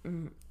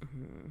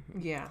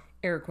 Yeah.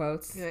 Air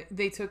quotes. Yeah,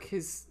 they took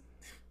his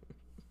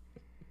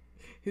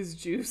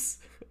juice,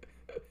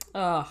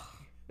 Ugh.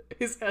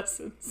 his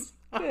essence,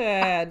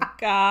 Good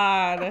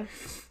God.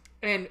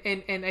 and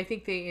I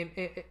think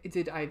they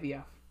did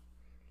IVF.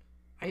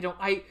 I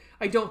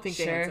don't think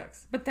they had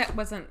sex, But that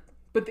wasn't.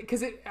 but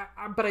because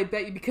but I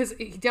bet you, because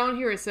down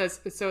here it says,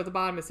 so at the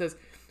bottom it says,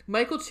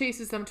 Michael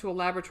chases them to a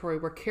laboratory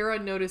where Kara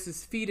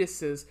notices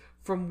fetuses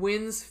from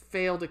Wynn's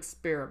failed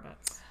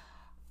experiments.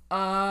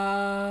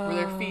 Were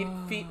there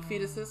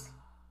fetuses?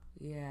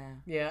 Yeah.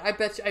 Yeah, I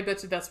bet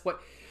you that's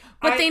what.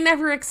 But they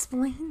never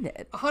explained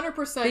it.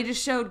 100%. They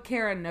just showed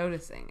Kara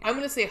noticing it. I'm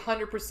going to say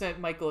 100%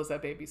 Michael is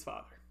that baby's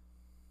father.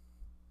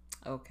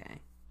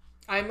 Okay.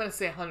 I'm going to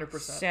say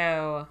 100%.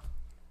 So,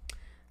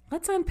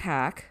 let's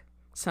unpack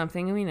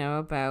something we know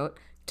about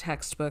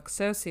textbook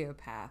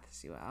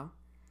sociopaths, you all.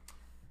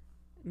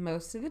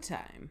 Most of the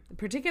time.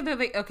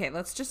 Particularly, okay,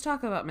 let's just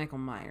talk about Michael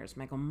Myers.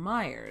 Michael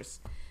Myers,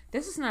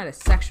 this is not a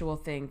sexual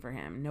thing for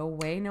him. No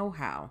way, no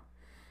how.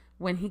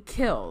 When he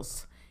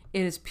kills,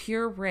 it is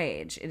pure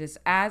rage. It is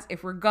as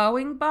if we're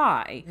going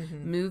by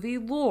movie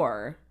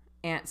lore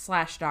and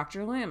 /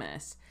 Dr.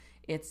 Loomis.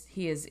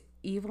 He is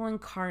evil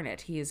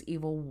incarnate. He is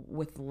evil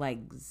with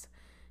legs,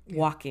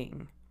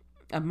 walking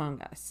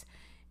among us,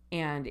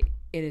 and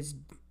it is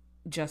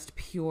just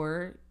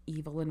pure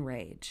evil and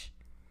rage.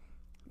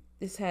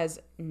 This has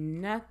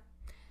not.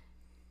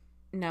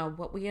 Now,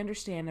 what we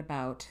understand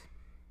about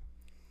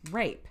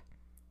rape.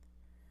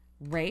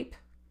 Rape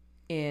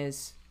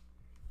is.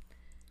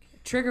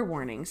 Trigger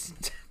warnings.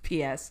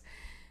 P.S.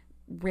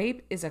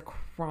 Rape is a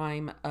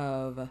crime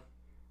of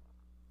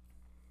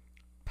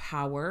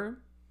power.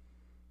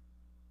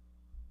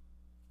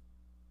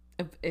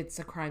 It's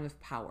a crime of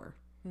power.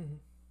 Mm-hmm.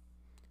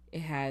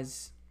 It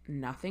has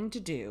nothing to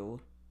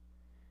do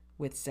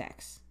with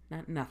sex.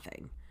 Not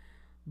nothing.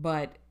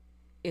 But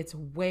it's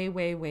way,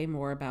 way, way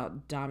more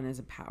about dominance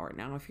and power.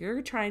 Now, if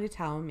you're trying to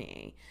tell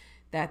me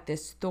that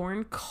this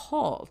Thorn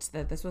cult,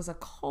 that this was a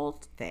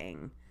cult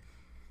thing,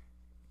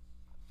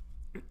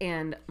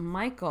 and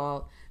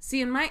Michael,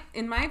 see, in my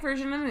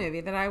version of the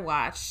movie that I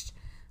watched,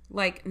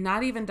 like,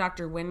 not even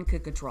Dr. Wynn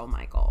could control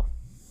Michael.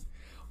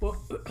 Well,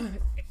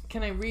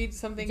 can I read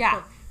something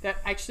that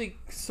actually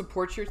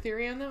supports your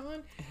theory on that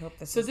one? I hope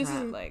this is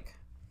like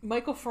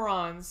Michael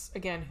Ferrans,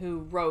 again, who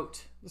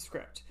wrote the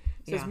script.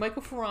 Says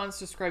Michael Ferrans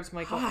describes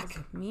Michael.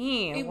 Fuck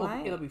me.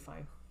 It'll be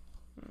fine.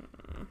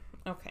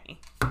 Okay.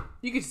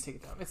 You can just take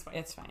it down. It's fine.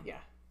 It's fine.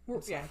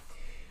 Yeah.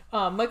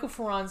 Michael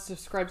Ferrans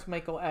describes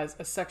Michael as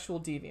a sexual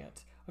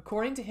deviant.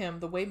 According to him,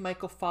 the way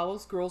Michael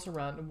follows girls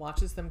around and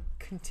watches them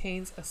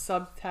contains a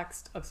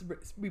subtext of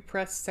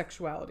repressed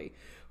sexuality.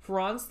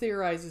 Ferrans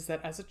theorizes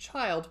that as a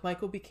child,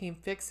 Michael became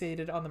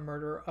fixated on the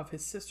murder of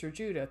his sister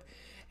Judith,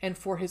 and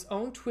for his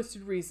own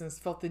twisted reasons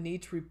felt the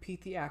need to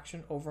repeat the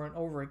action over and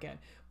over again,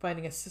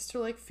 finding a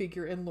sister-like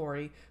figure in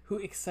Laurie who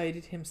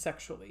excited him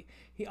sexually.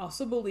 He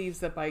also believes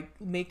that by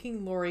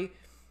making Laurie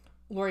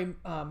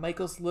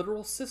Michael's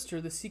literal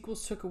sister, the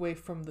sequels took away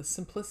from the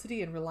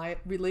simplicity and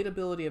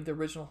relatability of the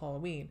original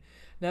Halloween.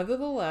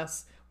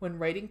 Nevertheless, when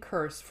writing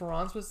Curse,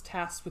 Ferrans was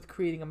tasked with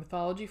creating a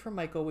mythology for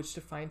Michael which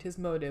defined his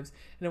motives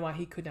and why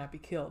he could not be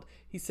killed.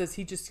 He says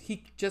he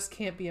just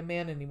can't be a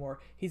man anymore.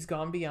 He's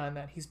gone beyond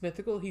that. He's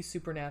mythical, he's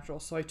supernatural.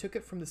 So I took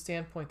it from the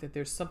standpoint that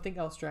there's something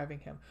else driving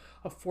him,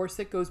 a force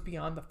that goes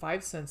beyond the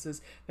five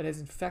senses that has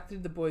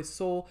infected the boy's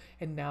soul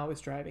and now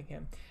is driving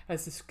him.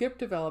 As the script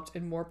developed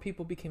and more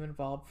people became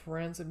involved,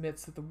 Ferrans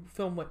admits that the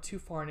film went too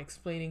far in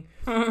explaining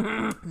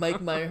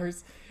Mike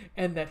Myers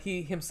and that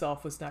he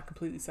himself was not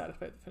completely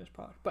satisfied with the finished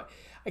product. But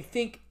I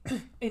think,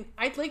 and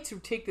I'd like to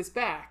take this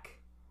back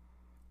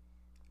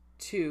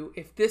to,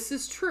 if this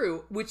is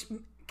true, which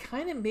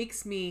kind of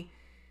makes me,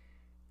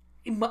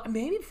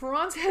 maybe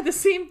Ferrans had the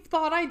same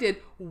thought I did.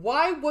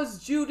 Why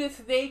was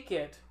Judith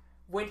naked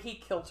when he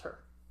killed her?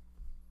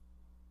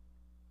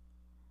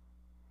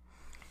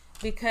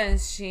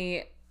 Because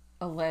she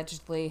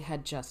allegedly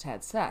had just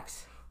had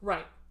sex.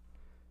 Right.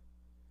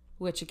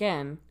 Which,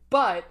 again,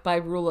 but by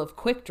rule of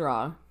quick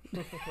draw.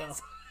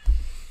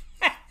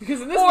 Because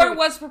in this movie,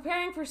 was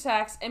preparing for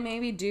sex and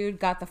maybe dude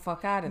got the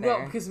fuck out of there.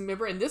 No, because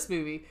remember in this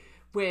movie,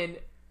 when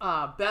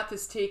Beth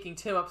is taking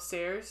Tim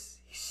upstairs,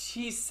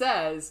 she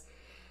says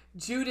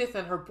Judith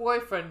and her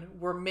boyfriend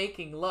were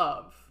making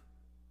love.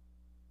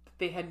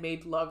 They had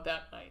made love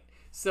that night.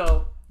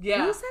 So,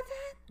 yeah. Who said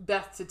that?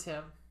 Beth to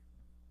Tim.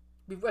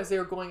 As they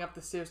were going up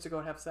the stairs to go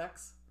and have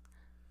sex.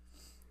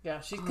 Yeah,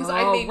 because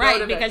I made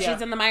note of it. Because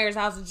she's in the Myers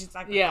house and she's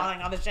like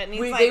calling all the shit. And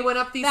he's they went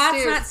up these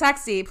stairs. That's not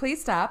sexy.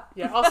 Please stop.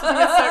 Yeah. Also,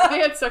 they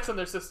had sex on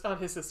on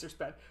his sister's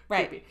bed.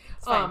 Right. Creepy.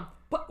 It's fine.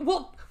 But okay.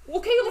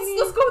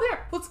 Let's go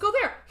there. Let's go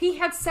there. He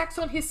had sex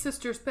on his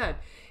sister's bed.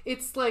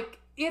 It's like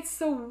it's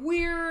a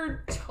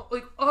weird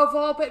of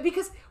all bed,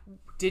 because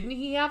didn't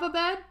he have a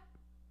bed?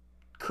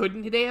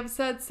 Couldn't they have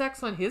said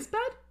sex on his bed?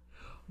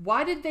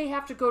 Why did they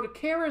have to go to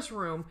Kara's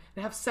room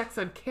and have sex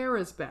on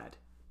Kara's bed?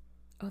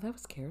 Oh, that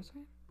was Kara's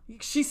room?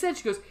 She said,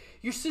 she goes,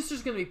 your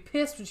sister's going to be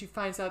pissed when she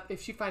finds out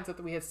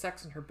that we had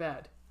sex in her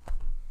bed.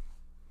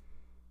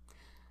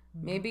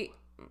 Maybe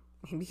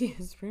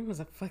his room was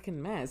a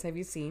fucking mess. Have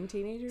you seen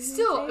Teenagers?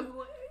 Still,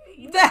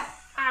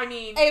 I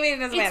mean, it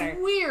doesn't matter.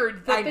 It's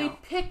weird that they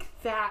pick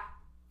that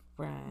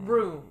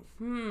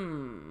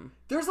room.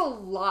 There's a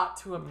lot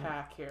to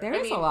unpack here.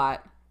 There's a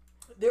lot.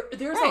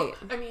 There's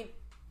I mean,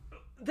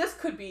 this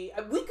could be.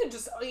 We could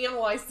just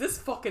analyze this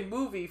fucking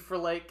movie for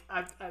like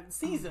a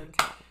season,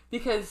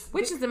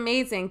 which is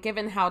amazing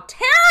given how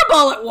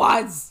terrible it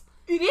was.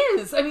 It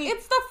is. I mean,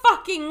 it's the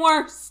fucking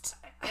worst.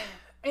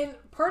 And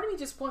part of me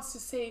just wants to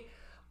say,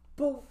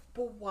 but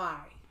why?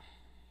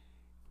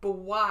 But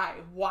why?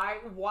 Why?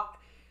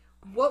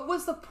 What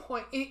was the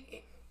point?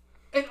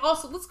 And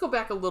also, let's go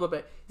back a little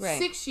bit. Right.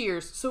 6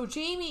 years. So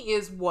Jamie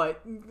is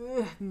what?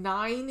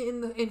 9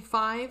 in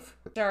 5?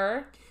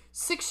 Sure.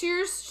 6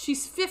 years?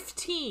 She's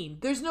 15.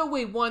 There's no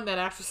way, one, that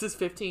actress is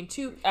 15.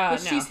 Two, no.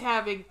 she's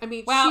having... I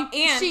mean,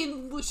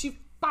 she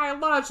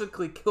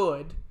biologically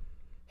could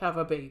have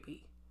a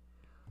baby.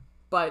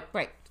 But...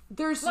 Right.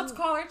 Let's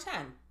call her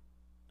 10.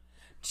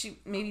 She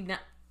maybe not...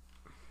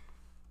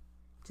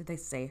 Did they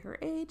say her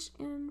age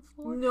in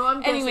Florida? No, I'm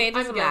guessing. Anyway, it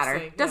doesn't matter.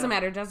 Guessing,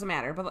 Doesn't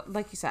matter. But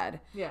like you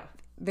said... Yeah.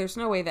 There's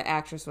no way the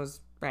actress was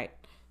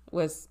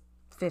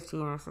 15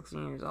 or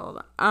 16 years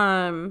old.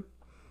 And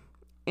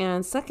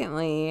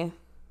secondly,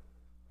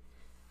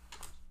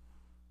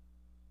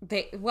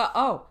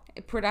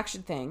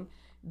 production thing.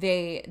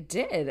 They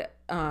did.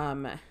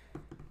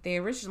 They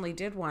originally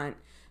did want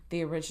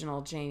the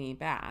original Jamie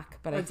back,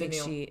 but I think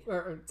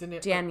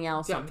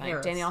Danielle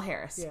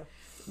Harris. Yeah.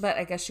 But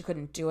I guess she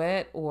couldn't do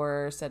it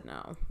or said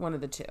no. One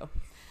of the two.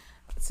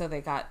 So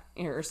they got,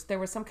 there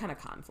was some kind of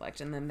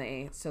conflict, and then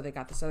they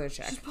got this other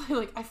chick. She's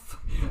probably like,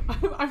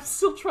 I'm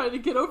still trying to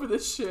get over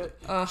this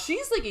shit.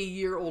 She's like a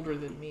year older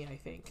than me, I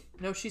think.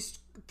 No, she's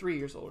 3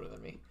 years older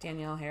than me.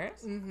 Danielle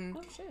Harris? Mm-hmm.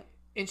 Oh, shit.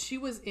 And she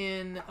was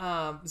in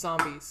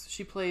Zombies.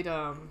 She played,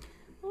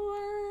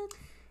 what?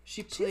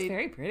 She's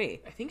very pretty.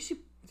 I think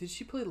did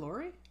she play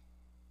Laurie?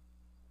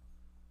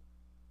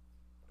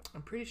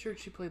 I'm pretty sure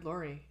she played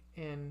Laurie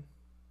in,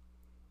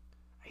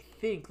 I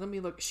think, let me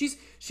look. She's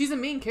a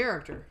main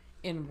character.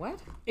 In what?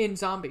 In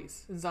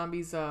Zombies.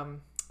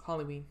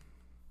 Halloween.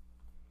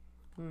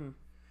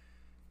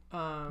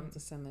 Have to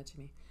send that to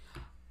me.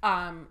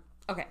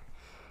 Okay.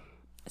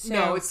 So,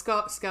 no, it's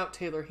Scout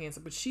Taylor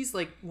Hansen, but she's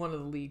like one of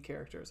the lead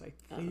characters, I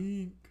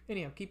think.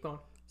 Anyhow, keep going.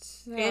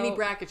 So, Annie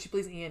Brackett, she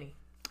plays Annie.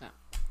 Oh.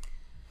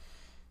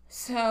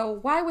 So,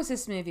 why was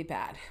this movie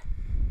bad?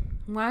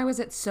 Why was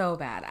it so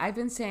bad? I've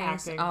been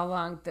saying all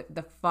along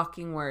the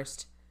fucking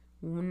worst.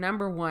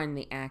 Number one,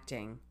 the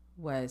acting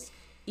was...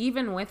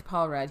 Even with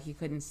Paul Rudd, he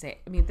couldn't say...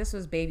 I mean, this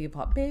was Baby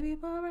Paul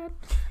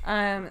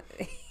Rudd.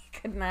 He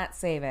could not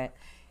save it.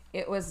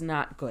 It was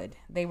not good.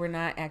 They were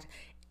not...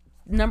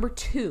 Number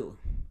two,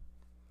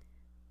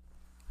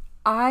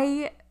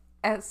 I,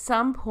 at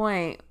some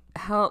point,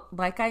 felt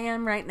like I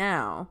am right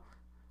now,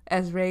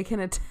 as Ray can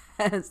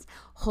attest,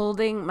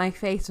 holding my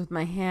face with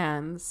my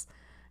hands,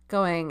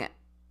 going,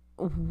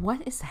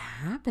 what is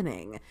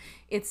happening?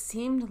 It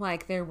seemed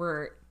like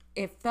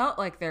it felt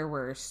like there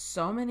were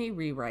so many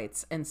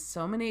rewrites and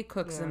so many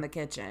cooks in the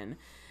kitchen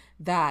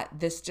that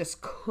this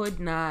just could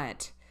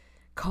not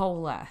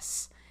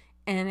coalesce.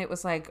 And it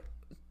was like,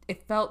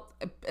 it felt,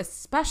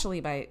 especially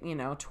by,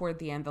 toward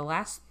the end, the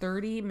last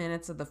 30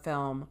 minutes of the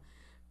film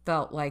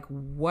felt like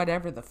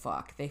whatever the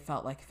fuck they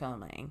felt like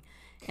filming.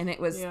 And it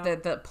was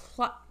the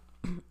plot,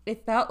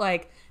 it felt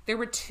like there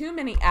were too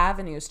many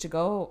avenues to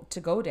go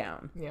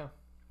down. Yeah.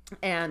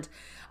 And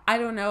I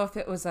don't know if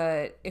it was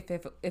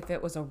if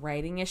it was a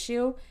writing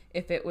issue,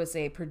 if it was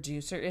a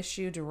producer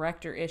issue,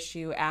 director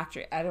issue,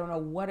 actor. I don't know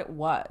what it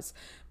was,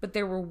 but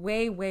there were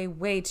way, way,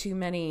 way too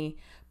many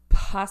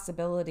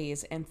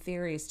possibilities and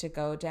theories to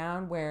go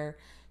down where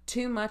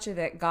too much of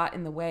it got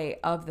in the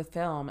way of the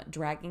film,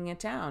 dragging it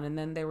down. And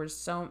then there were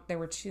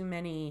too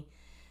many,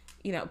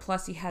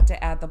 plus you had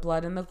to add the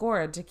blood and the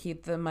gore to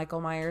keep the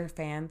Michael Myers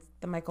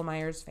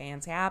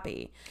fans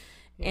happy.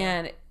 Yeah.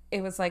 And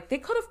it was like, they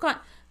could have gone,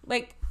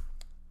 like,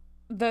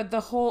 the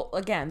whole,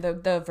 again,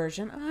 the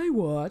version I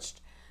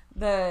watched,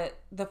 the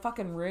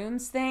fucking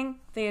runes thing,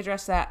 they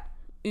addressed that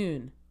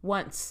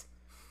one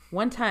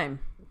time,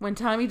 when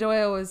Tommy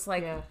Doyle was,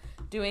 like,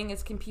 doing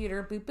his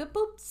computer boop, boop,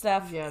 boop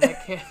stuff. Yeah,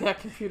 that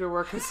computer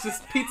work was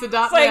just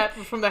pizza.net like,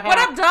 from the hat. What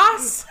up,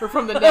 DOS? Or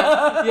from the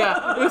net.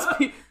 Yeah, it was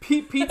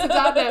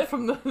pizza.net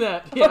from the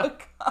net. Yeah. Oh,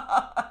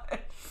 God.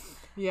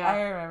 Yeah.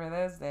 I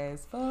remember those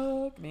days.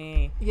 Fuck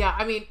me. Yeah,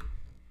 I mean...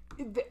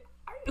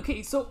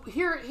 Okay, so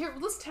here,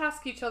 let's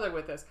task each other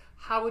with this.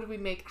 If we're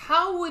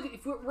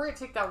going to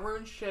take that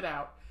rune shit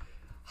out,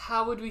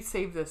 how would we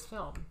save this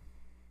film?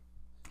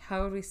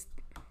 All right.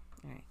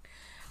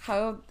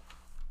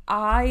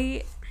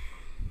 I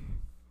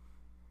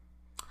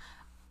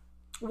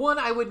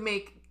would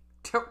make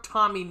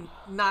Tommy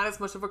not as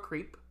much of a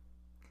creep.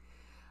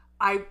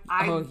 I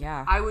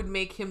would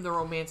make him the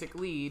romantic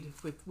lead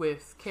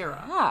with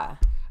Kara. Yeah.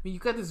 I mean,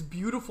 you've got this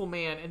beautiful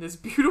man and this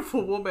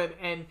beautiful woman,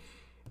 and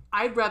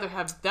I'd rather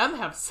have them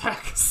have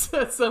sex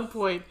at some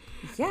point.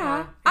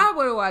 Yeah, I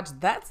would have watched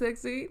that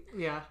sex scene.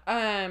 Yeah.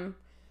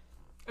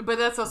 But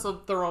that's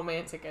also the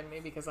romantic in me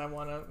because I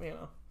want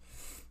to,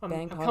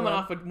 I'm coming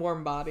off with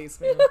Warm Bodies.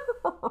 Man.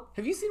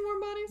 Have you seen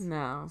Warm Bodies?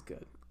 No. It's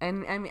good.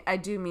 And I mean, I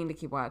do mean to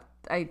keep watch.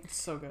 It's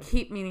so good.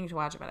 Keep meaning to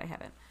watch it, but I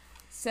haven't.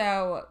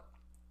 So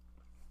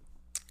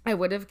I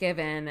would have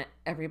given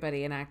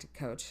everybody an acting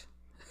coach.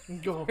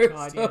 Oh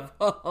God, yeah.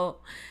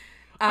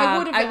 I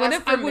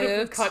would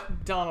have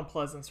cut Donald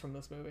Pleasance from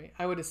this movie.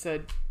 I would have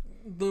said,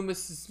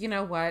 Loomis is... You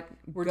know what?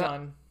 We're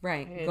done.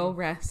 Right. And go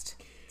rest.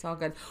 It's all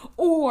good.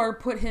 Or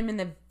put him in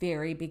the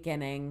very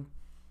beginning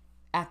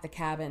at the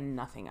cabin,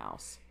 nothing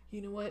else.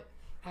 You know what?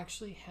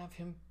 Actually have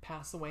him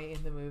pass away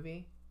in the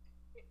movie,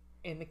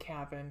 in the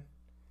cabin,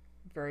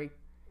 very,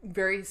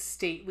 very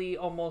stately,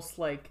 almost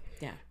like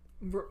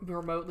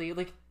remotely,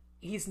 like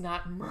he's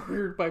not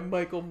murdered by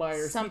Michael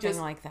Myers. Something he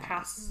just like that.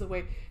 Passes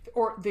away,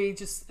 or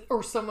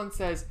someone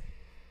says,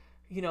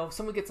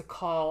 someone gets a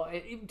call.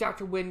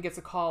 Dr. Wynn gets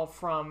a call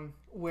from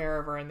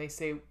wherever, and they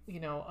say,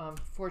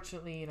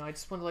 fortunately, I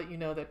just want to let you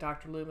know that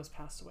Dr. Loomis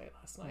passed away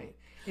last night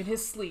in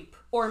his sleep.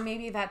 Or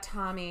maybe that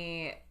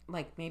Tommy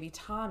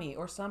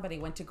or somebody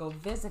went to go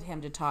visit him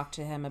to talk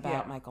to him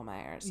about Michael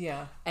Myers.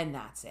 Yeah. And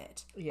that's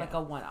it. Yeah. Like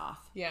a one-off.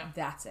 Yeah.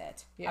 That's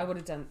it. Yeah. I would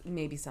have done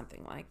maybe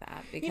something like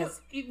that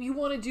because... you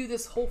want to do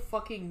this whole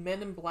fucking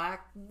Men in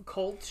Black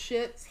cult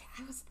shit? See,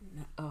 I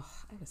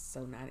was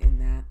so not in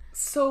that.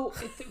 So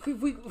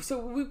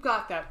we've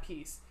got that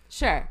piece.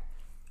 Sure.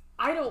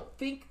 I don't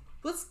think...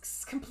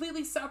 Let's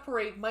completely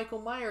separate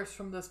Michael Myers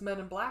from this Men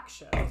in Black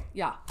shit.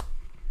 Yeah.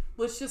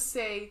 Let's just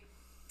say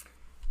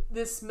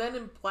this Men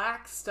in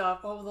Black stuff,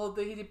 although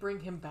they did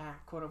bring him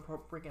back, quote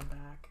unquote, bring him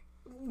back.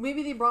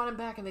 Maybe they brought him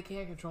back and they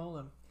can't control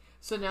him.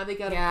 So now they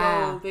gotta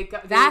go.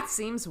 That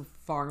seems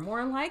far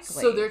more likely.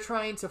 So they're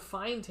trying to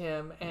find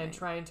him and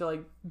trying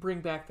to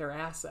bring back their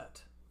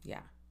asset.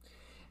 Yeah.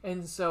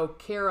 And so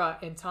Kara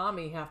and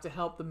Tommy have to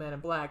help the Men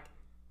in Black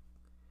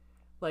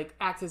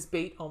act as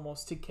bait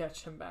almost to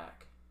catch him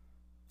back.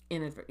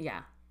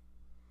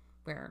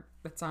 Where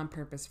it's on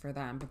purpose for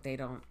them,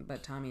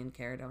 but Tommy and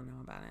Kara don't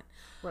know about it.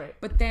 Right.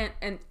 But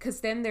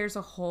because then there's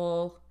a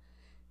whole,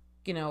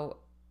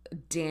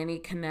 Danny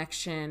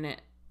connection,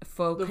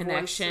 faux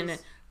connection.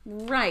 Voices.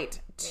 Right.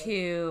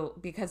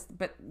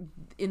 But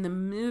in the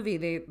movie,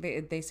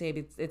 they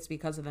say it's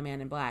because of the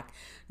Man in Black,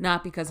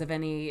 not because of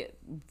any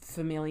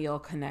familial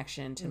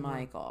connection to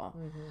Michael.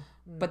 Mm-hmm.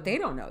 Mm-hmm. But they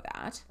don't know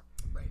that.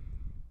 Right.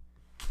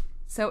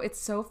 So it's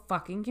so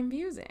fucking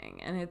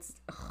confusing. And it's...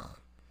 Ugh.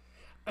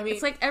 I mean,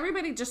 it's like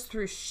everybody just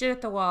threw shit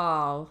at the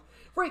wall,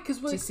 right? Because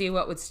to see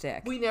what would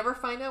stick. We never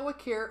find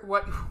out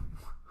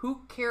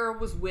who Kara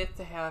was with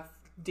to have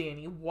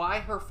Danny. Why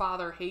her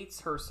father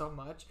hates her so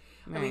much.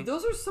 Right. I mean,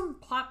 those are some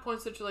plot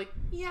points that you're like,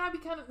 yeah, we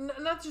kind of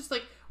not just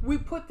like we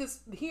put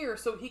this here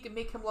so he can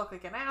make him look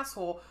like an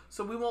asshole,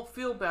 so we won't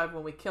feel bad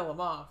when we kill him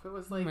off. It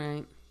was like,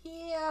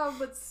 yeah,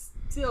 but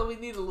still, we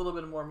need a little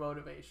bit more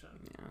motivation.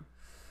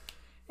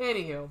 Yeah.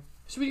 Anywho.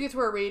 Should we get to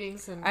our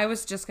ratings? And I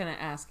was just going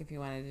to ask if you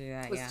wanted to do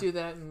that. Let's do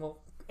that and we'll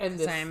end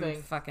this thing.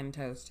 I'm fucking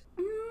toast.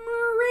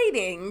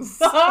 Ratings.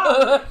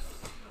 All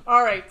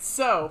right.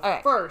 So,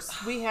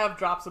 first, we have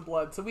Drops of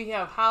Blood. So, we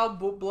have how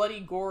bloody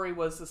gory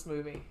was this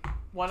movie?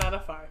 1 out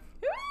of 5.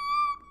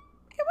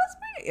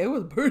 It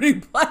was pretty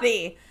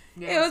bloody.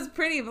 Yeah. It was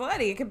pretty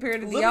bloody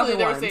compared to the other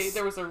ones.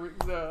 There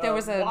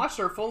was a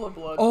washer full of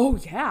blood. Oh,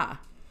 yeah.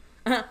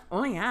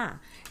 Oh yeah,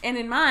 and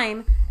in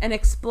mine, an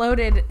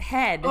exploded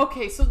head.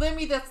 Okay, so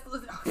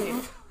okay.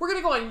 We're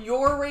gonna go on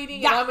your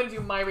rating, and I'm gonna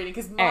do my rating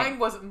because mine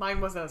wasn't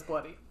as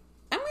bloody.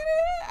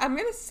 I'm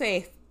gonna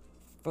say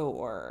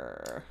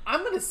 4.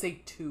 I'm gonna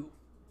say 2.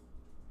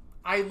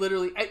 I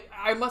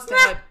must have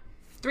had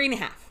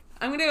 3.5.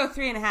 I'm gonna go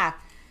 3.5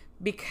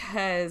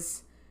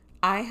 because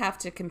I have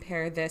to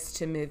compare this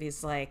to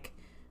movies like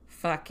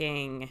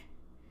fucking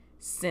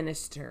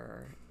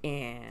Sinister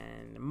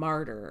and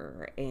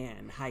Martyr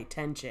and High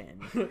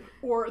Tension.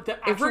 Or the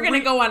actual... If we're going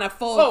to go on a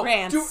full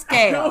grand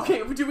scale.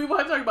 Okay, do we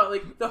want to talk about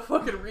the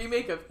fucking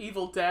remake of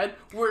Evil Dead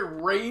where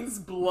it rains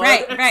blood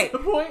at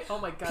some point? Oh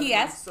my god,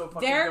 P.S. So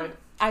fucking good.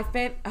 I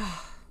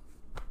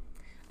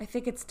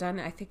think it's done.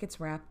 I think it's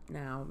wrapped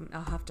now.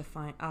 I'll have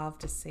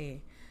to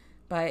see.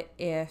 But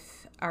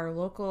if our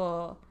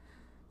local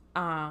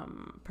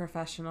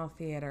professional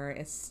theater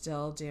is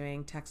still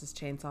doing Texas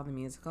Chainsaw the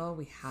Musical,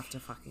 we have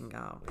to fucking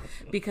go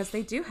because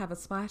they do have a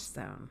splash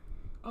zone.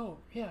 Oh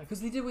yeah,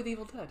 because they did with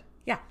Evil Dead.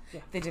 Yeah,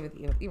 they did with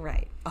Evil. You're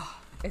right. Oh,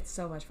 it's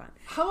so much fun.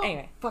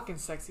 Anyway, fucking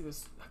sexy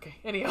was okay.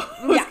 Anyhow,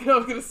 I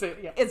was gonna say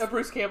it's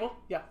Bruce Campball.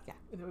 Yeah.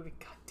 In the movie,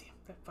 goddamn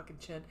that fucking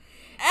chin.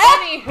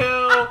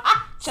 Anywho,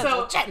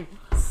 so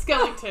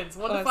skeletons.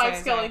 1 to 5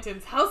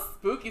 skeletons. How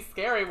spooky,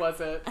 scary was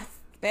it?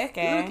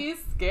 Spooky,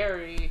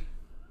 scary.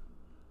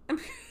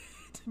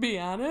 To be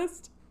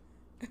honest,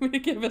 I'm going to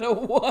give it a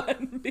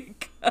 1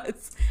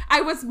 because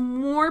I was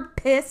more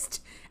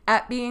pissed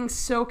at being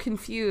so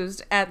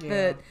confused at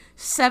the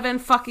 7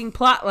 fucking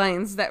plot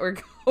lines that were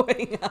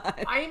going on.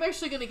 I am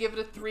actually going to give it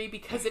a 3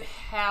 because it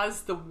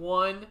has the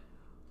one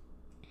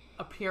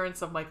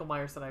appearance of Michael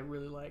Myers that I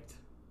really liked.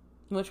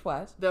 Which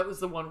was? That was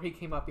the one where he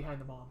came up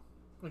behind the mom.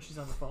 when she's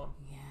on the phone.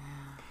 Yeah.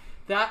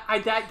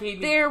 That gave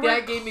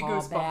me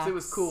goosebumps. It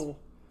was cool.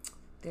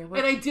 And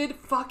I did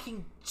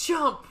fucking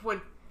jump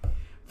when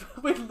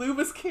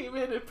Loomis came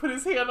in and put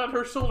his hand on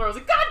her shoulder. I was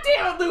like, God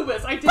damn it,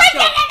 Loomis! I did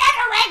jump.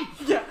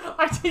 Yeah,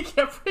 I did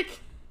get freaking...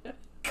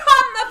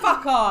 Come the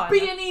fuck on!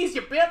 B&E's,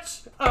 you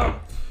bitch!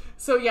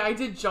 So yeah, I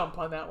did jump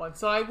on that one.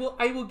 So I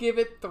will give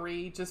it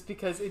 3 just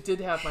because it did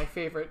have my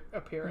favorite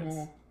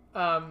appearance.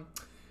 Cold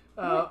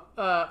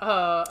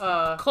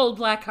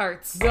Black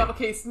Hearts. No,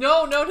 okay,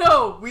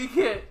 no. We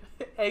get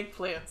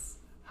eggplants.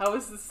 How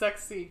is the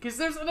sex scene? Because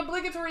there's an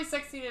obligatory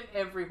sex scene in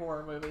every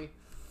horror movie.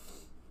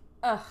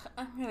 Ugh,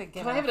 I'm gonna give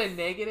it. Can I have it a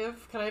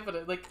negative? Can I have it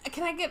a, like?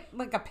 Can I get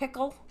like a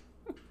pickle?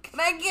 Can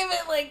I give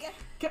it like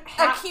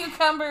a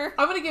cucumber?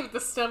 I'm gonna give it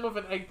the stem of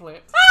an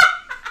eggplant.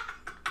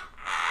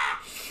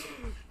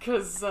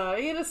 Because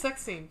he had a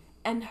sex scene.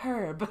 And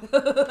herb.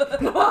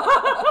 No.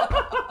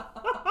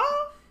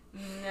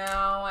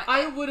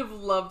 I would have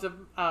loved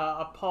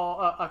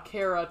a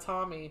Kara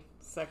Tommy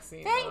sex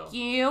scene. Thank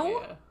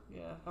you.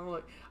 Yeah. I'm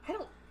like, I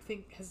don't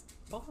think, has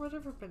Paul Rudd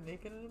ever been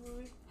naked in a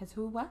movie? Has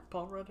who what?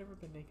 Paul Rudd ever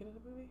been naked in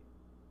a movie?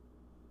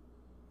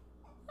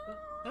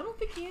 I don't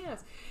think he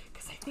has,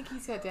 because I think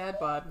he's got dad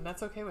bod, and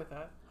that's okay with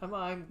that.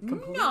 I'm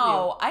completely.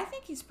 No, I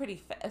think he's pretty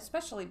fit,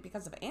 especially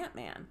because of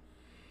Ant-Man.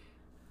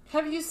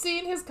 Have you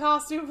seen his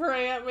costume for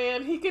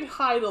Ant-Man? He could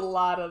hide a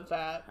lot of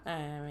that.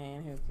 I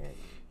mean, who could?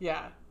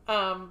 Yeah.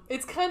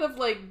 It's kind of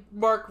like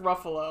Mark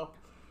Ruffalo.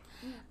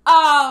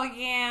 Oh,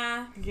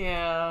 yeah.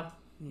 Yeah.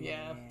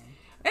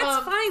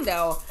 It's fine,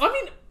 though. I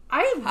mean,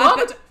 I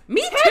loved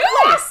me Ted too.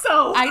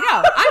 Lasso. I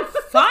know. I'm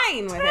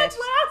fine with Ted it.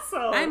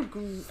 Lasso.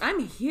 I'm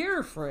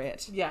here for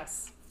it.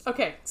 Yes.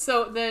 Okay.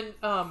 So then,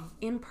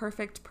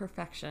 Imperfect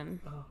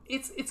perfection.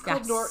 it's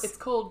called it's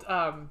called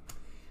what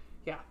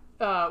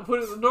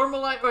is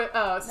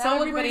it?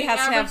 Celebrating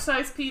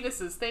average-sized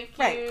penises. Thank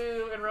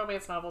you. In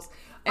romance novels.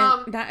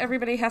 And not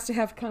everybody has to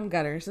have cum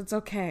gutters. It's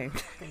okay.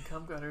 Fucking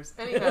cum gutters.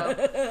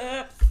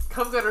 Anyhow,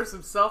 cum gutters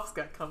themselves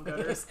got cum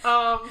gutters.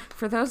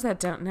 For those that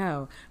don't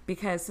know,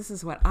 because this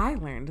is what I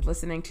learned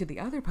listening to the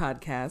other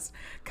podcast,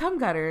 cum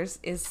gutters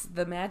is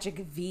the magic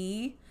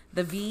V,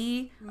 the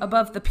V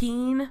above the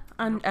peen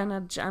on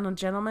a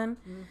gentleman.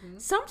 Mm-hmm.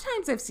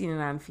 Sometimes I've seen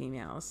it on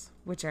females,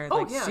 which are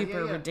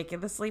super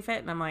ridiculously fit,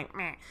 and I'm like,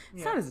 meh.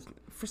 It's not as,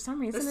 for some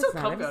reason, there's it's still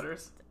not cum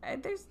gutters.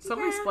 There's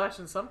somebody's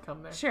splashing some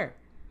cum there. Sure.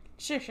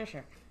 It's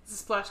a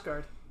splash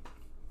guard.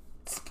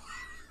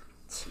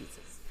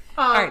 Jesus.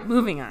 All right,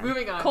 moving on.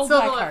 Cold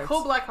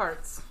Black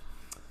Hearts.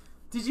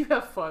 Did you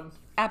have fun?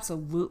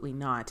 Absolutely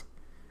not.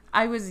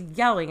 I was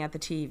yelling at the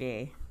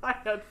TV. I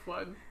had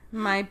fun.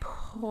 My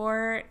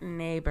poor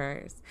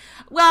neighbors.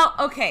 Well,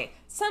 okay.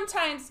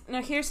 Sometimes,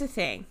 now here's the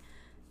thing.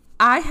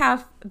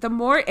 The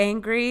more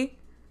angry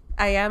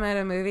I am at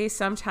a movie,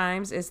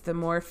 sometimes is the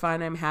more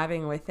fun I'm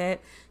having with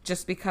it,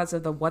 just because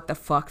of the what the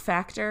fuck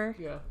factor.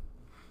 Yeah.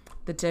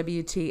 The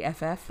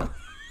WTFF.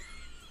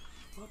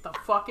 What the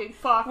fucking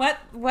fuck?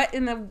 What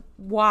in the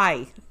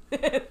why?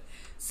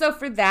 So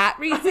for that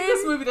reason, I think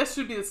this movie, that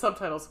should be the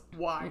subtitles.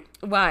 Why?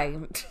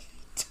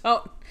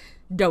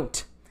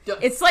 Don't.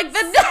 It's like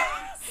the meme,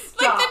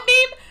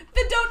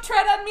 the don't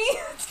tread on me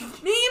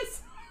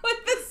memes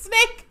with the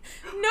snake.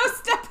 No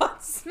step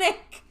on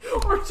snake.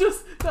 Or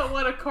just that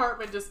one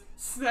apartment just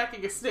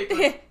smacking a snake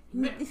like,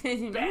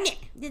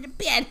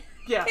 bad.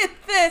 Yeah.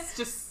 This.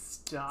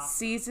 Just stop.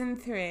 Season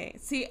 3.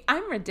 See,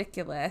 I'm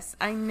ridiculous.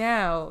 I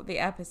know the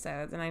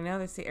episodes, and I know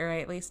or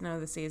I at least know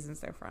the seasons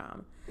they're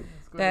from.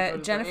 The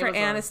Jennifer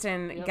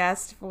Aniston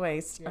guest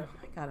voiced. Yep. Oh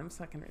my god, I'm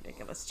fucking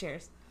ridiculous.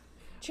 Cheers.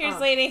 Cheers,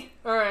 lady.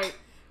 All right.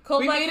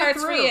 Cold Black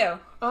Hearts for you.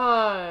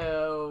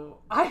 Oh,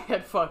 I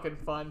had fucking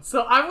fun.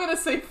 So I'm going to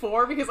say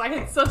 4 because I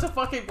had such a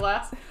fucking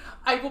blast.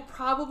 I will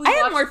probably I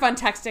had more fun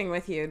texting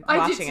with you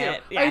watching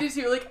it. Yeah. I did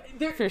too.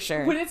 Like, for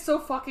sure. When it's so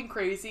fucking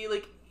crazy,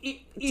 like, when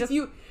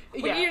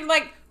you're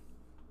like,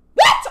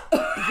 what?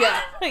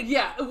 Yeah.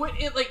 When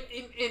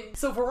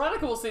so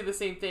Veronica will say the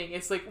same thing.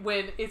 It's like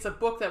when it's a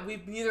book that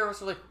neither of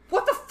us are like,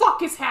 what the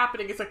fuck is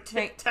happening? It's like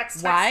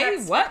text. Why?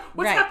 What?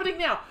 What's happening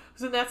now?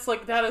 So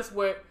that is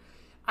what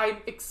I'm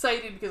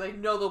excited because I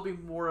know there'll be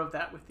more of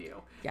that with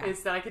you. Yeah.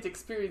 Is that I get to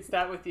experience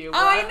that with you.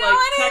 Where I'm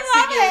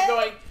texting you and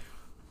going,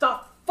 the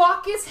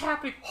fuck is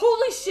happening?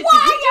 Holy shit!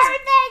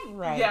 Why are they?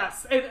 Right.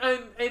 Yes, and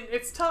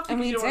it's tough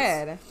because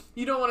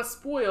you don't want to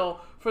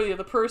spoil for the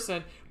other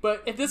person.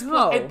 But at this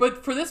point,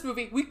 but for this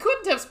movie, we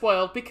couldn't have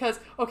spoiled because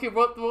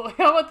well,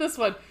 how about this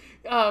one?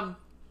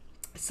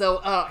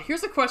 So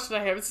here's a question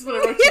I have. This is what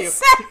I wrote to you.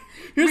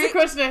 Here's a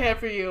question I have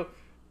for you.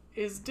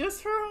 Is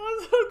this her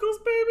uncle's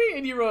baby?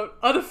 And you wrote,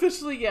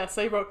 unofficially, yes.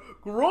 I wrote,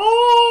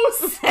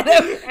 gross!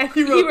 And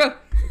you wrote,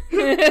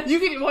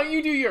 why don't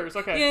you do yours?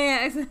 Okay.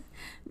 Yeah.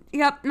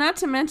 Yep, not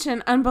to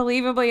mention,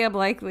 unbelievably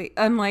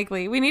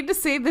unlikely. We need to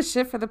save this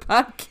shit for the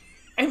podcast.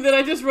 And then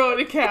I just wrote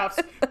in caps,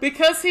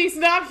 because he's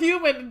not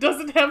human and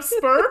doesn't have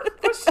sperm? ?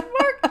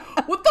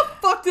 What the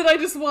fuck did I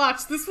just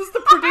watch? This was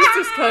the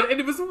producer's cut, and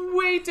it was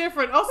way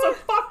different. Also,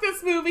 fuck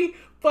this movie.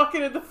 Fuck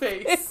it in the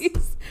face.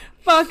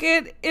 Fuck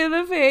it in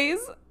the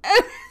face.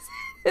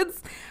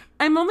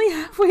 I'm only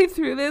halfway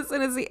through this,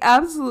 and it's the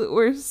absolute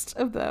worst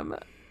of them.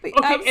 The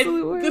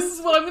absolute worst. This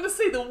is what I'm going to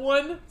say. The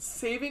one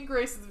saving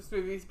grace of this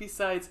movie,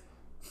 besides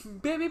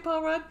Baby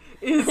Paul Rudd,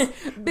 is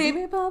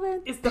Baby Paul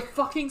Rudd is the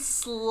fucking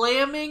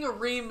slamming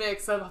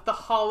remix of the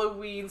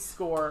Halloween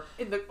score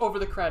over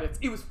the credits.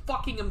 It was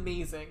fucking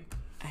amazing.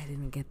 I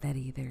didn't get that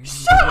either.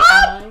 Shut up!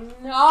 I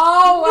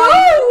know,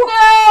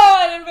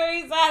 and I'm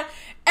very sad.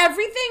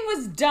 Everything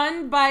was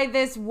done by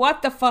this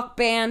what the fuck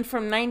band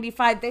from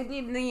 '95. They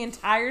did the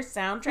entire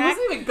soundtrack. It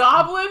wasn't even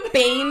Goblin.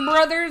 Bane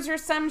Brothers or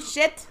some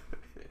shit.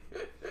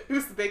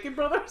 Who's the Bacon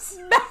Brothers?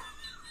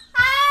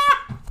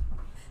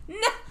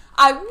 No,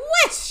 I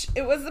wish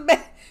it was the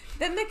band.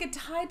 Then they could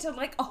tie to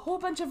like a whole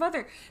bunch of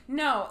other.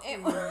 No,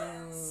 it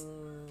was.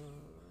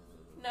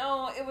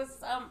 No, it was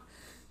some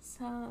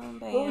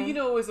band. Well, you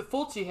know, it was a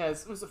Fulci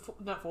has. It was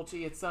not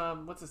Fulci. It's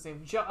what's his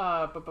name? Javert.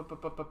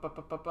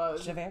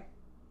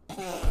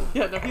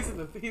 Yeah, no, he's in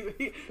the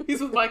he's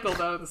with Michael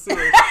down in the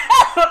sewers.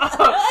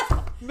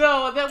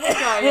 No, that one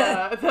guy.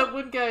 That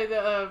one guy.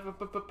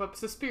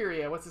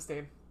 Suspiria. What's his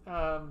name?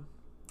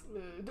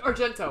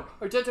 Argento.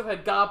 Argento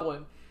had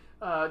Goblin.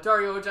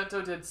 Dario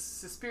Argento did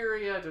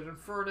Suspiria, did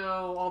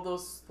Inferno, all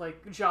those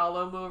like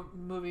Giallo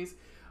movies.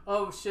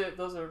 Oh shit,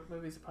 those are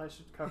movies I probably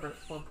should cover at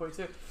one point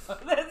too.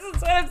 That's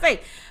what I'm saying.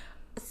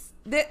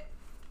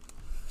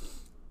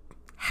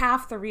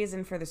 Half the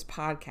reason for this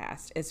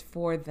podcast is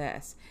for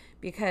this,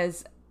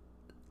 because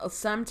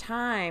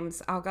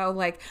sometimes I'll go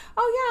like,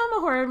 oh yeah, I'm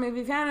a horror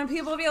movie fan, and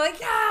people will be like,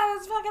 yeah,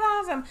 that's fucking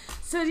awesome.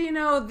 So do you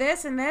know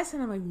this and this?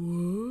 And I'm like,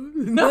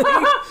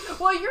 what?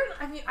 Well,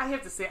 I mean, I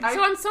have to say,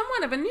 I'm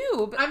somewhat of a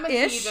noob. I'm a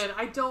heathen.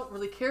 I don't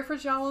really care for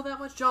Giallo that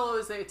much. Giallo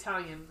is the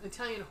Italian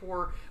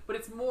horror, but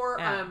it's more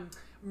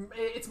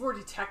it's more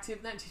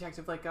detective, not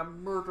detective, like a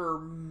murder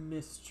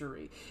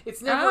mystery.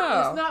 It's never,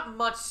 it's not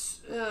much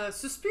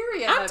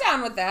Suspiria. I'm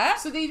down with that.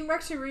 So they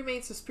actually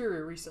remade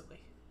Suspiria recently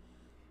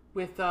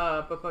with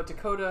Dakota.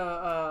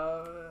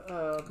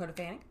 Dakota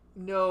Fanning?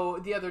 No,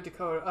 the other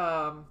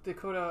Dakota.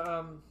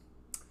 Dakota.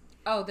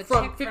 Oh, the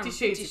from chick 50 from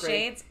Shades 50 of Grey.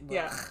 Shades?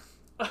 Yeah.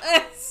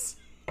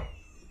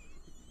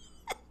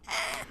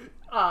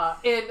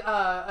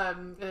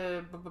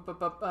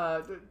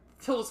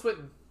 Tilda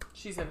Swinton.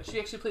 She's in it. She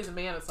actually plays a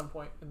man at some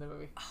point in the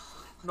movie.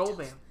 An old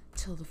man.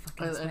 Tilda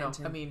fucking I know.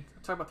 Swinton. I mean,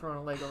 talk about throwing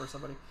a leg over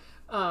somebody.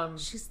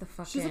 She's the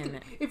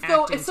fucking if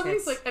somebody's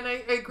tits. like, and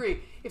I agree,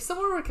 if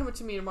someone were to come up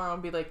to me tomorrow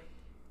and be like,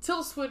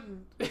 Tilda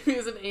Swinton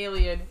is an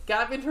alien,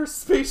 got in her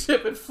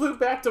spaceship and flew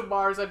back to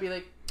Mars, I'd be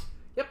like,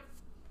 yep,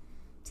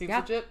 seems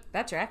legit.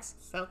 That tracks.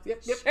 So,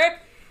 yep. Sure.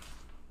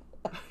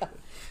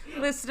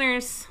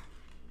 Listeners,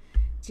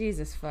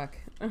 Jesus fuck.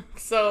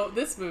 So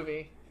this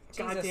movie,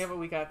 Jesus. God damn it,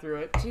 we got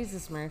through it.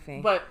 Jesus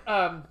Murphy. But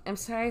I'm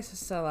sorry it's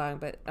so long,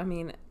 but I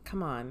mean,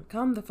 come on,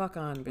 calm the fuck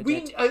on,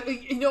 Bridget.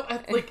 We,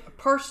 like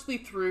partially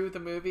through the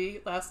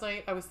movie last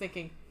night, I was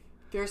thinking,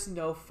 there's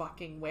no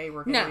fucking way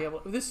we're gonna be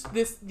able to,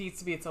 this needs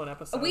to be its own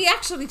episode. We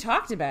actually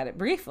talked about it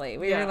briefly.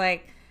 We were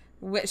like,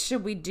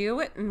 should we do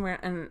it?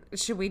 And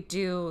should we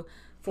do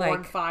 4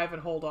 and 5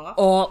 and hold off?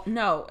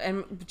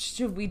 And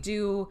should we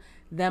do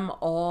them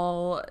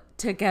all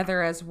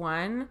together as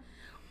one?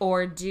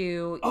 Or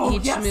do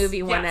each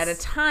movie one at a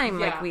time,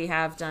 like we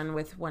have done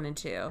with 1 and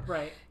 2.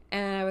 Right.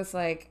 And I was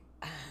like,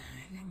 I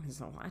think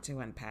there's a lot to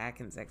unpack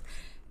in 6.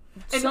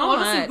 And so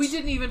honestly, much. we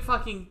didn't even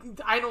fucking,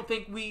 I don't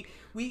think we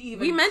even...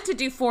 We meant to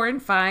do 4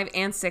 and 5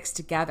 and 6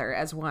 together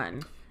as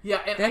one.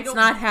 Yeah, and that's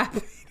not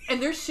happening.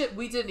 And there's shit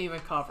we didn't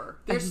even cover.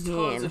 There's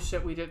tons of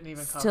shit we didn't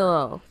even cover.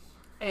 Still.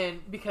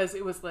 And because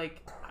it was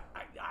like,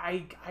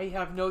 I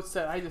have notes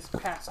that I just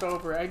passed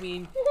over. I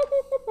mean,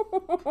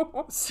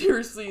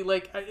 seriously,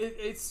 like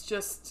it's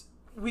just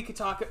we could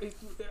talk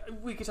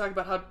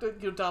about how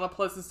Donald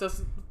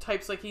Pleasance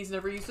types like he's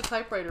never used a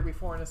typewriter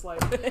before in his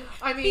life.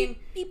 I mean,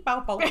 beep,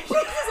 bow, bow. It's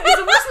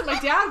a reason my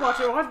dad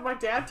watched my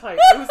dad type.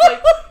 It was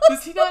like,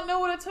 does he not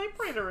know what a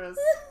typewriter is?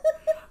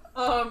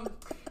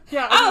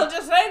 Yeah, I'll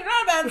just write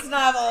romance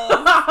novels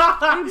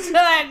until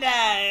I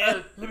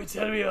die. Let me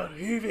tell you about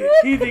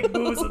heaving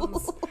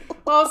bosoms.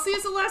 Well, see,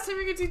 it's the last time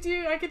I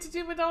get to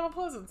do Donald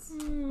Pleasance.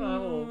 I'm a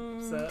little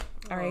upset.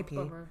 R.I.P.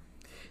 Yeah,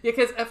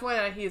 because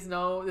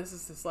FYI, this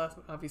is his last.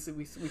 Obviously,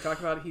 we talked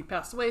about it. He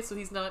passed away, so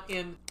he's not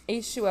in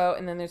H2O,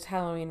 and then there's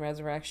Halloween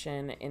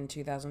Resurrection in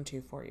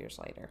 2002, 4 years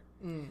later.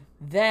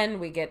 Then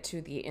we get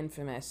to the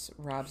infamous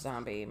Rob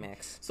Zombie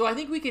mix. So I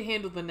think we can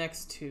handle the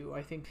next 2.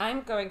 I think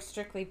I'm going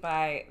strictly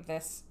by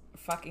this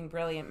fucking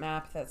brilliant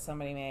map that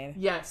somebody made.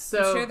 Yes, so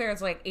I'm sure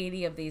there's like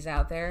 80 of these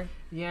out there.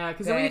 Yeah,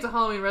 because when we get to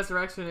Halloween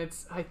Resurrection,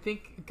 it's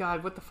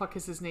what the fuck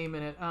is his name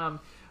in it?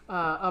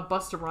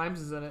 Busta Rhymes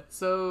is in it.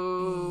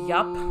 So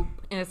yup,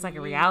 and it's like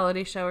a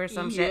reality show or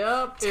some shit.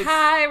 Yep,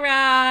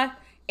 Tyra,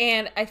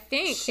 and I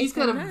think she's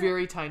got a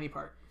very tiny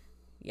part.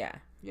 Yeah.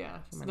 Yeah,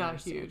 it's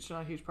not huge.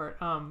 Not a huge part.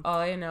 All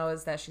I know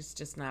is that she's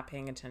just not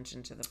paying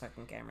attention to the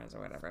fucking cameras or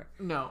whatever.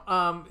 No.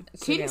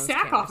 Katie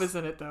Sackhoff is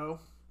in it though.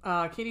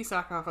 Katie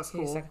Sackhoff is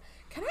cool.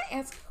 Can I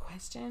ask a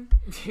question?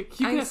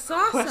 I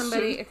saw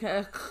somebody.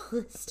 A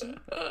question.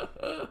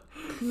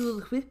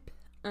 Cool Whip.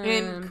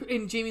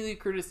 And Jamie Lee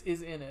Curtis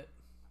is in it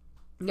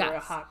for a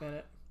hot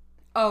minute.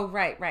 Oh,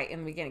 right, in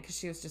the beginning, because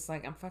she was just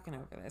like, I'm fucking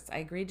over this. I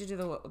agreed to do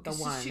the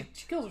one. She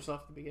kills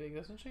herself at the beginning,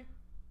 doesn't she?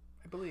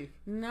 I believe.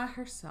 Not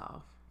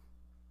herself.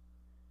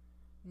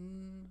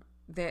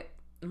 That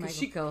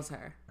Michael kills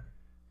her.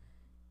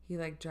 He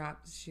like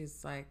drops.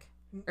 She's like,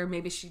 or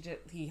maybe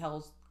he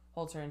holds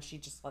her and she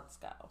just lets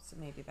go. So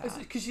maybe that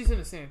because she's in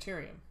a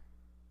sanitarium,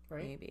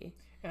 right? Maybe.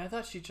 And I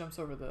thought she jumps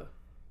over the.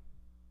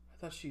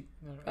 I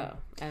don't know.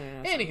 I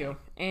don't know. Anywho,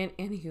 and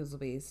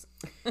Hughesleys.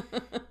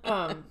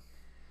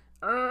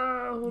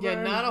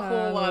 Yeah, not a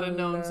whole lot of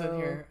knowns in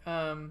here.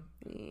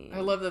 I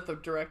love that the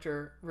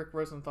director Rick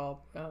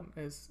Rosenthal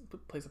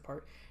plays a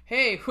part.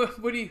 Hey,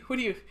 what do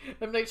you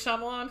M. Night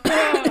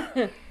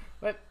Shyamalan?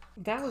 But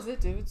that was it,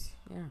 dudes.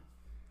 Yeah,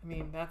 I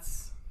mean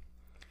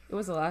it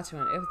was a lot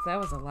to it. That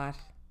was a lot.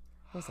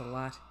 It was a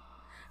lot.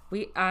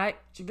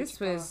 This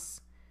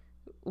was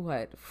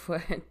what?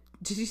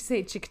 Did you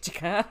say chicka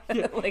chicka?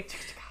 Yeah. Like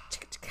chicka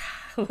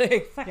chicka.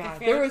 Like yeah,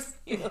 there was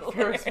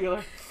Ferris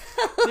Bueller.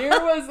 There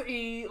was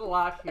a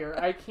lot here.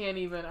 I can't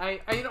even. I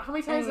you know how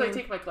many times did I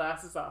take my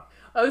glasses off?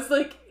 I was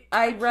like,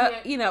 we rub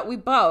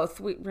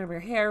her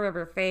hair, rub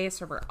her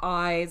face, rub her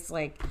eyes.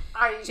 Like,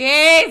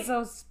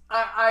 Jesus.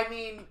 I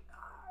mean,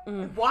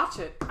 watch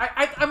it.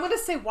 I'm gonna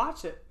say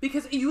watch it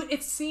because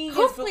it's seeing.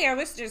 Hopefully, our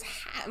listeners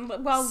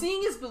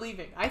seeing is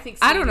believing. I think.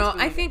 I don't know.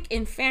 I think,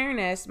 in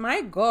fairness,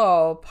 my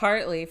goal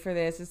partly for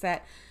this is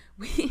that.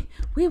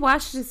 We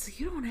watched this. So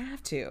you don't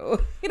have to.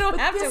 You don't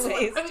have to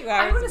waste 2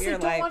 hours of your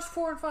life. Don't watch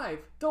 4 and 5.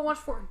 Don't watch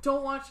 4.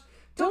 Don't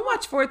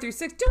watch 4 through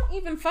 6. Don't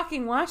even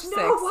fucking watch 6.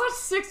 No, watch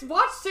 6.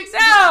 Watch 6.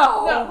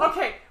 No.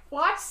 Okay.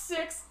 Watch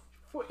 6.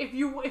 If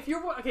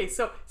you're okay.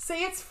 So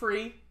say it's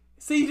free.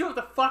 So you don't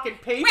have to fucking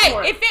pay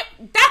for it.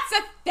 That's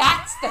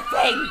the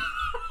thing.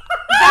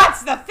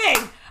 That's the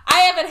thing. I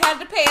haven't had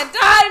to pay a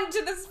dime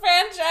to this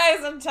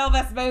franchise until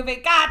this movie.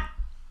 God.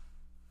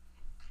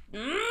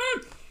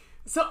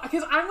 So,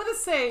 because I'm going to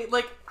say,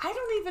 like, I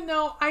don't even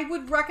know. I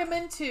would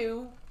recommend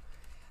 2.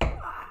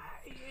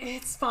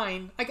 It's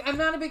fine. I'm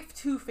not a big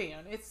 2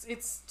 fan.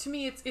 It's to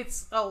me,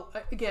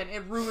 again,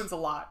 it ruins a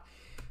lot.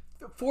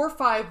 4,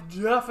 5,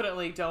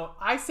 definitely don't.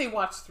 I say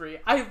watch 3.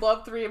 I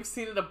love 3. I've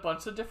seen it a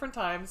bunch of different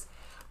times.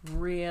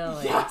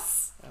 Really?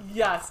 Yes.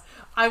 Yes.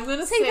 I'm going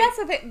to say. that's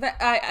the thing.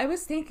 I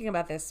was thinking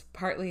about this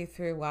partly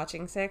through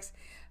watching 6.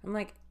 I'm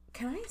like,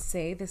 can I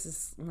say this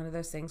is one of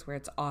those things where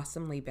it's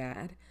awesomely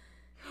bad?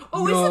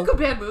 Oh, no. It's a good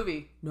bad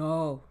movie.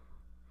 No.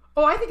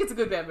 Oh, I think it's a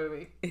good bad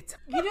movie. You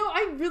know,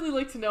 I'd really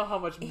like to know how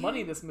much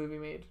money this movie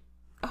made.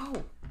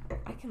 Oh,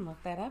 I can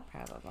look that up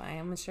probably.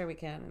 I'm sure we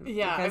can.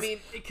 Yeah, I mean,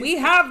 we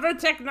have the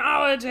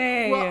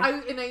technology.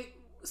 Well,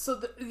 so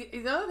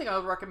the other thing I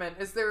would recommend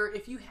is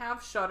if you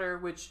have Shudder,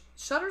 which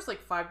Shudder's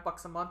like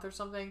 $5 a month or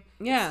something.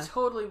 Yeah, it's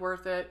totally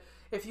worth it.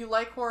 If you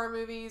like horror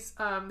movies,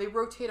 they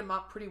rotate them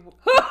up pretty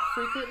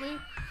frequently.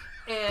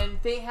 And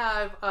they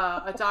have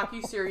a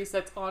docuseries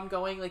that's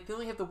ongoing. Like, they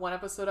only have the 1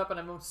 episode up, and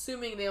I'm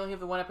assuming they only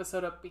have the 1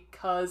 episode up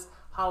because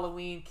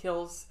Halloween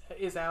Kills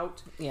is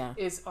out. Yeah.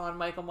 Is on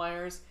Michael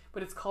Myers.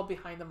 But it's called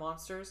Behind the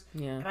Monsters.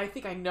 Yeah. And I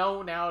think I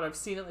know now, and I've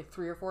seen it like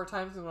 3 or 4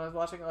 times, and when I was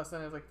watching it last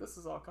night, I was like, this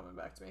is all coming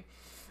back to me.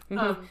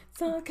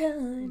 It's all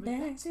coming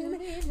back to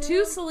me.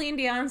 2 Celine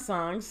Dion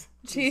songs.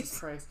 Jesus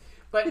Christ.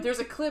 But there's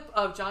a clip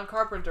of John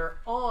Carpenter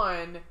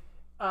on...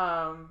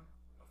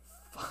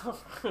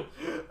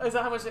 is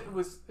that how much it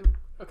was?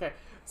 Okay,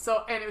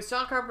 so and it was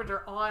John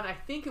Carpenter on. I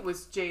think it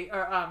was David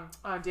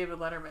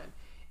Letterman,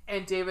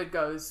 and David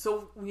goes,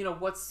 "So what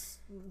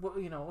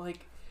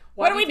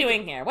are we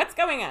doing here? What's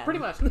going on?" Pretty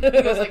much. He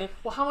goes like,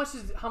 "Well, how much?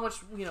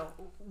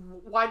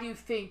 Why do you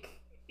think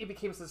it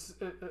became this?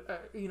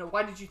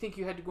 Why did you think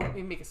you had to go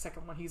and make a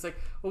second one?" He's like,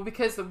 "Well,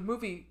 because the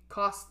movie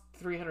cost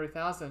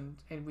 $300,000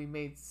 and we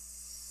made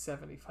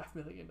 $75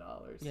 million."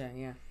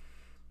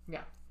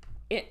 Yeah.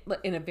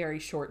 In a very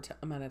short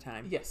amount of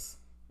time. Yes.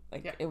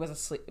 It was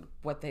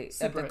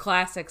the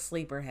classic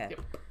sleeper hit.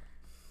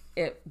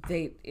 Yep.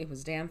 It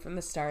was Dan from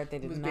the start. They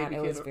did not. It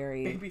was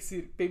very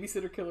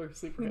babysitter killer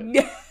sleeper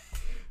hit.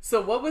 So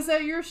what was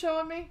that you were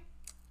showing me?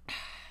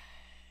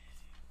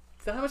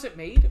 Is that how much it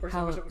made, or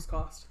how much it was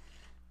cost?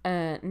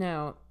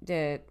 No.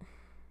 I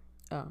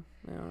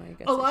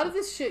guess a lot of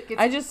this shit gets.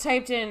 I just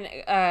typed in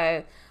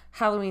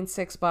Halloween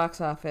 6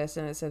 box office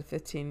and it said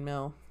 15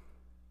 mil.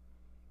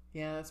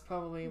 Yeah, that's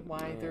probably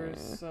why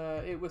there's.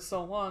 It was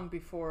so long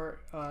before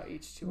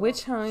H2O.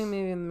 Which Halloween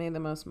movie made the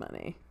most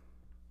money?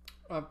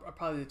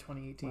 Probably the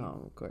 2018.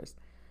 Oh, of course.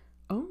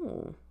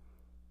 Oh,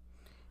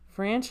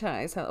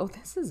 franchise. Oh,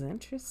 this is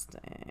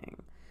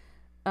interesting.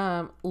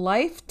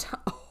 Lifetime.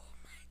 Oh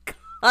my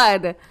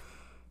God.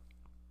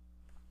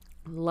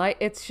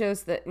 It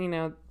shows that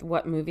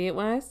what movie it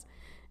was,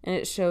 and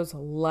it shows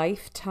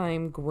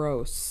lifetime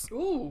gross.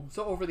 Ooh,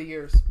 so over the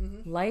years.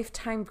 Mm-hmm.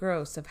 Lifetime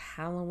gross of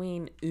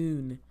Halloween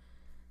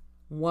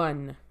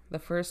 1, the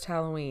first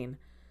Halloween,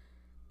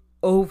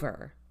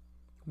 over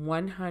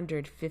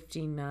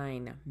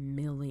 $159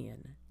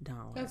 million.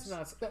 That's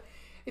nuts.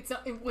 It's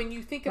not, when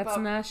you think That's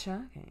about not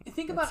shocking.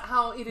 think about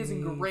how it is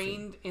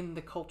ingrained in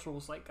the cultural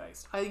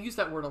zeitgeist. I use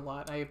that word a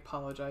lot. I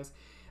apologize,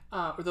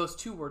 or those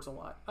two words a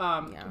lot.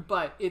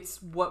 But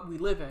it's what we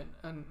live in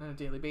on a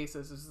daily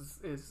basis.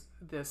 Is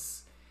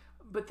this?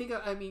 But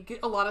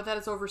a lot of that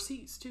is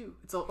overseas too.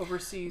 It's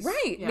overseas,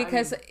 Right? Yeah,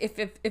 because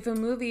if a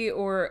movie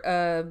or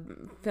a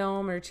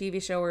film or TV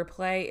show or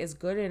play is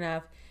good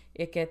enough,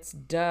 it gets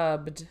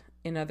dubbed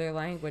in other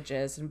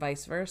languages and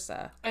vice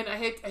versa. And I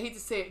hate to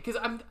say it because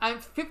I'm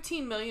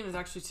 15 million is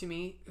actually, to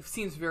me,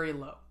 seems very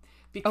low.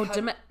 Because,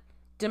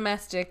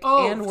 Domestic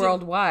and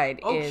worldwide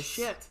is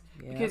shit.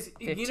 Yeah, because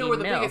you know where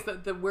the biggest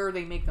where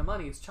they make the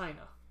money is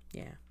China.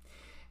 Yeah.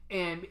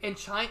 And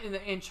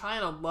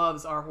China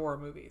loves our horror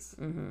movies.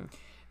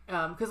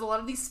 Because a lot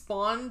of these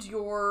spawned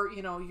your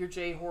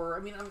J horror. I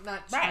mean, I'm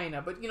not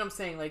China, but you know what I'm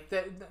saying, like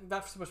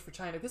not so much for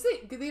China because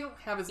they don't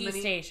have as many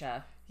East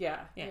Asia. Yeah.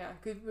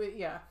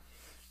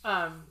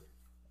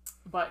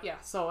 But yeah,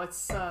 so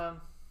it's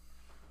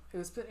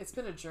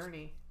been a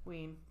journey,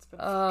 Ween. It's been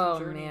a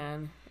fucking journey.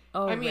 Man.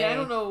 I mean, I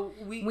don't know.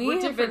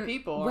 We're different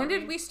people. When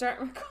did we start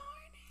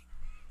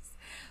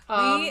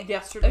recording?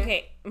 Yesterday.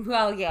 Okay.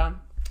 Well, yeah.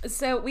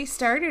 So we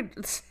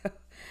started. So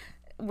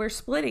we're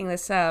splitting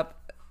this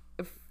up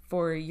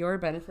for your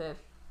benefit,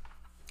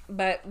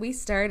 but we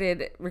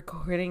started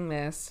recording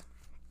this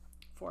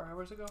 4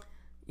 hours ago.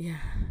 Yeah,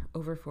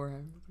 over 4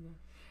 hours ago.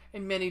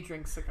 And many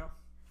drinks ago.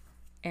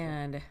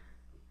 And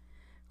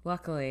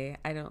luckily,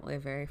 I don't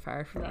live very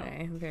far from Ray.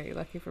 I'm very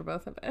lucky for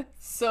both of us.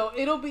 So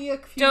it'll be a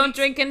few Don't weeks.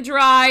 drink and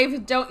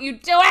drive. Don't you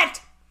do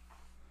it!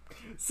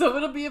 So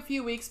it'll be a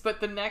few weeks, but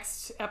the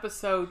next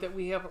episode that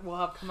will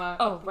have come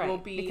out will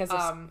be because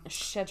of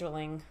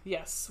scheduling.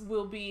 Yes,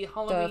 will be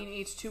Halloween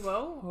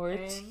H2O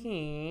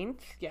 14th.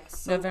 Yes,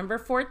 so, November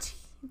 14th.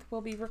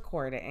 We'll be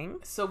recording.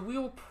 So we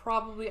will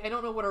probably. I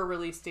don't know what our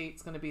release date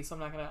is going to be, so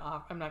I'm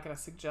not gonna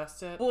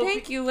suggest it. Well,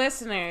 thank you,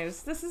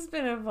 listeners. This has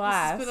been a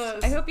blast.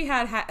 I hope you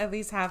had at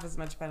least half as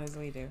much fun as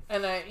we do.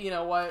 And you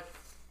know what?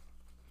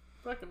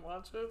 Fucking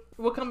watch it.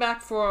 We'll come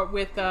back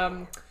with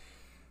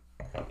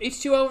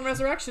H2O and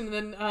Resurrection,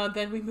 and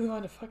then we move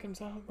on to fucking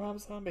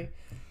Rob Zombie.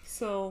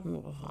 So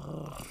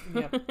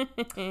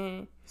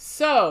yeah.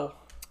 So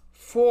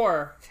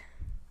for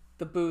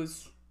the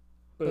boobs,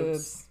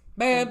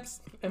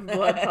 and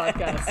blood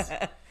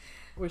podcast,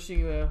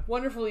 wishing you a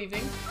wonderful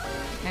evening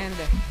and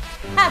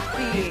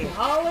happy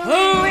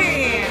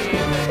Halloween.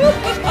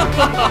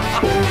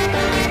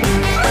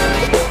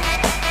 Halloween.